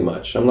deal with too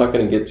much. I'm not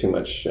going to get too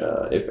much,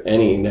 if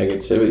any,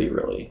 negativity,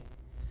 really.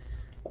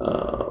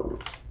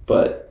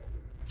 But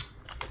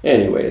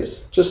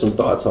anyways, just some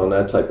thoughts on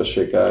that type of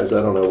shit, guys.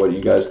 I don't know what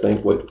you guys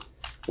think.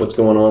 What's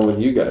going on with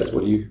you guys?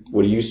 What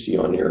do you see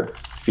on your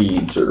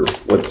feeds, or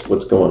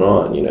what's going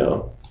on?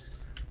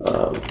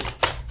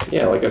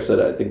 Like I said,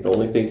 I think the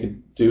only thing to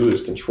do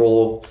is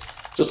control,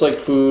 just like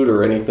food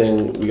or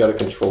anything. We got to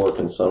control our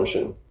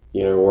consumption.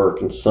 We're a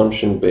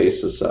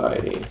consumption-based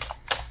society.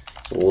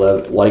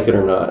 Like it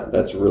or not,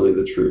 that's really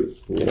the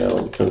truth.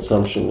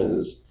 Consumption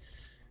is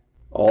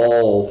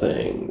all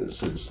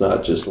things. It's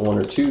not just one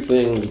or two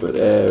things, but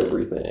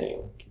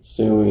everything.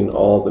 Consuming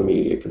all the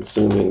media,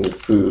 consuming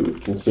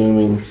food,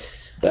 consuming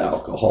the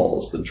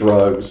alcohols, the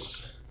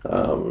drugs,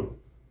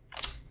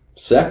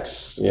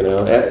 sex,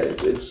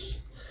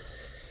 it's,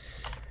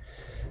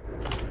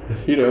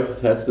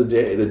 that's the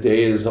day. The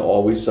day is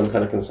always some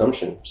kind of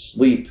consumption.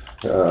 Sleep,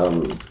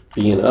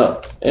 being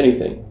up,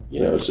 anything,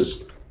 it's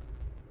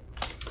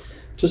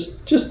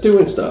just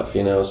doing stuff,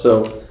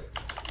 So,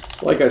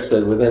 like I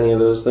said, with any of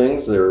those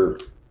things,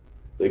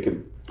 they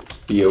could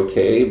be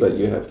okay, but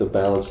you have to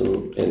balance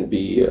them and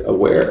be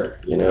aware,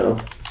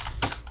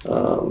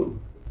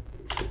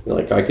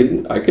 Like I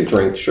could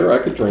drink, sure, I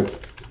could drink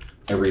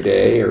every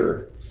day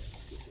or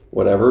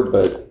whatever,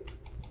 but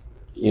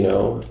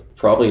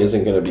probably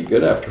isn't going to be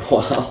good after a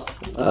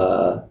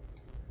while.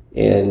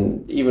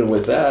 And even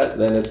with that,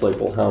 then it's like,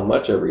 well, how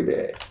much every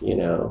day?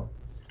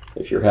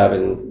 If you're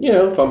having,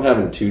 if I'm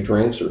having 2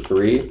 drinks or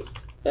 3,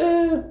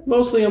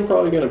 mostly I'm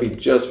probably going to be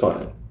just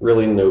fine.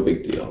 Really no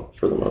big deal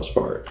for the most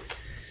part.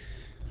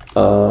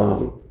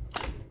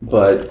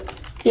 But,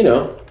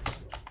 you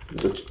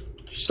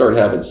start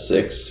having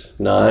 6,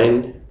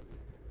 9,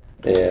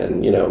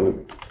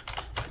 and,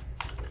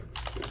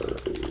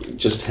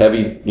 just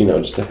heavy,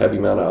 just a heavy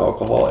amount of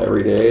alcohol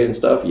every day and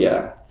stuff,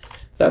 yeah,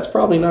 that's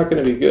probably not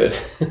going to be good.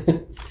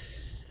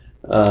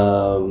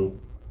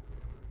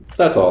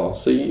 That's all.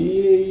 So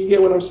you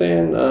get what I'm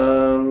saying?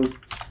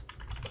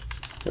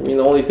 The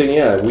only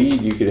thing,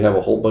 weed, you could have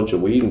a whole bunch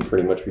of weed and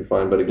pretty much be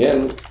fine. But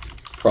again,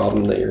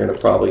 problem that you're going to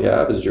probably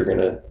have is you're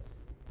going to,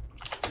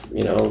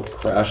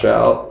 crash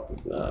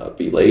out,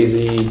 be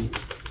lazy,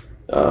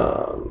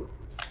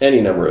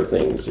 any number of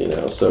things,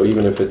 So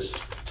even if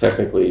it's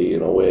technically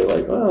in a way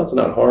like, well, it's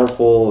not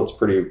harmful, it's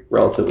pretty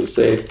relatively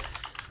safe.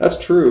 That's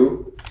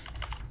true.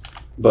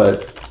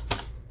 But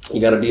you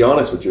got to be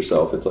honest with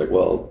yourself. It's like,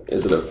 well,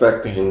 is it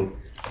affecting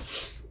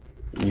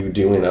you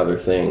doing other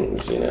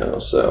things,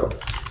 So,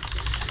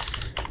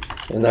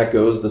 and that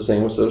goes the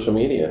same with social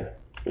media,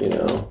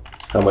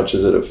 How much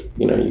is it,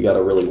 you got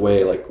to really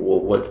weigh, like,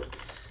 well,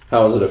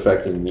 how is it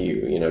affecting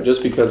you?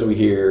 Just because we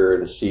hear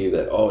and see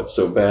that, oh, it's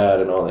so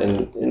bad and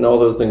all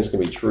those things can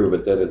be true,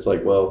 but then it's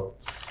like, well,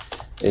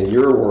 in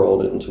your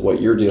world and to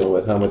what you're dealing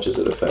with, how much is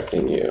it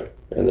affecting you?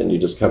 And then you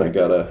just kind of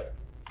gotta,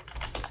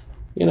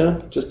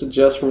 just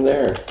adjust from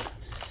there.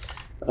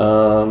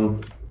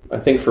 I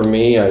think for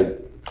me, I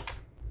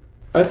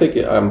think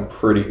I'm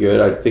pretty good.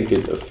 I think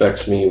it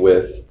affects me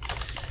with,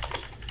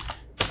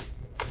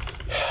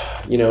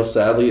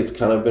 sadly, it's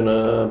kind of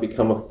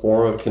become a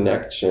form of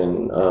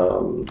connection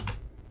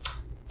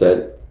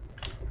that,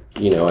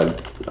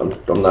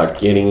 I'm not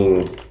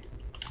getting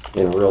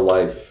in real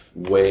life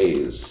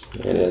ways,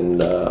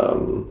 and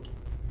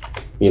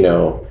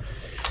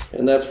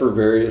and that's for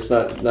various,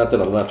 not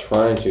that I'm not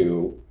trying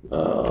to,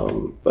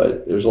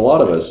 but there's a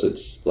lot of us,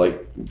 it's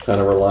like kind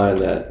of rely on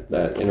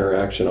that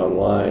interaction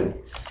online,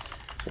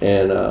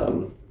 and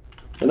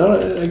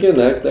again,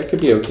 that could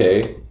be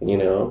okay,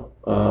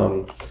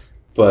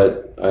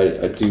 but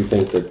I do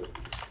think that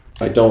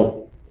I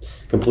don't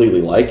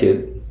completely like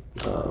it,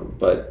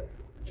 but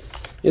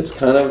it's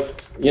kind of,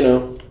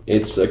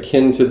 it's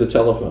akin to the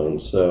telephone.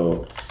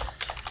 So,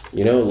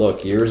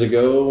 look, years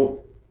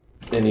ago,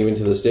 and even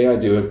to this day I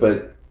do it,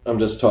 but I'm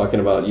just talking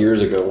about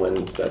years ago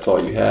when that's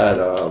all you had.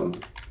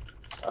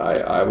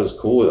 I was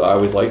cool. I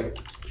always liked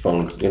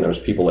phone. There's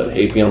people that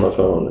hate being on the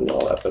phone and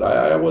all that, but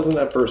I wasn't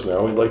that person. I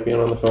always liked being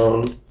on the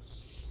phone.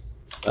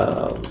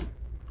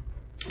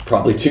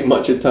 Probably too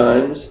much at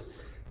times,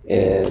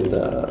 and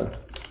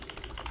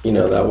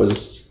that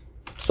was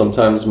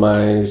sometimes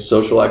my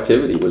social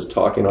activity was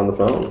talking on the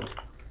phone,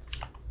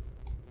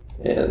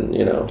 and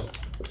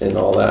and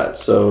all that.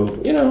 So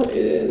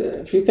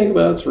if you think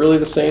about it, it's really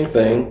the same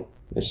thing.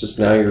 It's just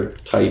now you're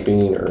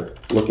typing or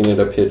looking at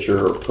a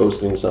picture or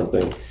posting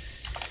something.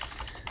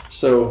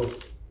 So,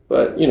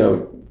 but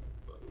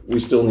we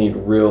still need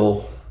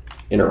real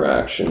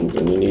interactions,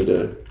 and you need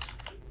to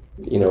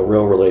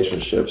real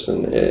relationships,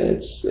 and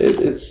it's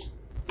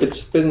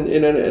been,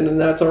 and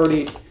that's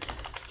already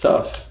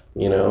tough,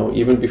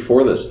 even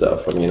before this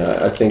stuff.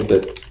 I think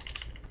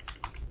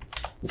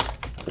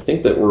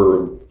that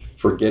we're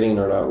forgetting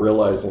or not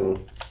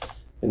realizing,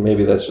 and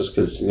maybe that's just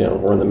because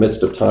we're in the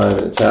midst of time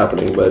and it's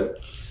happening, but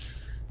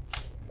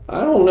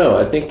I don't know.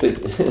 I think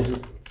that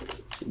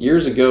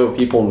years ago,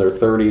 people in their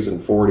 30s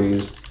and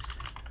 40s,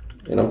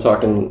 and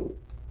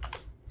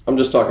I'm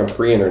just talking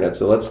pre-internet.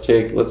 So let's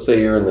say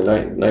you're in the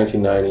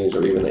 1990s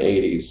or even the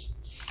 80s,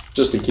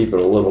 just to keep it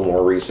a little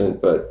more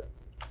recent, but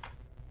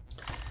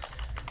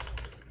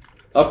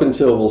up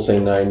until, we'll say,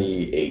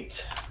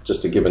 98,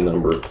 just to give a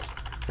number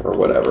or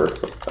whatever,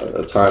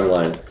 a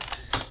timeline.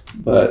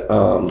 But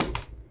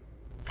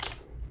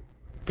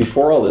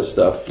before all this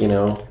stuff,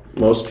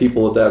 most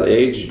people at that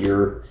age,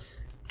 you're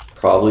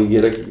probably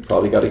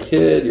got a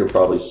kid, you're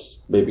probably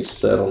maybe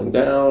settling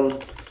down,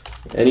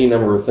 any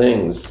number of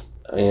things.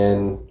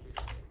 And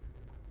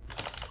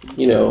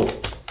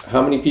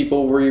how many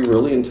people were you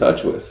really in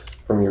touch with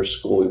from your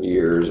school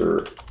years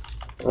or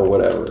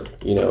whatever,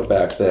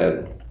 back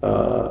then?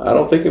 I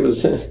don't think it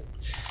was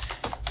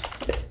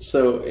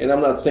so, and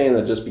I'm not saying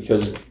that just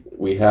because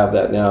we have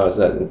that now does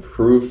that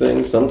improve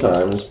things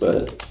sometimes,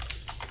 but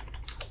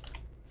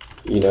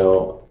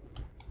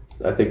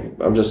I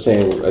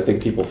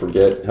think people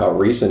forget how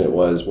recent it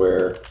was,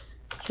 where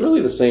it's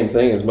really the same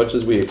thing. As much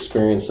as we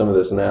experience some of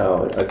this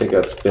now, I think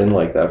that's been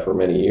like that for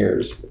many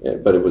years.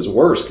 But it was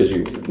worse because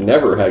you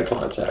never had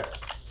contact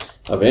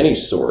of any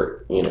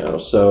sort,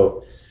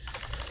 so,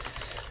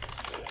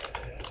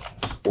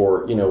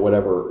 or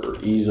whatever,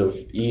 ease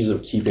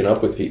of keeping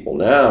up with people.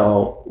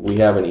 Now we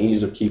have an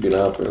ease of keeping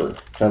up or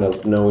kind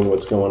of knowing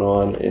what's going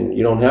on, and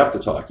you don't have to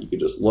talk. You could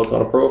just look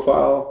on a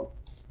profile,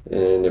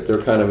 and if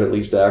they're kind of at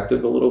least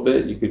active a little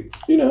bit, you could,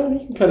 you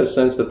can kind of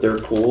sense that they're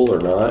cool or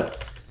not.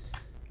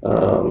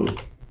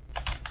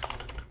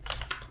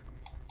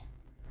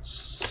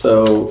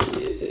 So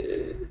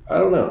I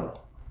don't know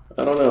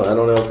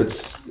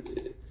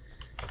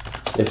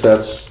if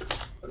that's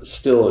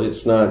still,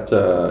 it's not,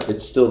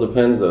 it still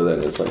depends though.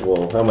 Then it's like,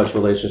 well, how much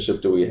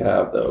relationship do we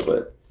have though?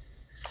 But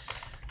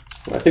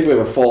I think we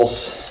have a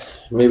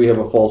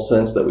false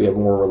sense that we have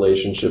more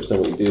relationships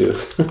than we do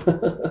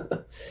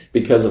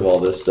because of all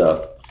this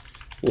stuff.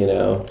 You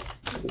know,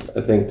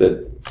 I think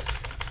that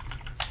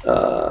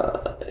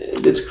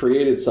it's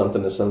created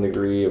something to some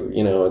degree.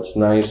 You know, it's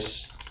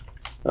nice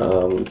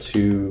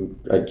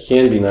it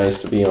can be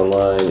nice to be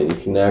online and you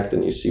connect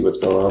and you see what's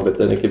going on, but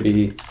then it could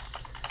be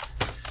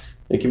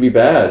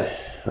bad.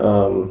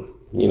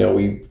 You know,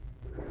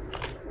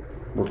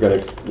 we're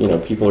gonna, you know,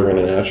 people are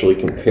gonna naturally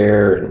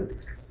compare and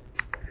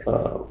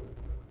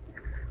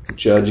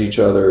judge each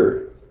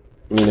other,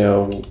 you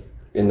know,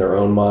 in their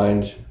own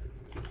mind.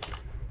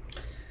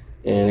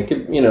 And it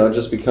could, you know,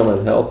 just become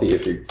unhealthy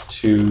if you're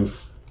too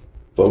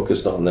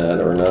focused on that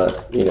or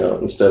not, you know,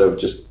 instead of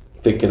just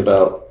thinking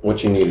about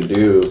what you need to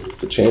do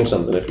to change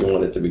something if you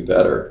want it to be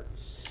better.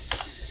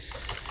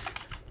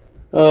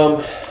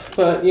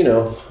 But, you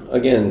know,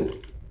 again,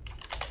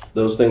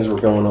 those things were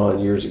going on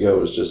years ago.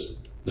 It was just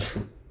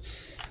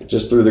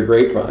through the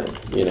grapevine,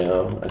 you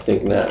know. I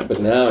think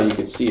now you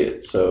can see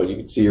it. So you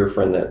can see your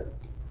friend that,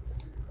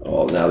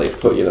 oh, now they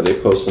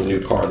post some new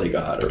car they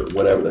got or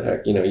whatever the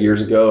heck. You know,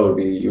 years ago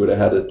you would have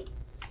had to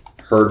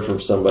heard from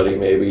somebody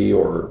maybe,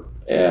 or,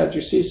 yeah, did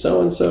you see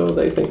so and so?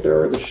 They think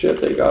they're the shit.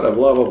 They got a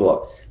blah blah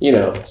blah. You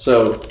know,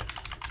 so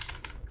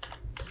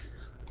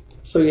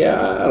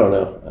yeah, I don't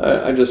know.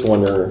 I just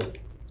wonder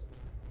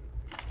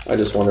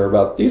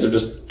about, these are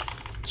just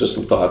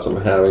some thoughts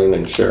I'm having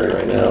and sharing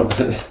right now,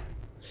 but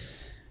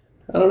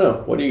I don't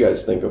know. What do you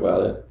guys think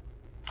about it?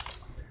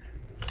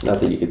 Not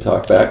that you could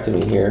talk back to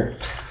me here.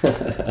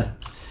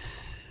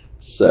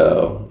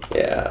 So,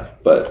 yeah.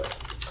 But,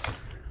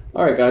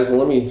 all right, guys. Well,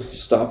 let me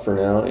stop for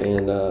now,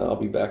 and I'll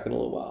be back in a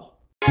little while.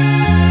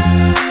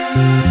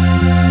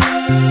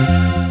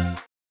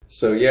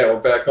 So, yeah, we're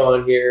back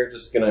on here.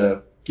 Just going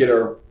to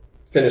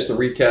finish the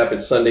recap.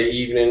 It's Sunday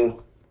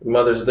evening,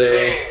 Mother's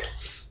Day.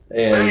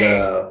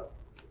 And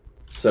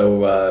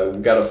so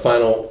we've got a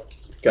final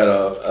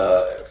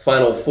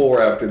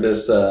four after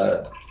this,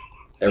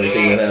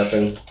 everything that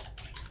happened.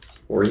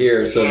 We're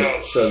here. So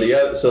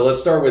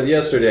let's start with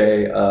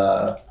yesterday.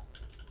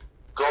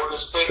 Golden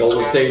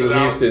State and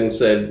Houston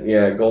said,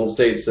 Golden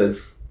State said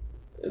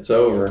it's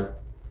over.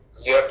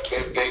 Yep,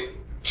 they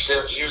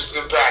sent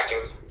Houston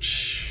packing.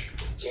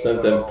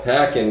 Sent them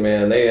packing,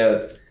 man. They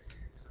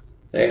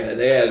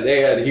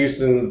had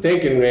Houston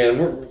thinking,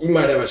 man, we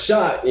might have a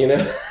shot, you know.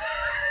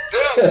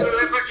 Yeah, you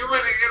really,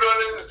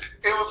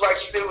 it was like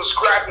they were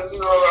scrapping,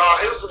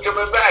 Houston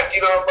coming back,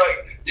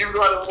 like, even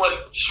though I didn't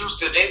want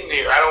Houston in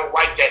there, I don't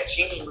like that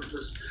team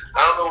because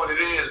I don't know what it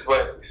is,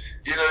 but,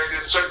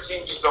 certain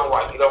teams just don't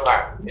like it. It don't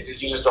matter.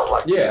 You just don't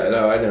like it. Yeah,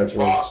 no, I know what you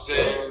mean.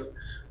 Boston,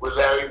 with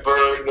Larry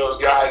Bird,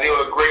 those guys, they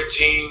were a great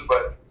team,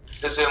 but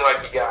just didn't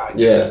like the guys.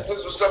 Yeah.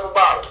 This was something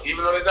about it,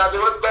 even though they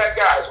weren't bad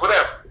guys,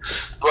 whatever.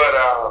 But,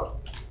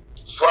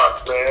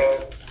 fuck,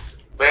 man.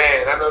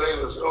 Man, I know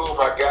they was, oh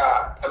my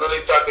God. I know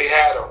they thought they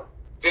had him.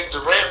 Then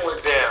Durant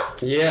went down.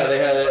 Yeah, they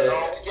had it.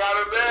 Oh, we got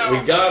him now.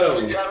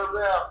 We got him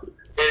now.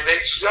 And they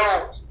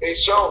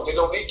showed they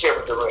don't need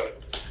Kevin Durant.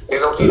 They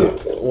don't need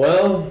him.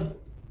 Well,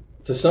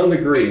 to some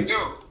degree.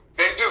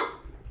 They do.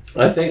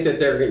 I think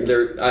that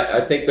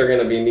I think they're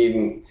going to be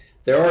needing,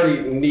 they're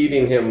already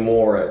needing him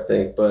more, I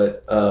think,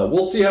 but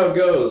we'll see how it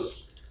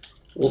goes.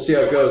 We'll see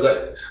how it goes. I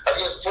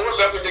guess Portland,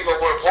 I think they're going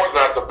to win Portland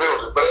out the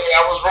building. But hey,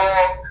 I was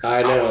wrong.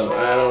 I know.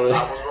 I don't know.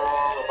 I was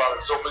wrong about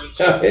it so many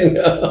times. I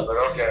know. But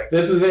okay.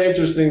 This is an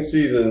interesting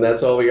season.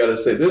 That's all we got to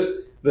say.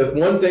 The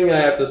one thing I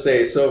have to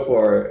say so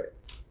far,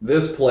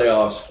 this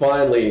playoffs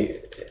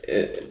finally,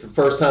 the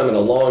first time in a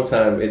long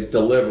time, it's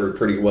delivered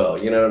pretty well.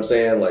 You know what I'm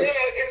saying? Like,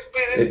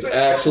 yeah, it's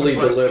actually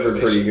delivered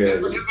pretty good.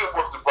 It's been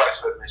worth the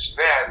price of admission.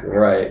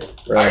 Right.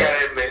 I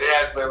gotta admit, it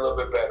has been a little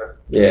bit better.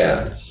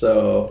 Yeah.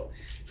 So,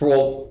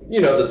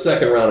 the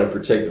second round in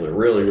particular,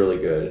 really, really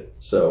good.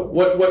 So,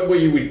 what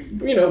you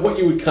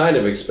would kind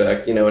of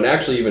expect, and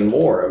actually even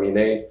more. I mean,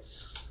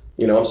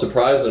 I'm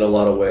surprised in a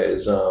lot of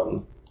ways.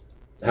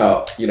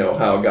 How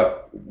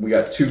we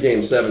got 2 Game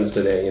 7s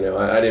today.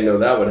 I didn't know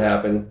that would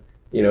happen.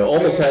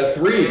 Almost had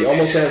 3.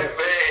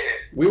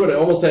 We would have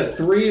almost had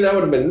 3. That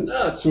would have been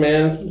nuts,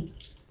 man.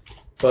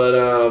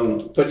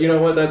 But you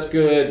know what? That's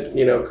good.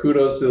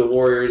 Kudos to the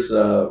Warriors.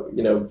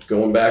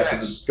 Going back to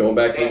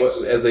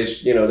as they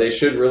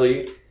should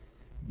really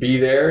be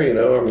there.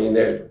 I mean,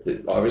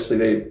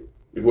 obviously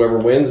whoever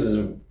wins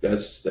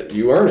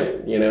you earn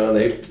it. And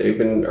they've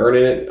been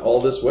earning it all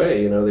this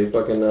way. They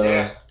fucking.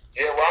 Yeah,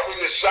 well, I'm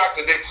just shocked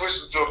that they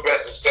pushed them to a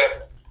best of 7.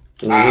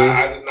 Mm-hmm.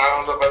 I don't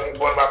know if I think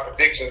one of my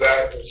predictions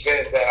I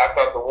said that I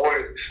thought the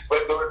Warriors,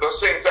 but at the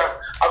same time,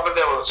 I thought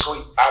that was a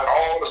sweep. Out of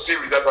all the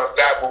series, I thought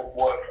that one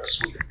was a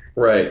sweep.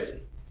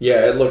 Right.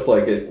 Yeah, it looked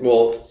like it.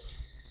 Well,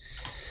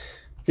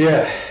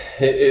 yeah,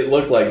 it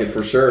looked like it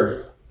for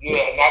sure. Yeah,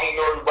 and I didn't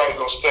know everybody was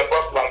going to step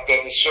up like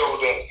that and show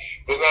that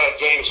they're not a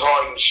James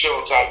Harden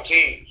show type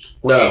team.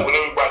 No. When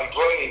everybody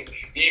plays,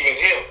 even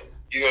him,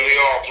 they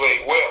all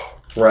played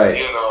well. Right.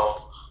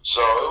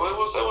 So it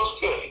was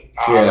good.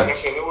 Yeah. Like I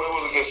said, it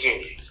was a good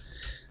series.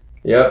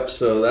 Yep.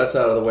 So that's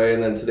out of the way,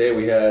 and then today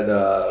we had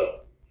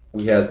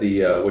we had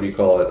the what do you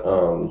call it?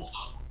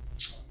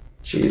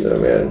 Jeez, oh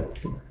man,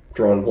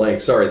 drawing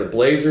blank. Sorry, the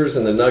Blazers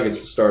and the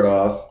Nuggets to start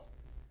off,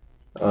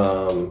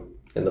 and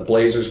the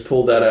Blazers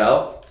pulled that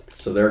out,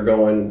 so they're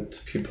going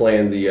to be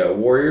playing the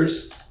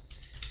Warriors.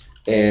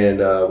 And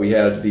we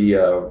had the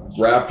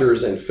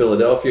Raptors and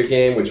Philadelphia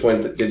game, which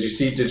went. Did you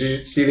see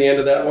the end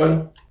of that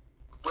one?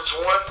 Which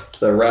one?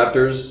 The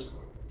Raptors.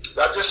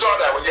 I just saw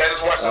that one. Yeah, I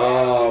just watched.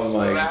 Oh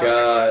my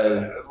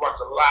God! Watch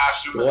the live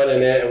stream. What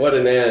an end! What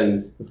an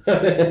end!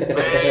 Man.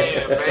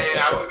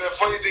 The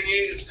funny thing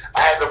is,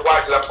 I had to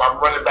watch it. I'm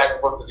running back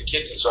and forth to the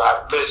kitchen, so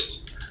I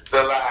missed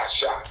the last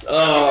shot.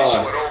 Oh.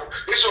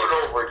 They showed it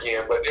over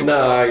again, but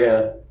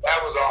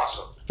that was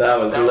awesome. That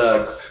was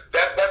nuts.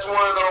 That's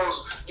one of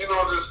those,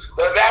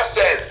 that's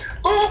that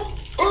boop,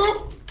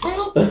 boop,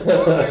 boop,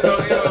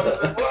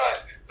 boop,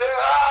 what?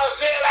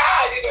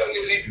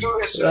 They do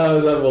this shit. That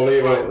was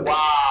unbelievable. Like,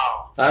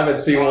 wow. I haven't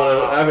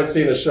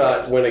seen a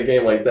shot win a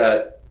game like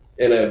that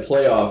in a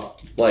playoff.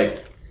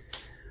 Like,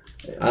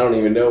 I don't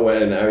even know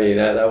when. I mean,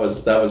 that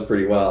was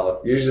pretty wild.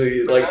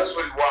 Usually, like, that's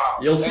pretty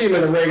wild. You'll see him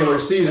in the regular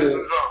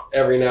season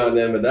every now and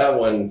then, but that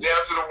one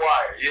down to the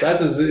wire. Yeah.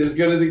 That's as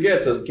good as it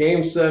gets. It's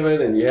Game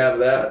 7, and you have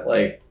that.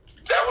 Like,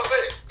 that was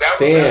it. That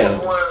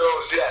was one of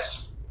those.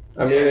 Yes.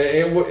 I mean,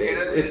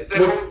 the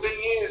whole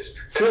thing is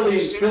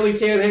Philly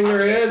can't hang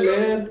their head,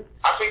 man.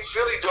 I think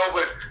Philly though,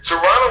 but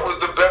Toronto was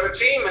the better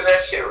team in that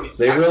series.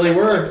 They really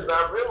were. I did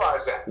not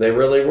realize that. They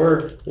really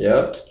were.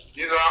 Yep.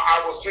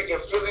 I was thinking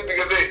Philly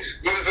because they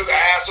listen to the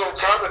asshole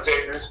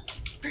commentators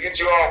to get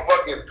you all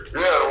fucking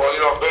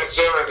Ben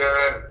Simmons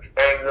and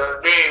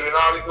Dave and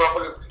all these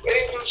motherfuckers. They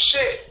didn't do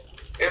shit.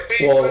 And B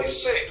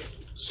plays sick.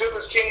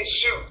 Simmons can't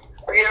shoot.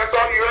 Again, that's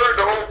all you heard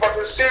the whole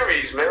fucking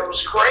series, man. It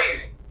was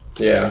crazy.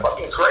 Yeah.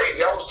 Fucking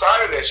crazy. I was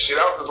tired of that shit.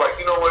 I was just like,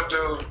 you know what,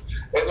 dude?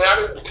 And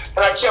then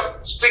I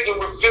kept sticking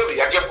with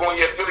Philly. I kept going,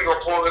 yeah, Philly gonna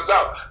pull this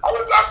out.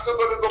 I still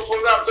thought they gonna pull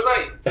it out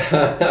tonight.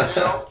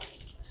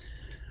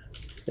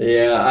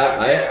 Yeah,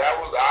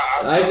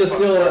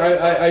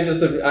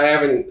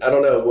 I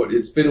don't know.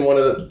 It's been one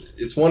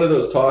of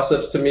those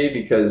toss-ups to me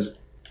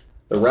because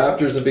the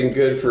Raptors have been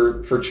good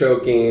for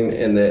choking,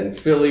 and then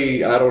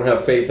Philly, I don't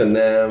have faith in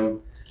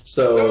them.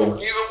 So no, neither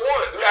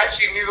one.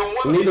 Actually,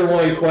 neither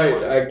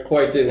one. I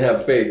quite didn't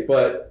have faith,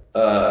 but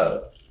I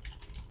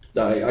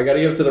got to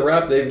give it to the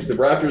Raptors. The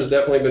Raptors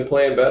definitely been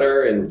playing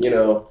better, and today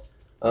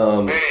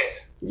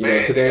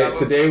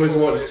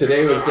was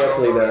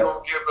definitely that. We're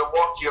gonna give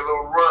Milwaukee a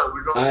little run.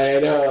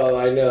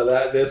 I know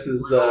that this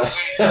is. We're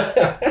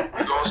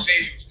gonna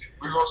see.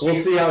 We'll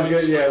see how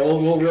good. Yeah,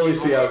 we'll really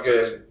see how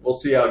good. We'll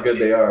see how good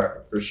they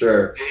are for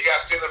sure. Yeah, he got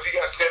to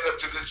stand up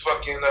to this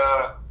fucking.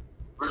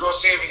 We're gonna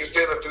see if he can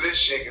stand up to this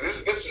shit.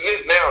 This is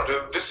it now,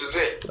 dude. This is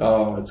it.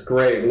 Oh, it's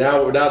great.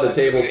 Now the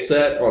table's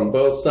set on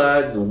both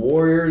sides. The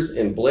Warriors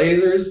and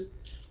Blazers,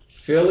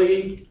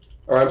 Philly,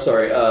 or I'm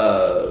sorry,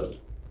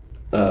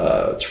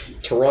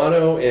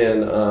 Toronto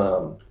and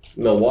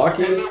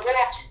Milwaukee.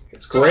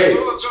 It's great.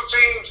 Those are two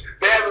teams.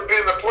 They haven't been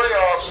in the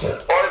playoffs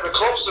or even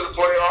close to the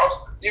playoffs.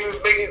 Even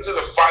making it to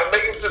the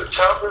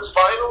conference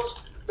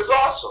finals is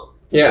awesome.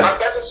 Yeah.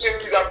 That's a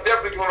series I'm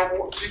definitely going to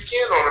peek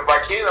in on. If I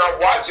can, I'll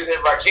watch it.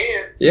 If I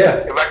can,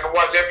 yeah. If I can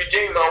watch every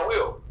game, I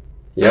will.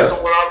 Yeah. That's the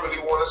one I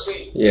really want to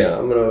see. Yeah, I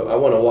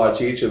want to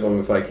watch each of them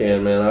if I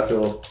can, man. I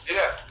feel.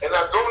 Yeah, and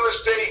now Golden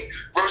State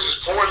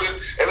versus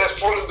Portland, and that's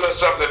Portland does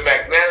something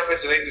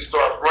magnanimous, and they just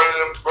start running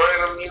them.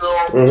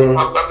 Mm-hmm.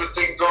 I'm just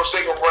thinking Golden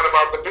State gonna run them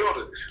out the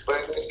building,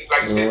 but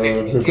like you said,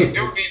 they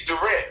do need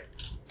Durant.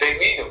 They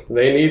need him.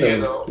 They need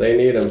him. They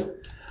need him.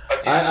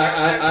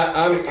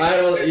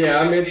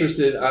 I'm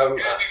interested.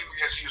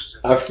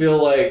 I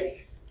feel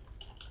like,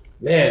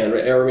 man.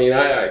 I mean,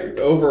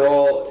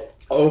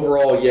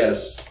 overall,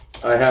 yes.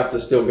 I have to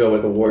still go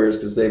with the Warriors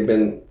because they've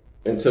been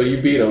until you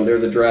beat them. They're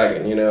the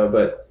dragon,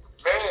 But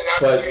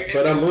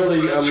I'm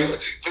really the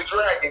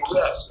dragon.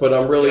 Yes. But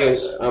I'm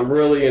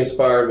really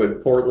inspired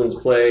with Portland's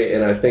play,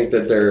 and I think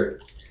that they're.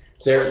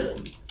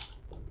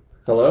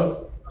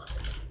 Hello.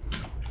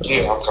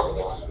 Yeah, I'm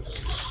coming on.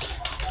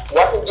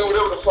 Well, I can do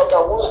whatever the fuck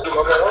I want to do.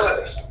 I'm at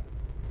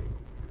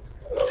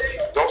home.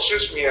 Don't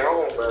shush me at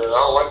home, man. I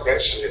don't like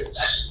that shit.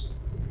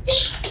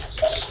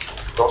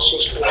 Don't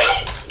shush me at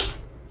home.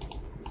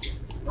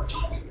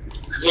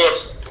 Yeah.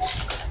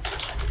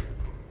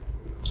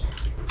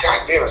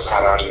 God damn, it's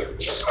hot out here.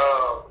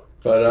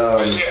 But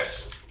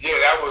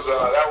that was.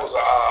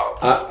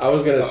 I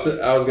was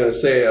gonna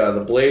say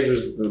the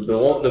Blazers.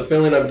 The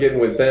feeling I'm getting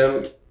with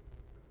them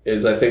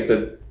is I think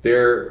that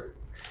their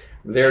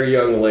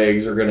young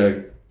legs are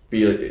gonna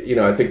be,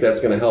 I think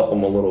that's going to help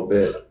them a little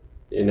bit,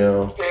 And I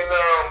don't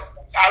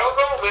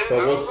know, man.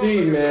 But we'll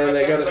see, man.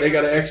 They got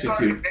to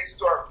execute. They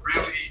start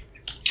really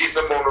getting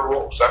them on the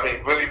ropes. I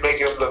mean, really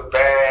making them look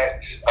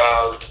bad,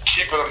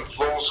 keeping them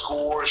low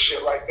score,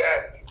 shit like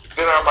that.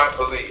 Then I might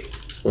believe.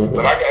 Mm-hmm.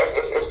 But I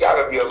guess it's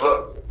got to be a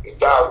look. It's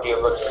got to be a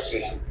look and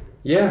see.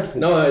 Yeah,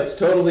 no, it's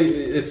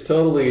totally.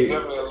 Definitely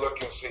a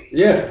look and see.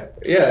 Yeah,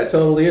 it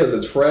totally is.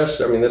 It's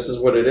fresh. I mean, this is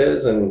what it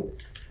is, and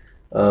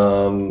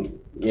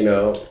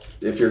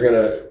if you're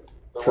gonna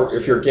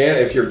if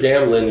you're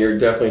gambling, you're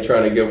definitely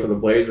trying to go for the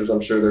Blazers.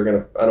 I'm sure they're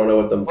gonna. I don't know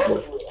what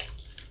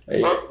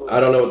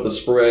the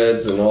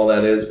spreads and all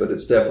that is, but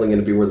it's definitely going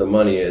to be where the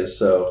money is.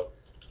 So,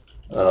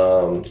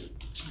 but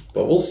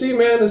we'll see,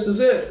 man. This is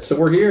it. So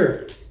we're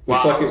here.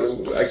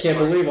 I can't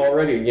believe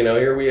already. You know,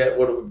 here we at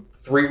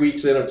 3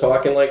 weeks in of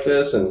talking like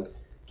this, and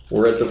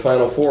we're at the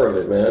final four of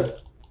it, man.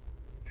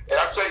 And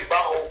I'll tell you, my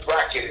whole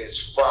bracket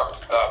is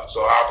fucked up.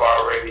 So I've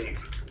already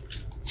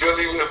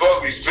Philly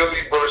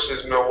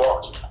versus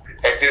Milwaukee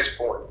at this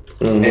point.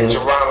 Mm-hmm. And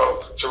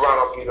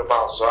Toronto beat them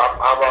out. So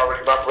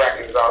my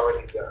bracket is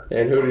already done.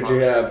 And who did you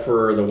have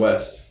for the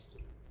West?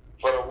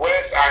 For the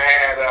West, I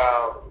had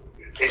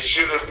it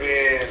should have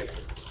been,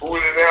 who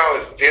is it now?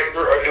 It's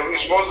Denver. It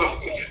was supposed to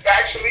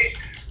actually.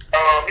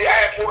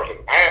 I had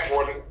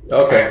Portland.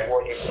 Okay. I had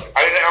Portland. I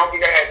don't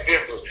think I had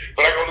Denver,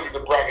 but I go look at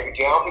the bracket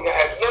again. I don't think I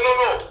had.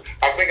 No.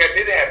 I think I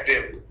did have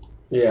Denver.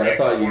 Yeah, I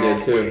thought you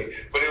did too.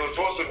 But it was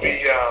supposed to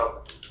be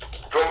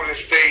Golden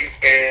State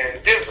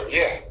and Denver.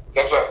 Yeah,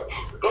 that's right.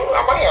 No,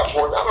 I might have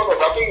Portland. I don't know.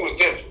 But I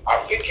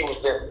think it was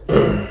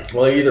Denver.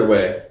 Well, either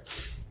way,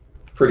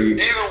 pretty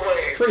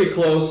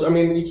close. I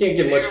mean, you can't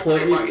get much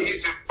close.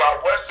 My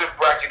Western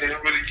bracket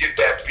didn't really get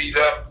that beat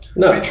up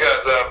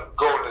because of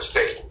Golden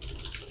State.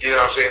 You know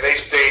what I'm saying? They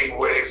stayed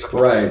where they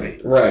supposed to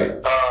be.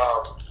 Right.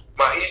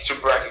 My Eastern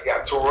bracket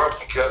got tore up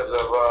because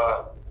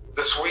of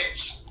the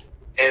sweeps,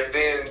 and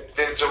then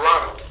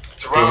Toronto.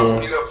 Toronto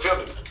beat up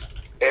Philly,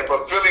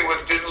 but Philly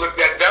didn't look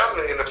that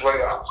dominant in the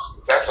playoffs.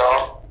 That's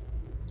all.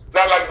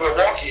 Not like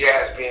Milwaukee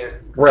has been.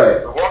 Right.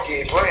 Milwaukee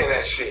ain't playing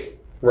that shit.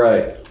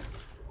 Right.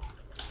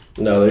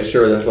 No, they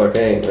sure the fuck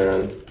ain't,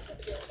 man.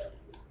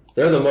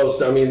 They're the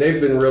most. I mean,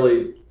 they've been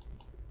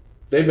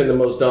the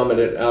most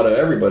dominant out of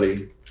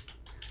everybody.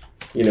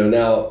 You know,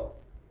 now,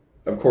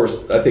 of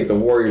course, I think the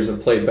Warriors have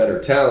played better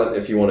talent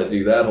if you want to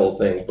do that whole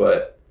thing,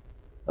 but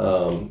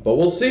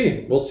we'll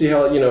see. We'll see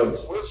how, you know.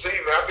 We'll see,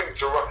 man. I think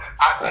Toronto.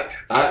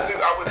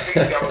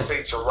 I would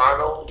say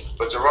Toronto,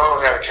 but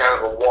Toronto had a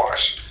kind of a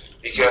wash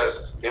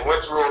because they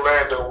went through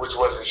Orlando, which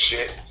wasn't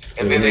shit,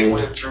 and then they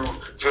went through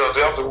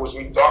Philadelphia, which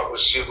we thought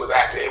was shit, but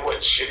actually it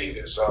wasn't shit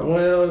either. So.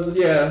 Well,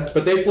 yeah,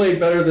 but they played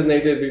better than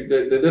they did.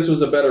 This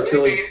was a better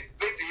Philly.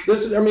 They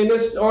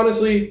did.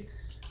 Honestly.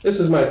 This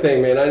is my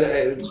thing, man.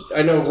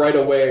 I know right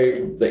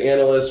away the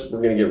analysts they're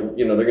gonna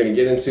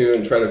get into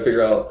and try to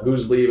figure out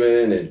who's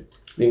leaving, and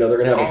you know they're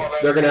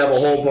gonna have a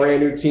whole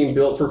brand new team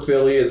built for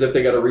Philly as if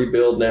they got to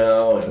rebuild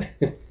now, and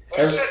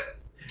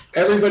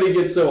everybody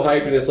gets so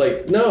hyped, and it's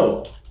like,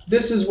 no,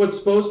 this is what's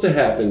supposed to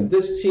happen.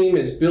 This team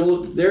is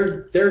built.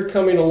 They're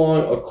coming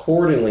along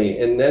accordingly,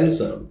 and then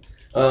some.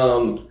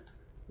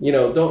 You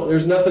know,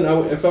 there's nothing.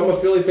 If I'm a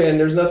Philly fan,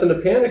 there's nothing to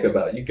panic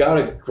about. You got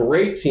a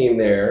great team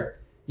there.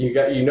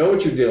 You know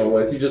what you're dealing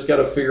with. You just got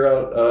to figure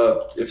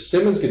out if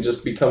Simmons could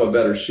just become a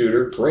better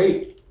shooter.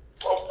 Great.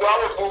 Well,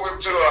 I would move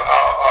him to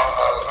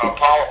a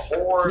power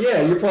forward.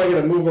 Yeah, you're probably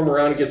gonna move him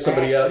around and get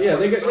somebody out. Yeah,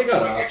 they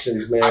got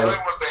options, man. I know he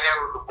wants to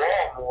handle the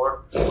ball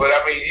more, but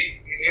I mean,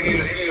 you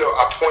need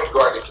a point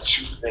guard that can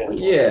shoot the damn ball.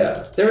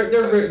 Yeah,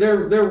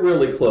 they're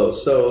really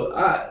close. So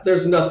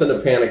there's nothing to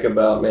panic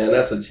about, man.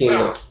 That's a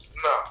team.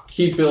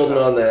 Keep building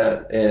on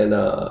that, and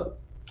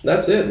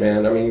that's it,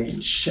 man. I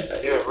mean,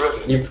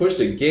 really. You pushed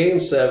a Game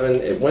 7.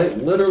 It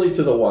went literally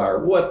to the wire.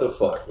 What the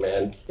fuck,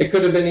 man? It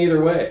could have been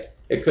either way.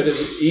 It could have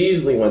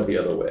easily went the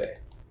other way.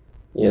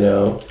 You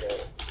know?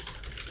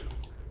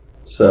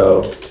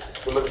 So.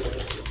 I'm going to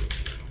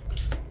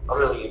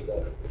get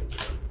that.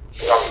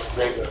 I'll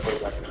maybe put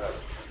it back in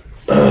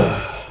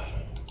that.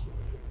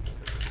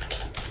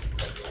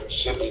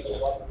 Should be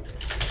good.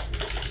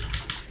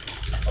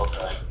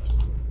 Okay.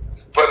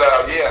 But,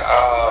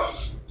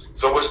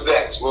 so what's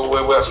next? What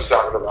else are we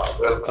talking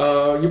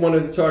about? You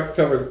wanted to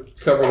cover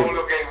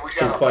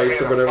some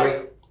fights or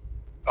whatever?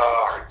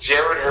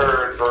 Jared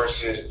Hurd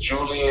versus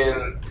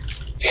Julian.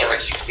 Damn, I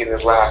keep forgetting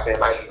his last name.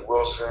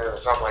 Wilson or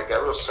something like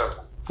that. Real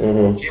simple.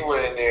 Mm-hmm. He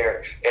went in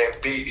there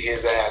and beat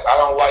his ass. I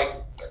don't like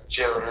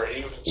Jared Hurd.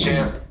 He was a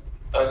champ,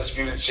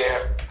 undisputed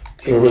champ.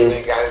 He went in there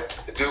and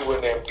got the dude went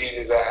in there and beat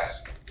his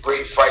ass.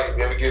 Great fight. If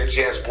you ever get a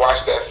chance,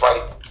 watch that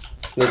fight.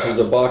 This was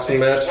a boxing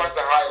match? Just watch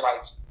the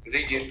highlights.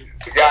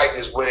 The guy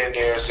just went in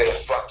there and said,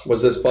 fuck you.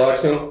 Was this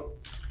boxing?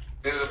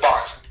 This is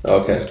boxing.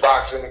 Okay. This is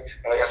boxing.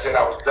 And like I said,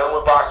 I was done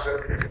with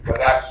boxing.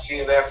 But after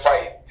seeing that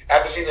fight,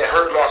 after seeing that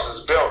Hurd lost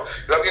his belt,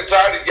 because I'm getting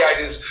tired of these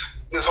guys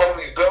just holding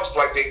these belts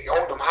like they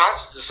hold them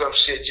hostage to some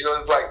shit. You know,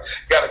 it's like,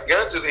 got a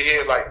gun to the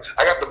head. Like,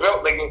 I got the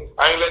belt, nigga.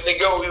 I ain't letting it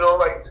go. You know,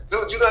 like,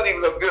 dude, you're not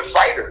even a good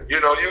fighter. You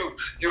know,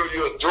 you're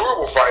a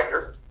durable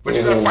fighter, but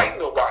you're not fighting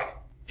nobody.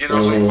 You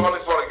know, so he finally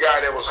fought a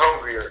guy that was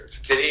hungrier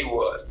than he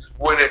was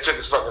when they took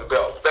his fucking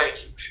belt.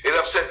 Thank you. It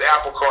upset the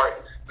apple cart.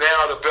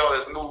 Now the belt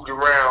has moved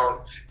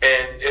around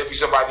and it'll be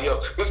somebody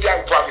else. This guy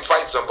would probably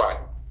fight somebody.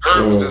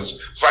 Hurd was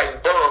just fighting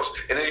bums,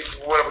 and then he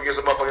went up against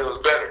a motherfucker that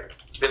was better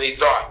than he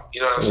thought.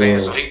 You know what I'm saying?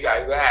 So he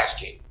got his ass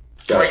kicked.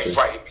 Great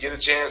fight. If you get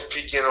a chance,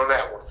 peek in on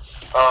that one.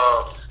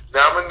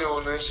 Nama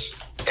Nunes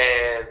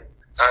and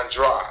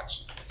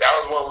Andrade. That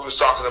was one we was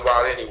talking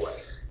about anyway.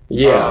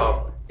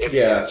 Yeah. If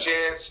you get a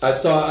chance. I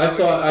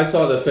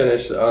saw the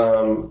finish.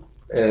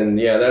 And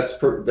yeah, that's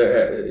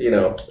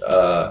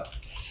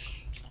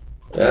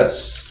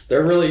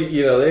they're really,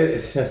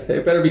 they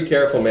better be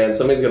careful, man.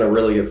 Somebody's gonna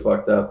really get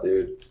fucked up,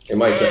 dude. It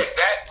might.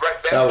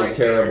 That was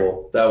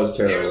terrible. That was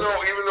terrible. Even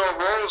though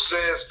Rose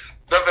says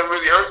nothing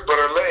really hurts but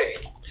her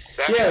leg.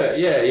 Yeah.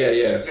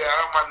 She said,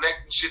 my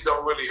neck and shit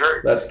don't really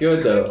hurt. That's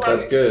good though.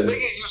 That's good.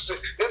 It's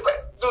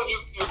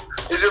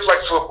just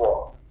like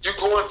football. You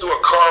go into a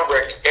car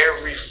wreck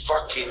every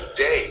fucking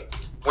day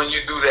when you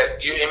do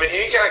that.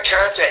 Any kind of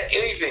contact,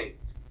 anything.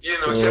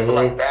 Except for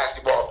like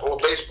basketball or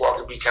baseball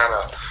can be kind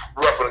of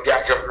rough when a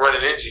guy comes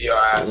running into your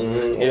eyes.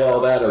 Well,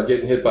 that or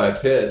getting hit by a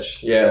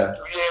pitch, yeah.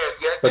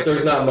 But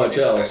there's not much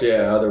else,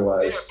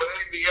 otherwise. Yeah, but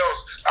anything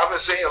else, I'm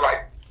just saying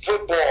like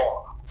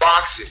football,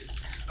 boxing,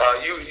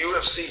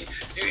 UFC.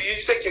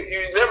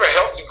 You're never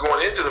healthy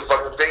going into the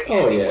fucking thing.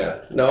 Oh yeah,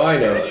 no, I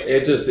know.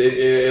 It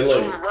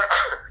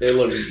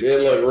looked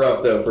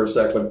rough though for a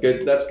second, but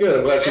good. That's good.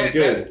 I'm glad she's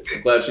good.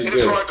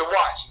 It's hard to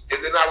watch.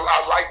 And then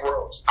I like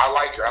Rose. I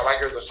like her. I like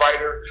her as a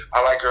fighter.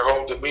 I like her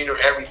whole demeanor,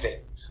 everything.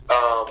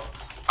 I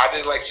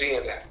didn't like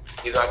seeing that.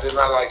 I did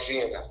not like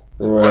seeing that.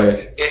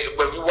 Right.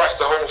 But we watched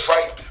the whole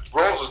fight.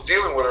 Rose was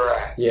dealing with her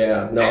ass.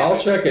 Yeah. No, I'll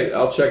check it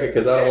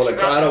because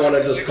I don't want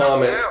to just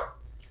comment.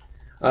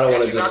 I don't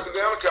want to just.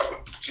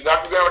 She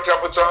knocked her down a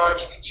couple of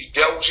times. She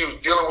was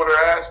dealing with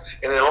her ass,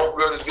 and then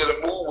homegirl just did a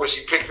move where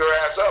she picked her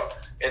ass up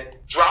and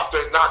dropped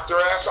her, knocked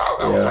her ass out.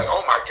 I was like,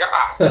 oh my god.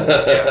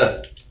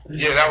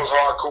 Yeah, that was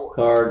hardcore.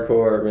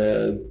 Hardcore,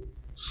 man.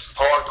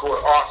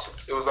 Hardcore, awesome.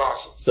 It was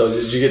awesome. So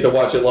did you get to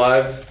watch it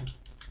live?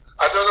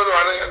 I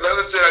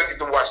didn't get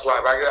to watch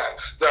live.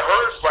 The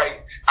Hurd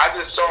fight, I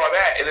just saw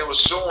that, and it was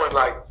showing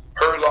like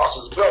Hurd lost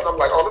his belt. I'm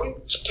like, let me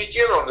peek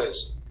in on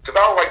this. Because I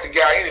don't like the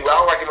guy anyway. I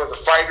don't like him as a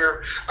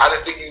fighter. I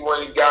just think he's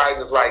one of these guys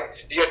that's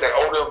like, you got that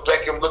Odell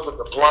Beckham look with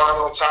the blonde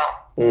on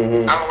top.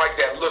 Mm-hmm. I don't like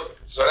that look.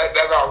 So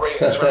that's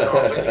already a turn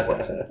off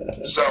anyway.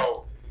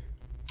 So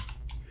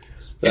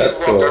that's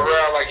he's cool. walking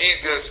around like he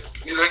just,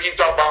 he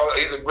talking about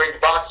he's a great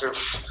boxer.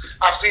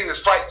 I've seen his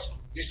fights.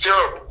 He's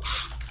terrible.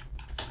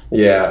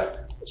 Yeah.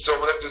 So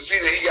to see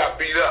that he got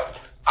beat up,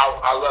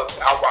 I love it.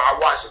 I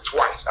watched it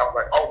twice. I was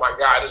like, oh my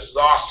God, this is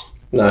awesome.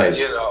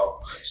 Nice.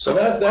 So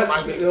I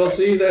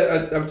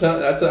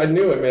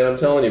knew it, man. I'm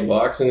telling you,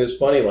 boxing is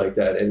funny like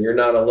that, and you're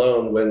not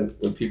alone when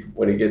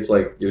it gets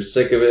like you're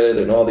sick of it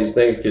and all these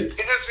things get. It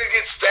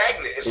gets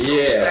stagnant. It's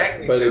so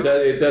stagnant. But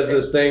it does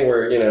this thing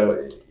where you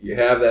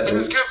have that, and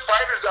there's good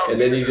fighters out and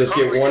there. then you just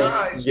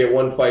get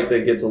one fight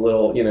that gets a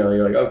little,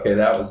 you're like, okay,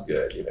 that was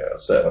good,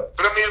 So.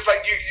 But I mean, it's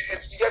like you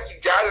got these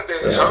guys out there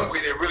that's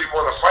hungry. They really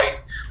want to fight,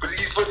 but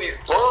he's putting these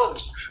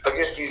bums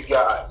against these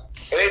guys,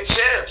 and they're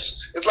champs.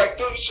 It's like,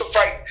 dude, you should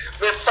fight.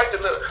 Man, fuck the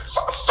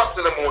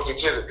number one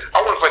contender.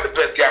 I want to fight the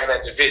best guy in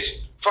that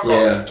division. Fuck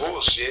all this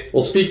bullshit.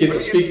 Well,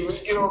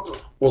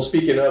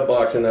 speaking of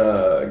boxing,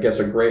 I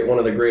guess one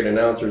of the great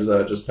announcers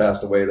just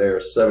passed away there,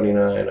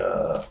 79.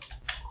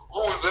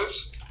 Who is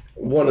this?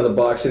 One of the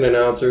boxing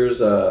announcers,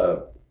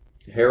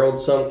 Harold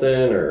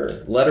something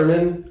or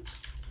Letterman.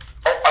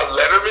 Oh,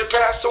 Letterman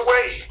passed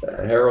away?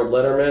 Harold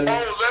Letterman. Oh,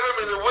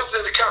 Letterman, what's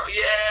in the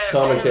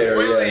commentator? Oh,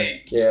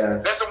 really? Yeah.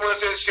 That's the one that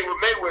said shit with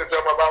Mayweather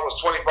talking about I was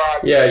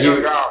 25. Yeah,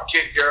 I'll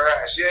kick your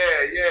ass.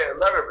 Yeah,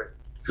 Letterman.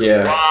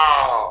 Yeah.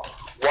 Wow,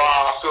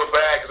 I feel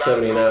bad because I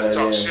didn't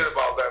talk shit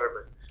about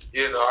Letterman.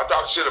 I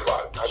talk shit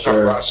about it. I talk a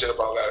lot of shit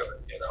about Letterman.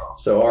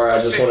 So,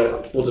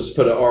 we'll just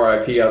put an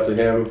RIP out to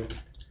him.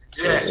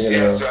 Yes.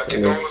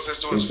 Condolences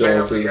to his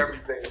family,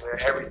 everything, man,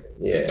 everything.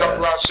 Yeah. Talk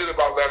a lot of shit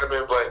about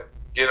Letterman, but.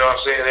 You know what I'm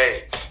saying?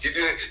 Hey, you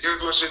were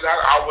doing shit.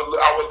 I would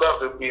love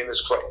to be in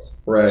this place.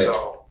 Right.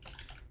 So,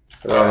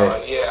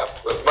 right.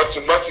 But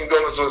much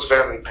condolences to his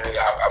family, man.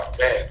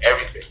 Man,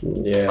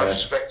 everything. Yeah. Much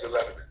respect to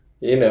Letterman.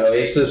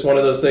 It's just one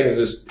of those things,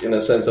 just in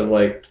a sense of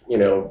like,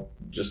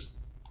 just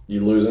we're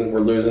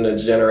losing a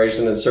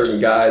generation of certain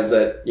guys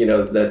that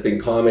that been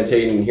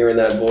commentating and hearing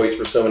that voice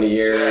for so many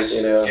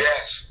years.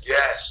 Yes.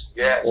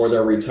 Or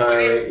they're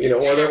retiring.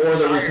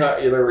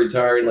 They're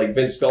retiring. Like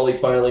Vince Scully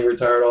finally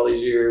retired all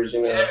these years.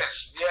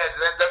 Yes.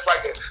 That's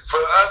like for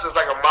us, it's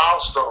like a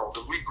milestone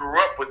because we grew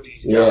up with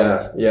these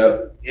guys. Yeah.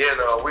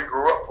 Yep. We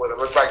grew up with them.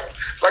 It's like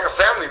a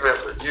family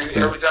member.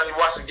 Every time you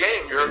watch a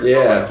game, you heard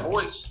his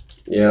voice.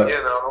 Yeah.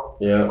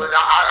 Yeah. When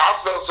I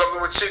felt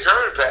something when Chick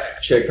Hearn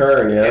passed. Chick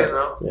Hearn, yeah.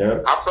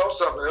 Yeah. I felt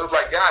something. It was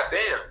like, God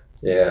damn.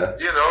 Yeah.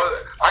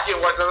 I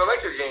can't watch another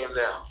Laker game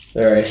now.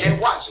 All right.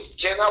 Can't watch it.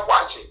 Cannot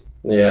watch it.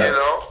 Yeah.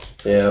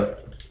 Yeah.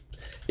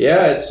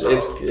 Yeah,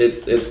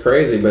 it's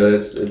crazy, but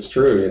it's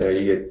true. You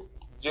get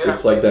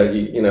it's like that.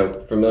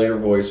 Familiar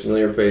voice,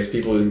 familiar face.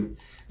 People who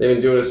they've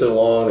been doing it so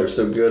long, they're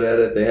so good at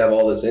it. They have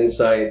all this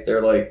insight.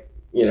 They're like,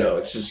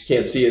 it's just you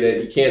can't see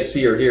it. You can't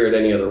see or hear it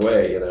any other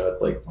way.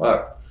 It's like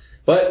fuck.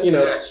 But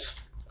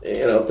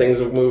things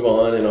will move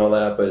on and all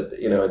that. But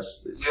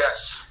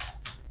it's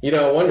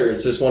I wonder.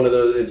 It's just one of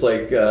those. It's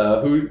like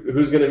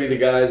who's going to be the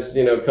guys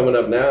coming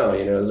up now?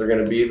 Is there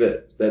going to be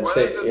that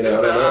say? I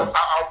don't know.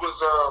 I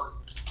was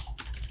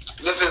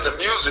listening to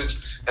music,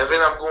 and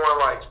then I'm going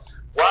like,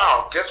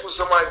 wow, guess what?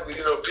 Somebody,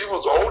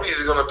 people's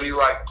oldies are gonna be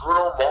like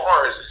Bruno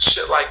Mars and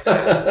shit like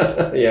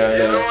that. Yeah, I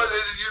know.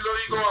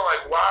 You're going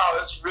like, wow,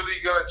 it's really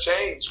gonna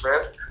change,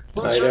 man.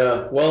 I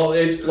know. Well,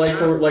 it's like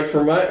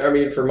for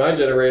my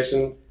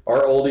generation,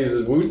 our oldies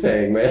is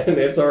Wu-Tang, man.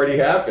 It's already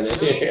happening.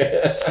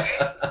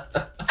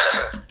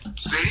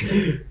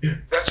 See?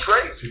 That's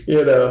crazy.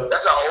 You know.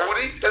 That's an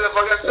oldie.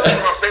 That's still one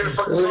of my favorite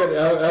fucking songs.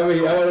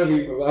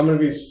 I'm gonna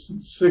be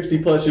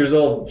 60 plus years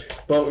old,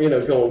 but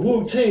going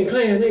Wu-Tang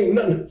Clan ain't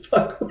nothing to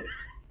fuck with.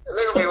 And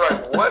they're gonna be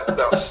like, what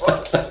the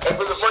fuck? But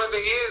the funny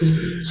thing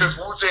is, since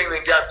Wu-Tang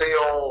they got their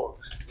own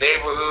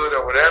neighborhood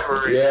or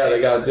whatever. Yeah, they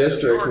got a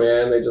district,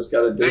 man. They just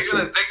got a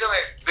district.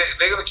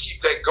 They're gonna keep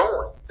that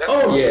going. That's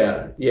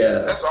awesome. Yeah.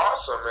 That's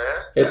awesome, man.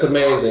 It's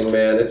amazing, awesome.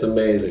 Man. It's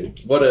amazing.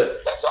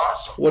 That's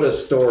awesome. What a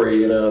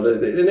story, and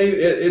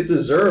it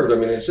deserved. I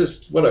mean, it's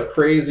just what a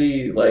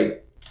crazy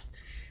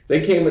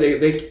They came.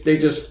 They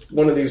just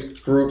one of these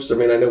groups. I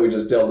mean, I know we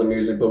just delved into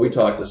music, but we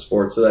talked to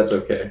sports, so that's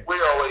okay. We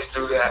always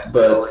do that.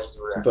 Well,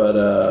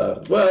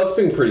 it's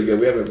been pretty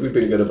good. We've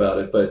been good about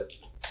it, but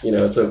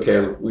it's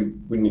okay. We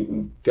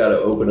got to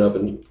open up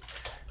and.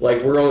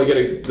 We're only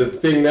getting the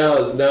thing now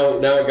is now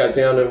it got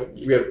down to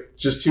we have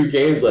just 2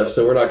 games left,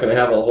 so we're not going to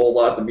have a whole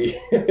lot to be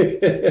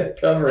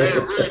covering. Yeah,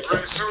 really,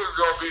 pretty soon it's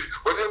going to be.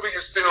 But then we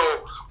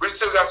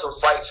still got some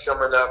fights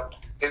coming up.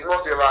 It's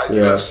mostly a lot of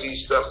UFC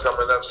stuff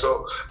coming up,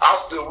 so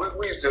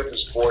we still do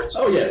sports.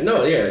 Oh yeah,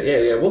 no,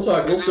 yeah. We'll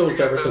talk. We'll still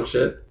cover some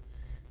shit.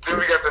 Then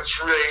we got the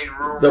trade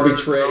rumors. There'll be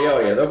trade. Oh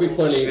yeah, there'll be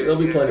plenty. There'll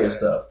be plenty of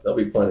stuff. There'll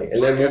be plenty,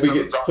 and then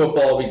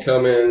football will be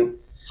coming.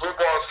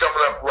 Football's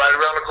coming up right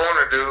around the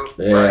corner, dude.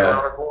 Yeah. Right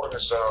around the corner.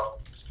 So,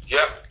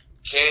 yep.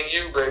 Can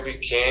you, baby?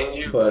 Can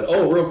you? But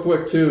real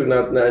quick too.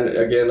 Not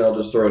again. I'll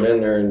just throw it in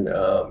there, and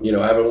I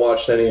haven't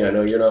watched any. I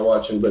know you're not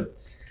watching, but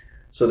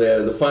so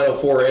the Final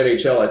Four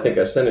NHL. I think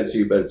I sent it to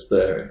you, but it's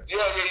the you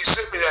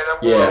sent me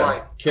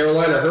that.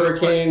 Carolina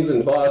Hurricanes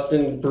and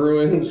Boston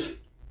Bruins.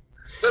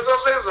 That's what I'm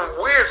saying. Some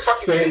weird fucking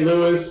St.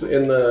 Louis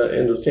in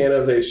the San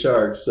Jose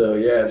Sharks. So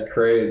yeah, it's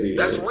crazy.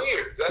 That's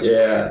weird. That's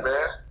weird,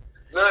 man.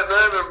 None of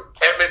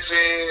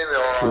Edmonton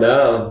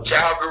or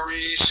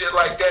Calgary, shit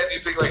like that, you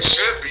think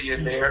should be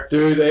in there.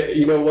 Dude,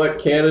 you know what?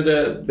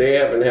 Canada, they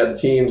haven't had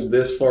teams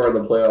this far in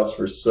the playoffs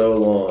for so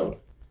long.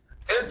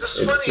 And the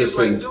funny is,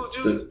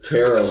 dude,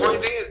 terrible. The funny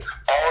thing is,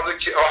 all the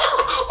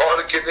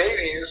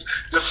Canadians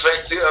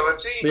defect to other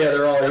teams. Yeah,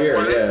 they're all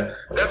here,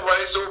 That's why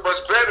they're so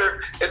much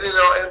better. And then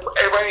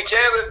everybody in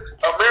Canada,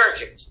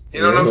 Americans.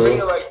 You know what I'm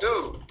saying?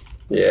 Dude.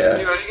 Yeah.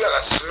 You got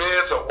a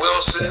Smith or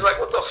Wilson.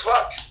 What the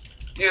fuck?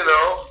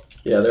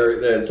 Yeah,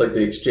 it's like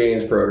the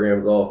exchange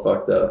program's all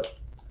fucked up.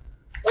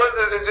 Well,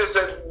 it's just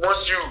that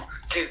once you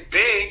get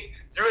big,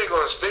 you ain't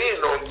gonna stay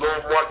in no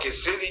low market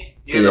city.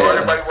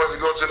 Everybody wants to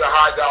go to the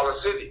high dollar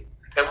city,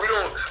 and I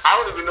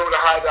don't even know what the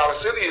high dollar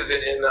city is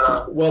in.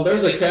 Well,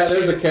 there's a cap.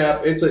 There's a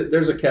cap.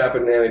 There's a cap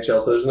in the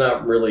NHL, so there's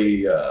not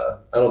really. I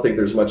don't think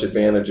there's much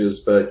advantages,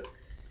 but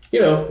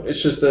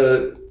it's just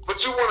a.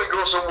 But you want to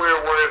go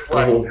somewhere where it's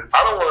I don't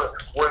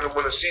want to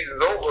when the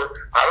season's over.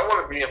 I don't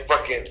want to be in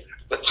fucking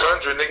the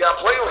tundra, and they got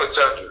to play on the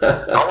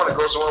tundra. I want to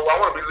go somewhere. I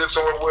want to live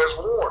somewhere where it's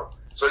warm.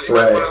 So you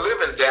might want to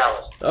live in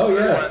Dallas. Oh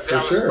yeah, the for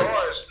Dallas sure.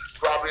 Stars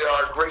probably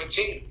are a great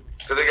team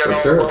because they got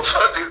all the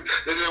motherfuckers.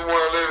 They didn't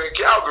want to live in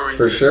Calgary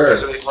for sure.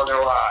 So they fucking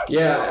lied.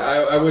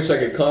 Yeah, I wish I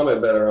could comment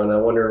better on. I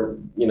wonder,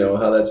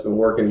 how that's been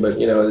working, but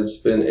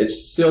it's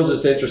still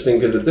just interesting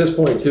because at this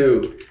point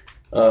too,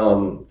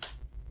 what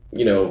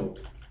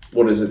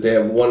is it? They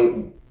have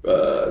one.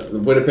 The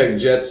Winnipeg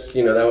Jets,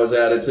 that was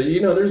added. So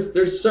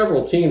there's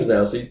several teams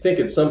now. So you'd think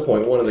at some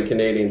point one of the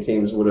Canadian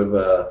teams would have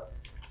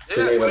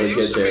been able to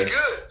get there. Be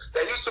good.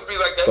 That used to be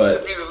used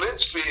to be the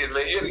linchpin.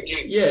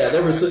 Yeah,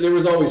 there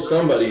was always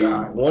somebody,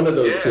 one of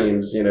those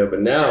teams, but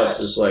now it's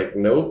just nope.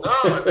 No,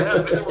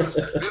 then it was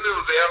the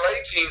LA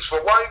teams.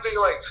 For why do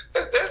you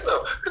think there's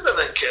nothing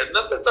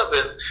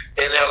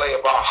in LA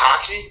about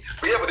hockey?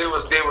 But they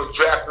was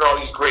drafting all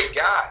these great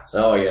guys.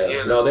 Oh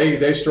yeah, no,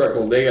 they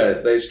struggled.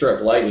 They struck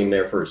lightning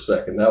there for a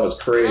second. That was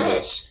crazy.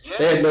 Yes.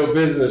 They had no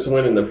business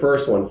winning the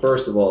first one.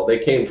 First of all, they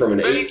came from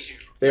an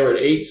 8. They were an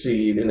 8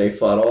 seed and they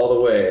fought all the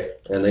way,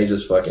 and they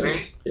just fucking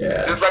just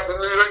like the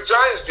New York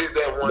Giants did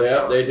that one time.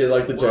 Yeah, they did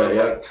like the Giants.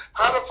 Yeah.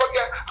 How the fuck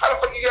you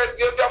guys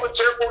y'all were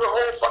terrible the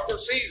whole fucking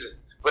season,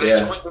 but they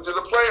squeaked into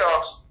the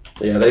playoffs.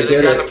 Yeah, they did.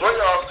 They got the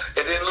playoffs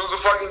and didn't lose a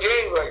fucking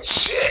game.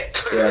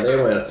 Shit. Yeah, they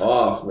went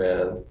off,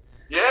 man.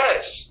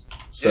 Yes.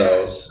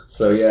 So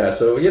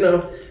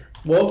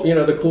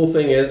the cool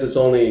thing is it's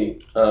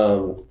only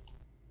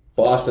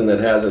Boston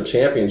that has a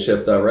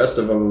championship. The rest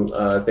of them,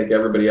 I think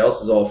everybody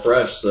else is all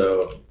fresh.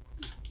 So,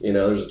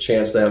 there's a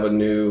chance to have a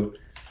new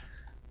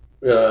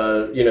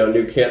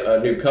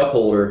cup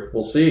holder.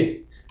 We'll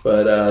see.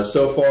 But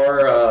so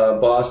far,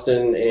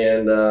 Boston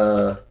and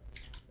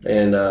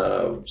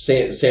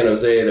San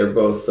Jose, they're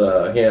both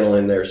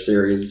handling their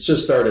series. It's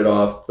just started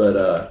off, but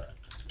I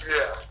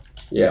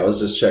was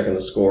just checking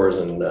the scores,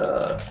 and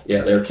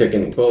they're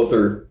kicking. Both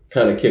are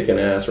kind of kicking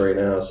ass right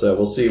now. So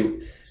we'll see.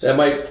 That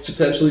might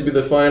potentially be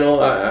the final.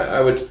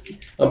 I would,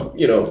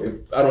 you know, if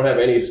I don't have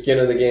any skin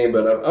in the game,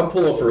 but I'm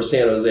pulling for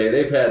San Jose.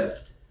 They've had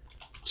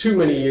too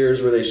many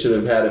years where they should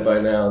have had it by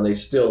now, and they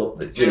still,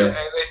 you know. And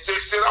they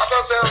still. I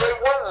thought San Jose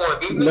won one,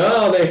 didn't they?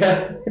 No, they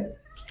had.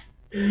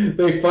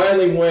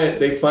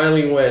 They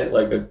finally went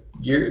like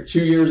 2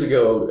 years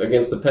ago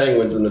against the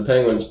Penguins, and the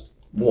Penguins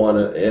won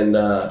it. And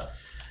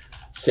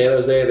San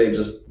Jose,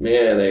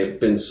 they've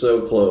been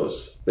so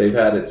close. They've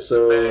had it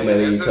so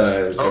many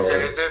times, man. Okay,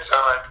 it's their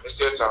time. It's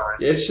their time.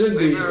 It should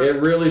be.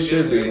 It really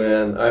should be,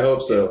 man. I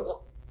hope so.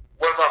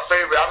 One of my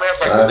favorite. I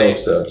never like the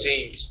names of the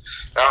teams.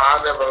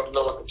 I never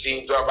know what the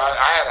teams are. But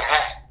I had a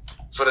hat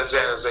for the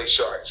San Jose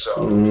Sharks.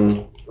 So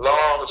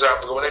long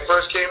time ago, when they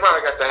first came out,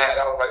 I got the hat.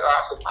 I was like,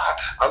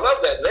 I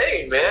love that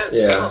name, man.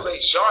 Yeah. San Jose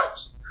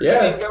Sharks. Yeah.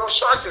 They ain't got no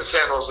Sharks in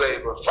San Jose,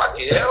 but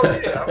fucking hell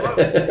yeah, I love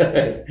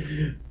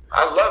it.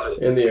 I love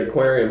it. In the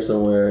aquarium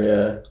somewhere,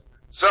 yeah.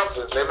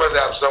 Something they must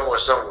have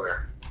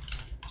somewhere.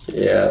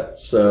 Yeah.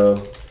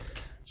 So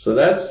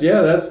that's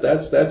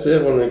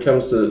it when it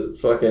comes to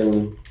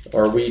fucking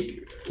our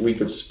week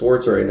of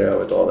sports right now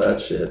with all that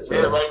shit. So.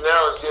 Yeah, right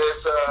now it's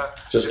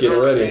just getting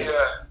ready.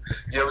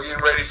 We're getting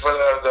ready for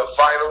the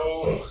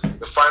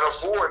final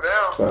four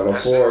now. Final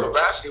That's four it for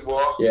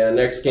basketball. Yeah,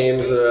 next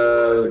game's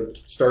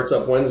starts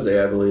up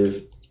Wednesday, I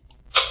believe.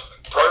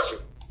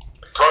 Perfect.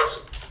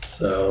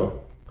 So.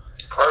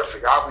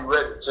 Perfect. I'll be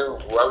ready too.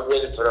 I'll be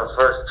ready for those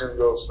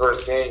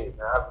first games.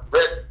 I'll be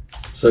ready.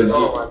 So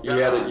you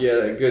had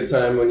a good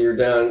time when you're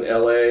down in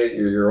LA,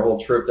 your whole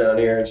trip down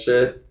here and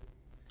shit?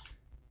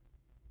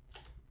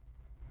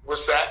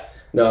 What's that?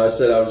 No, I was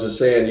just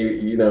saying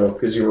you know,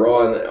 because you were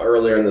on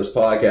earlier in this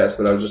podcast,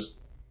 but I was just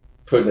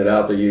putting it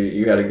out there.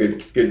 You had a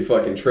good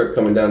fucking trip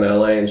coming down to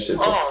LA and shit.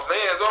 Oh man,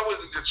 it's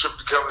always a good trip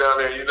to come down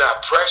there. You're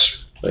not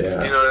pressured.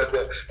 Yeah. You know, and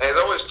there's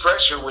always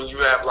pressure when you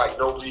have like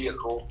no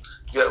vehicle.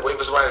 You got to wait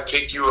for somebody to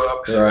pick you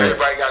up. Right.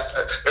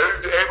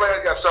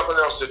 Everybody's got something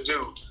else to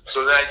do.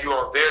 So now you're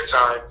on their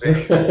time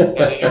thing,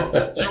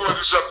 and you want to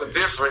do something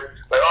different.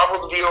 Like, I'm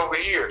supposed to be over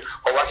here.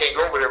 Oh, I can't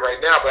go over there right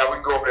now, but we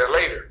can go over there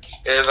later.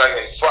 And it's like,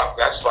 hey, fuck,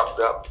 that's fucked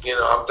up. You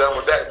know, I'm done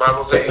with that. Might as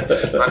well say,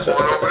 I'm not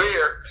going over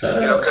there.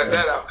 You know, cut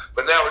that out.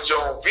 But now with your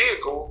own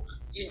vehicle,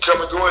 you can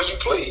come and go as you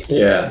please.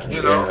 Yeah.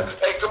 You know, yeah.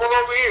 hey, come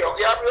on over here.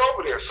 Okay, I'll be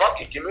over there.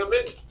 Fuck it, give me a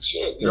minute.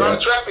 Shit, you know how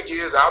the traffic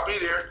is. I'll be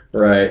there.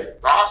 Right.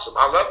 Awesome.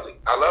 I loved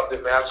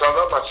it, man. So I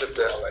love my trip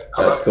to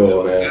LA. That's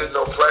cool, man. There's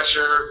no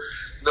pressure.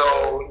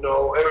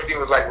 No, everything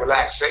was like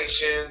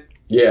relaxation.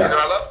 Yeah. You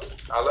know,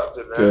 I loved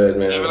it, man. Good,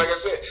 man. Even like I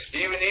said,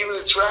 even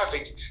the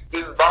traffic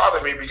didn't bother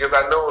me because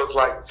I know it's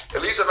like,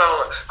 at least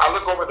I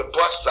look over the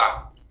bus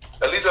stop.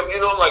 At least I'm,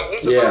 like, at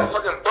least I'm on a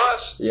fucking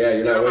bus. Yeah,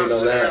 you're not waiting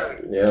on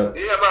that. Yeah.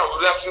 Yeah,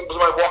 no, that's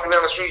somebody walking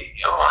down the street.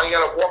 I ain't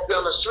got to walk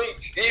down the street,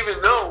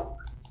 even though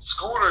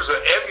scooters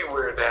are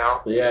everywhere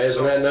now. Yeah,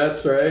 isn't that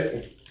nuts,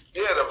 right?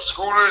 Yeah, the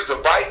scooters,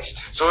 the bikes.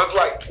 So it's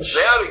like,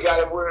 now they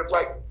got it where it's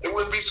like, it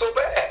wouldn't be so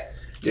bad.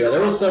 Yeah,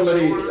 there was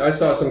somebody, I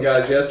saw some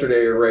guys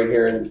yesterday right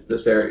here in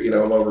this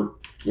area, I'm over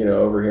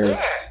here. Yeah,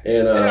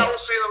 and, I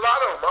was seeing a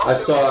lot of them.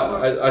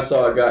 I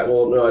saw a guy,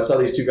 I saw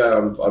these two guys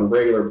on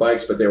regular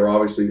bikes, but they were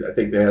obviously, I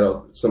think they had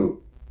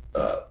some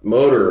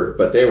motor,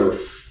 but they were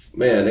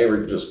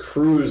just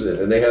cruising,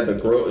 and they had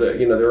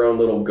their own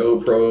little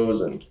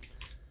GoPros and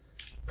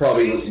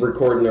probably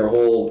recording their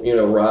whole,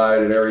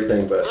 ride and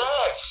everything, but.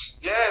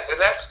 Yes, and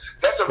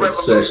that's a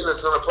revolution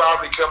that's going to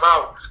probably come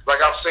out, like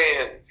I'm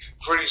saying,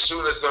 pretty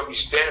soon it's going to be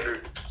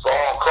standard for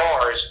all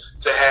cars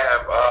to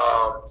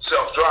have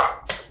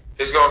self-drive.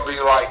 It's going to be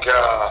like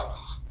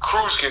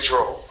cruise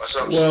control or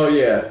something. Well,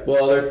 yeah.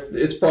 Well,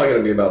 it's probably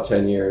going to be about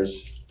 10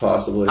 years,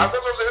 possibly. I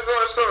think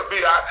it's going to be.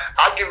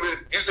 I give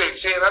it. You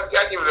say 10.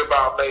 I give it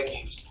about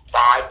maybe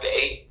 5 to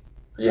 8.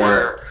 Yeah.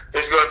 Where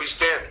it's going to be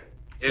standard.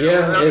 You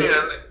know what I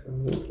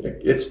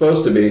mean? It's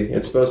supposed to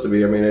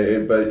be. I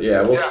mean, but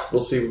yeah,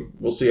 we'll see.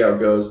 We'll see how it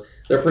goes.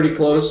 They're pretty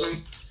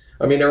close.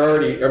 I mean, they're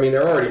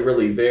already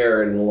really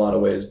there in a lot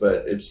of ways,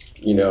 but it's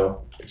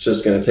it's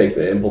just going to take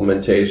the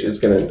implementation. It's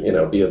going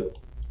to be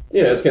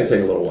it's going to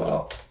take a little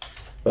while.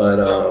 But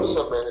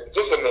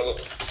just a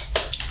minute.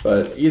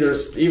 But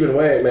even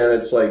way, man,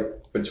 it's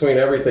like between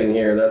everything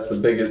here, that's the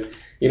biggest.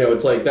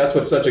 It's like that's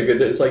what's such a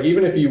good. It's like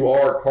even if you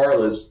are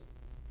carless,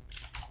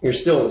 you're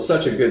still in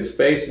such a good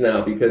space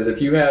now because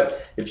if you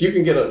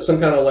can get some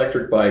kind of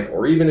electric bike,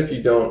 or even if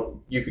you don't,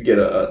 you could get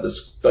the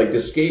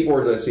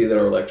skateboards I see that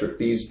are electric.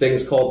 These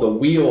things called the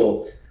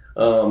wheel,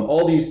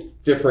 all these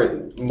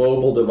different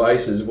mobile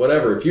devices,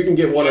 whatever. If you can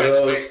get one of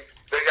those,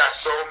 they got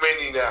so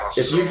many now.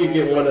 If you could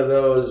get one of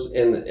those,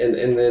 and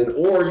then,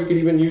 or you could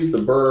even use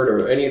the Bird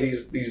or any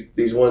of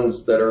these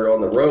ones that are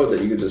on the road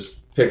that you could just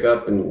pick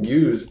up and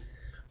use.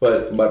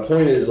 But my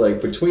point is,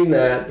 like, between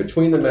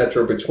the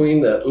Metro,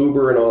 between the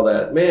Uber and all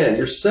that, man,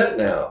 you're set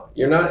now.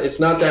 You're not. It's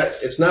not that.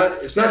 It's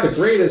not the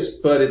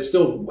greatest, but it's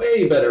still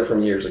way better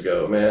from years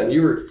ago, man. Man, I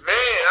mean,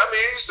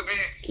 it used to be.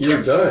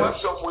 You're done.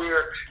 Bus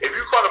somewhere. If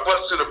you caught a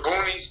bus to the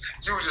boonies,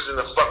 you was just in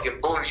the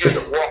fucking boonies. You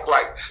had to walk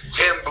like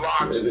 10 blocks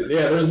boxing.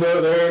 Yeah,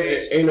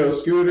 there ain't no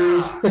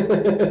scooters. No,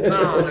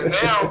 and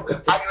now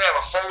I can have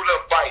a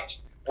fold-up bike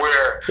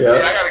where Yeah.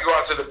 I got to go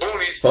out to the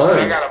boonies. Fine.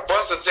 I got a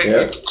bus to take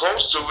Yeah. me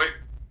close to it.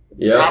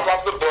 Yeah, Hop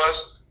off the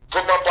bus,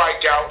 put my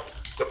bike out.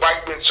 The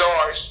bike been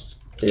charged.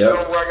 yeah. You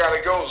know where I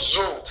gotta go.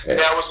 Zoom. Yeah.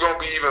 Now what's gonna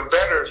be even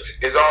better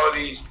is all of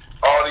these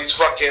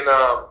fucking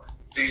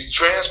these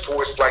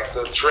transports like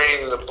the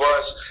train and the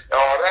bus and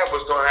all that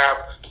was gonna have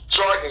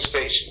charging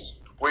stations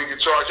where you can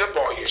charge up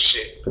all your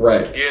shit.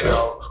 Right. You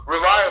know,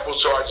 reliable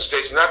charging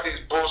stations, not these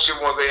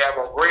bullshit ones they have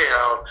on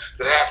Greyhound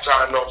that half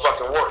time don't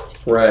fucking work.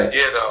 Right.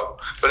 You know,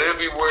 but it'll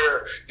be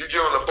where you get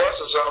on the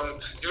bus or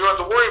something, you don't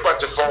have to worry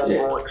about your phone Yeah.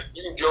 going.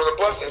 You can get on the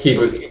bus and Keep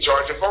you it- can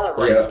charge your phone,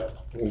 right? Yeah.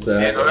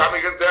 Exactly. You know, I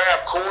mean, they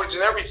have cords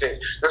and everything.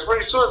 That's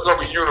pretty soon it's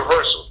gonna be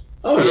universal.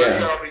 Oh, You know, yeah.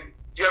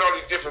 you got all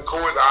these different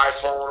cords,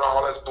 iPhone,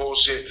 all that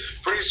bullshit.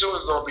 Pretty soon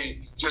it's gonna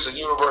be just a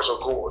universal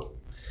cord.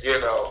 You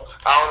know,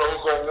 I don't know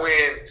who's gonna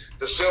win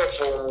the cell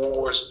phone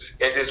wars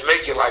and just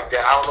make it like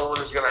that. I don't know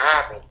when it's gonna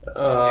happen. You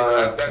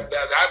know,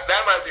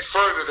 that might be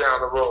further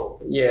down the road.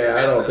 Yeah,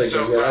 I don't think So-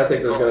 there's gonna. I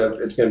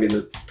think it's gonna be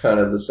the kind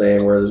of the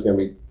same where there's gonna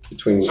be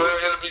between. So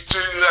it'll be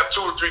you have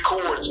 2 or 3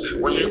 cords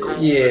when you go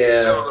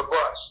Yeah. sell the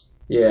bus.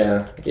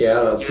 Yeah, I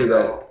don't see You that.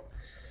 know?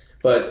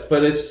 But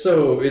it's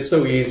so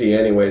easy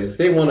anyways. If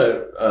they want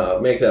to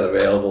make that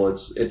available,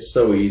 it's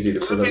so easy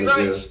for It'll them be to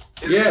nice. do.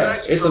 It'll be Yeah,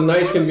 nice. You it's get a on the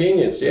nice bus.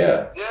 convenience. Yeah.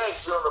 Yeah, you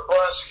get on the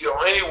bus, you get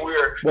on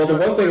anywhere. Well, the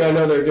one thing I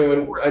know they're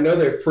doing, I know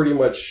they're pretty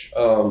much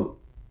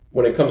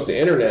when it comes to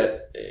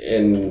internet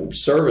and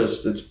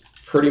service, it's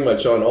pretty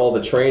much on all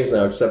the trains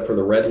now except for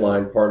the red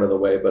line part of the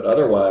way. But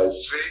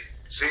otherwise,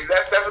 See,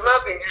 that's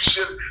another thing. You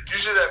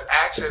should have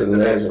access It's to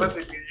that, amazing.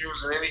 especially if you're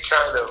using any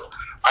kind of.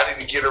 I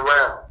need to get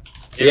around.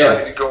 Yeah.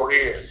 I need to go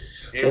here.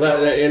 You well,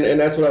 know? and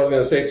that's what I was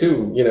going to say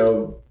too. You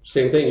know,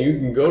 same thing. You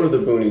can go to the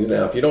boonies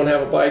now. If you don't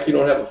have a bike, you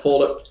don't have a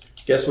fold up.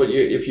 Guess what?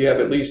 If you have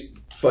at least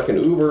fucking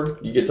Uber,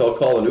 you get to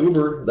call an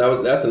Uber.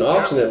 That's an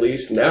option at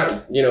least.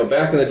 Now, you know,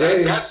 back in the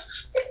day,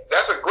 that's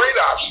a great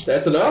option.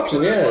 that's an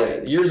option.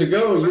 Yeah, years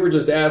ago, you were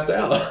just asked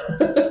out.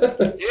 Yeah,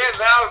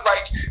 now it's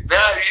like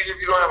even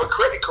if you don't have a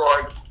credit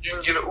card, you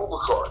can get an Uber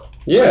card. So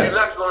Yeah. you're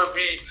not going to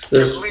be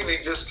There's- completely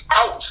just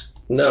out. So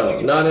No, you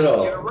can not at always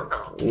all. Get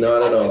around.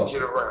 Not at always all.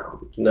 Get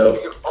around. No, You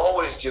can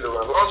always get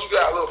around. As long as you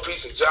got a little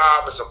piece of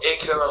job and some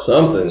income,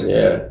 something.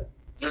 Yeah,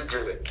 you're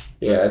good.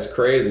 yeah, it's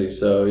crazy.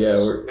 So yeah,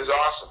 It's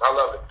awesome. I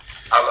love it.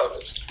 I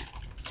love it.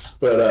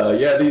 but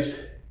yeah,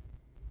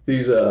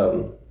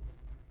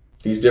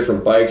 these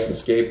different bikes and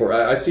skateboard.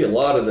 I see a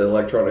lot of the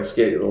electric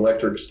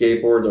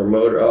skateboards or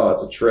motor. Oh,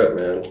 it's a trip,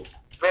 man.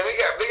 Man,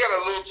 they got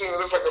a little thing that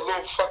looks like a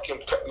little fucking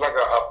like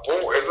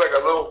a board. It's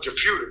like a little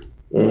computer,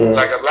 Hmm.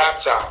 like a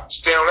laptop.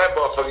 Stay on that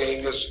motherfucker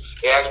and it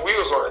has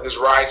wheels on it. Just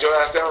ride your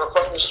ass down the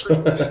fucking street.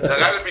 Now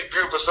that'd be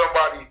good for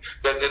somebody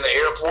that's in the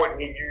airport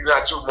and you're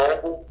not too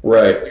mobile.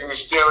 Right. You can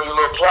stand on your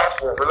little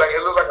platform, but like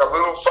it looks like a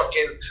little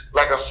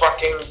like a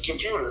fucking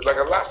computer, like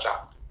a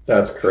laptop.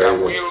 That's Got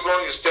crazy. wheels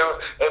on you still.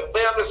 And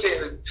man, I'm just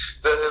saying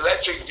the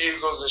electric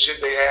vehicles and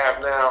shit they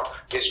have now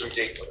is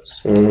ridiculous.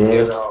 Hmm.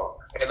 You know,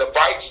 and the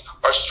bikes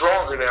are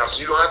stronger now,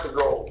 so you don't have to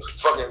go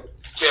fucking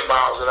 10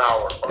 miles an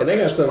hour. And they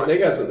got some.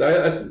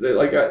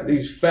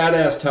 These fat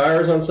ass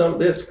tires on some.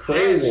 That's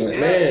crazy,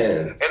 Yes. man.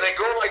 And they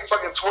go like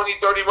fucking 20,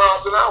 30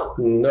 miles an hour.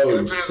 No, It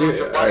depends on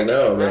your bike I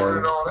know, and your motor man.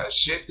 and all that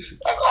shit.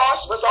 That's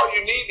awesome. That's all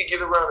you need to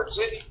get around the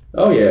city.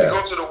 Oh To yeah.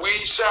 go to the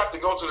weed shop, to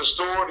go to the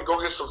store, to go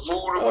get some food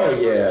or Oh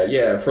whatever. yeah,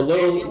 yeah. For Even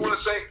you little. want to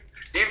say,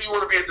 even you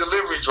want to be a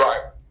delivery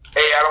driver.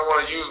 Hey, I don't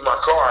want to use my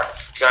car.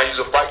 Can I use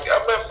a bike? I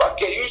mean, fuck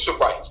yeah, use your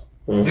bike.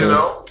 Mhm. You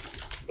know?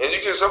 And you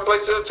get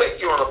someplace to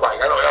take you on a bike.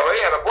 I know LA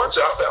had a bunch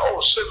of, I was like,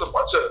 oh shit, a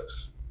bunch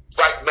of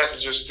bike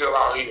messengers still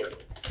out here.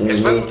 Mhm.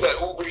 Especially with that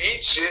Uber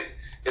Eats shit.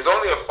 It's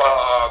only a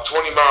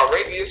 20-mile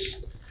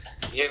radius.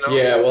 You know?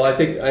 Yeah, well, I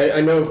think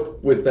I know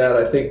with that.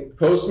 I think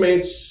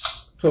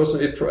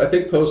I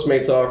think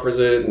Postmates offers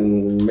it,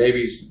 and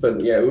maybe,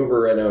 but yeah,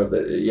 Uber. I know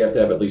that you have to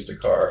have at least a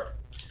car.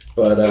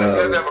 But You have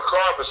to have a car,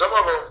 but some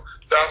of them,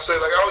 they'll say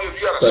like, oh,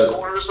 if you got a But-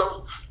 scooter or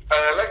something,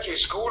 an electric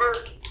scooter,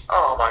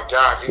 oh my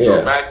God, can you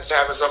Yeah. imagine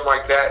having something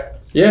like that?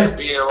 yeah.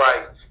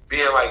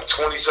 Being like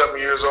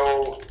 20-something years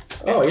old.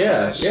 Oh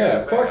yeah, That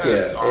yeah. shit, Fuck man, yeah.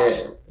 that'd be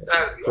awesome.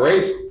 That'd be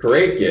Great, awesome.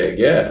 great gig.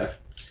 Yeah.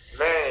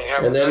 Man,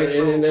 have And a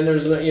great then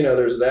there's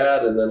there's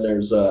that, and then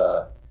there's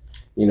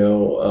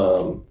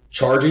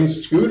charging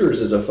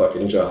scooters is a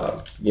fucking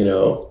job.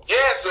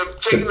 yes,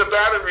 taking the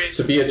batteries.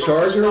 To be a from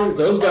charger, spot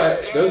to those spot.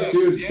 guys, those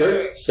dudes,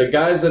 yes. the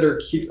guys that are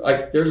cute,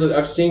 like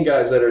I've seen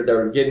guys that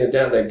are getting it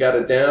down, that got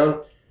it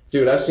down.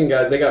 Dude, I've seen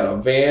guys, they got a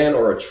van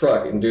or a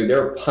truck, and dude,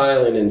 they're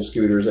piling in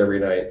scooters every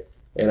night.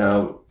 And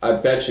I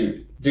bet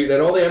you, dude,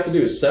 and all they have to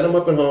do is set them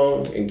up at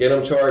home and get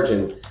them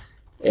charging.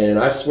 And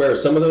I swear,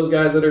 some of those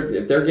guys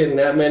if they're getting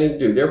that many,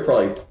 dude, they're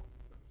probably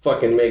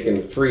fucking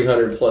making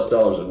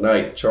 $300+ a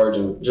night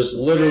charging, just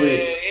literally.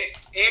 Man, even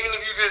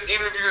if you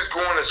just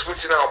going and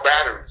switching out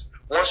batteries,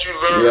 once you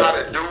learn Yeah. how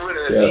to do it and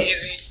it's Yeah.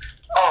 easy,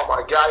 oh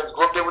my God, you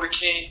go up there with a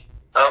key,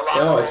 unlock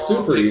Oh, them it's all,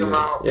 super take easy. them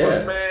out. Yeah.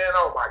 But man,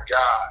 oh my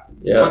God.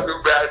 Yeah. Put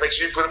new battery. Make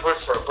sure you put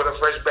a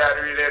fresh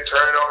battery in there. Turn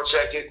it on,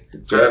 check it,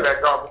 turn it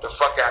back off. Get the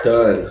fuck out of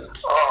here. Done.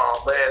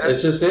 Oh man,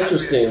 It's just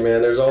interesting,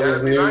 man. There's all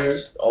these new,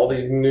 nice.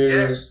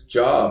 Yes.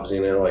 jobs,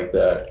 you know, like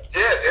that.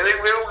 Yeah, and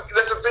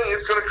that's the thing.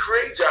 It's going to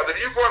create jobs. If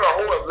you brought a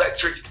whole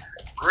electric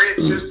grid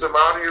system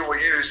out here where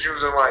you're just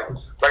using like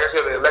I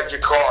said, the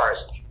electric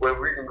cars, where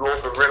we can go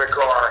up and rent a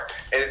car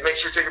and make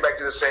sure you take it back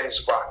to the same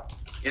spot.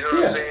 You know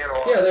what I'm saying?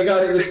 Or they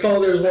got it. It's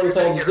called. There's one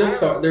called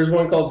Zipcar. There's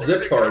one called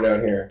Zipcar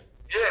down here.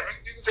 Yeah,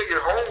 you can take it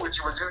home with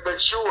you, but just make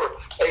sure,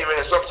 hey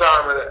man,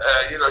 sometime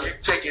you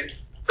take it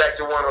back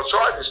to one of those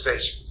charging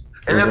stations,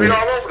 and they'll be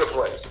all over the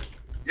place.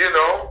 You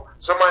know,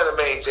 somebody to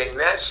maintain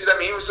that shit. I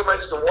mean, even somebody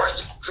just to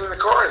clean the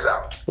cars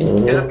out.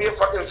 It'll be a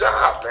fucking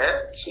job,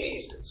 man.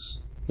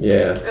 Jesus.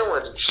 Yeah. They don't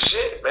want to do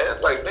shit,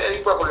 man. Like,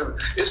 man,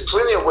 there's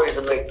plenty of ways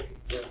to make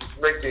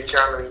the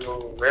economy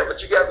move, man.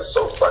 But you got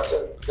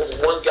to because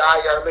one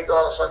guy got to make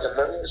all the fucking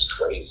money. It's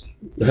crazy.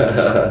 I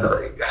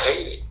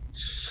hate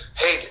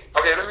it.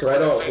 Okay, let me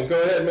right on. Well,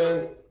 go ahead,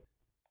 man.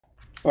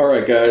 All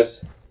right,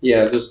 guys.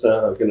 Yeah, just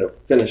I'm gonna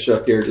finish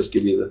up here. Just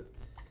give you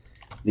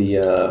the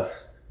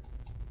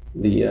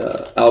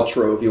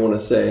outro, if you want to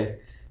say.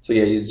 So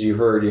yeah, as you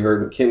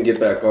heard Kim get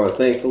back on.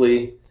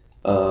 Thankfully,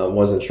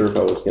 wasn't sure if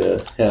I was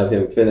gonna have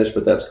him finish,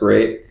 but that's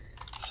great.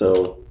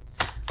 So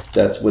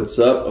that's what's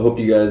up. I hope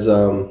you guys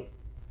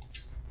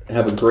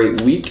have a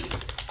great week.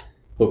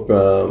 Hope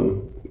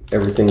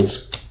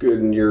everything's good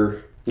in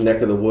your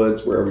neck of the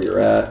woods, wherever you're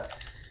at.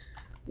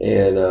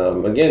 And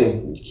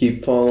again,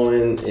 keep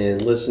following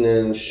and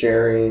listening,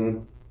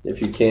 sharing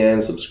if you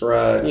can,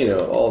 subscribe,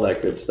 all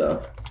that good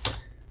stuff.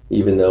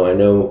 Even though I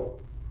know,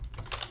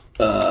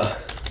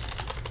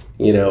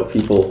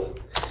 people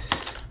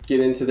get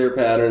into their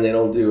pattern, they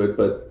don't do it.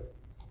 But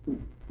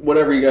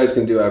whatever you guys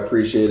can do, I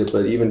appreciate it.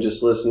 But even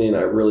just listening,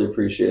 I really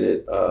appreciate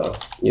it.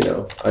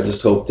 I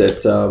just hope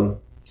that,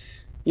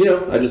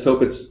 I just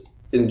hope it's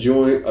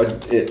enjoying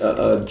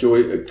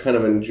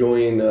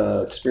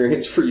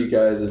experience for you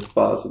guys if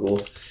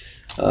possible.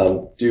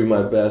 Do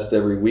my best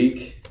every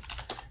week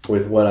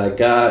with what I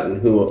got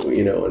and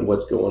and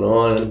what's going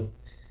on.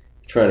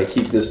 Trying to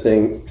keep this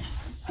thing,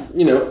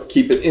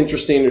 keep it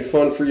interesting and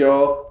fun for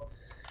y'all.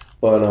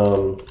 But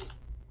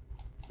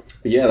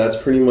yeah, that's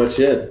pretty much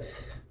it.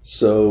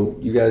 So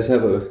you guys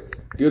have a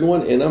good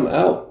one, and I'm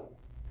out.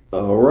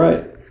 All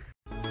right.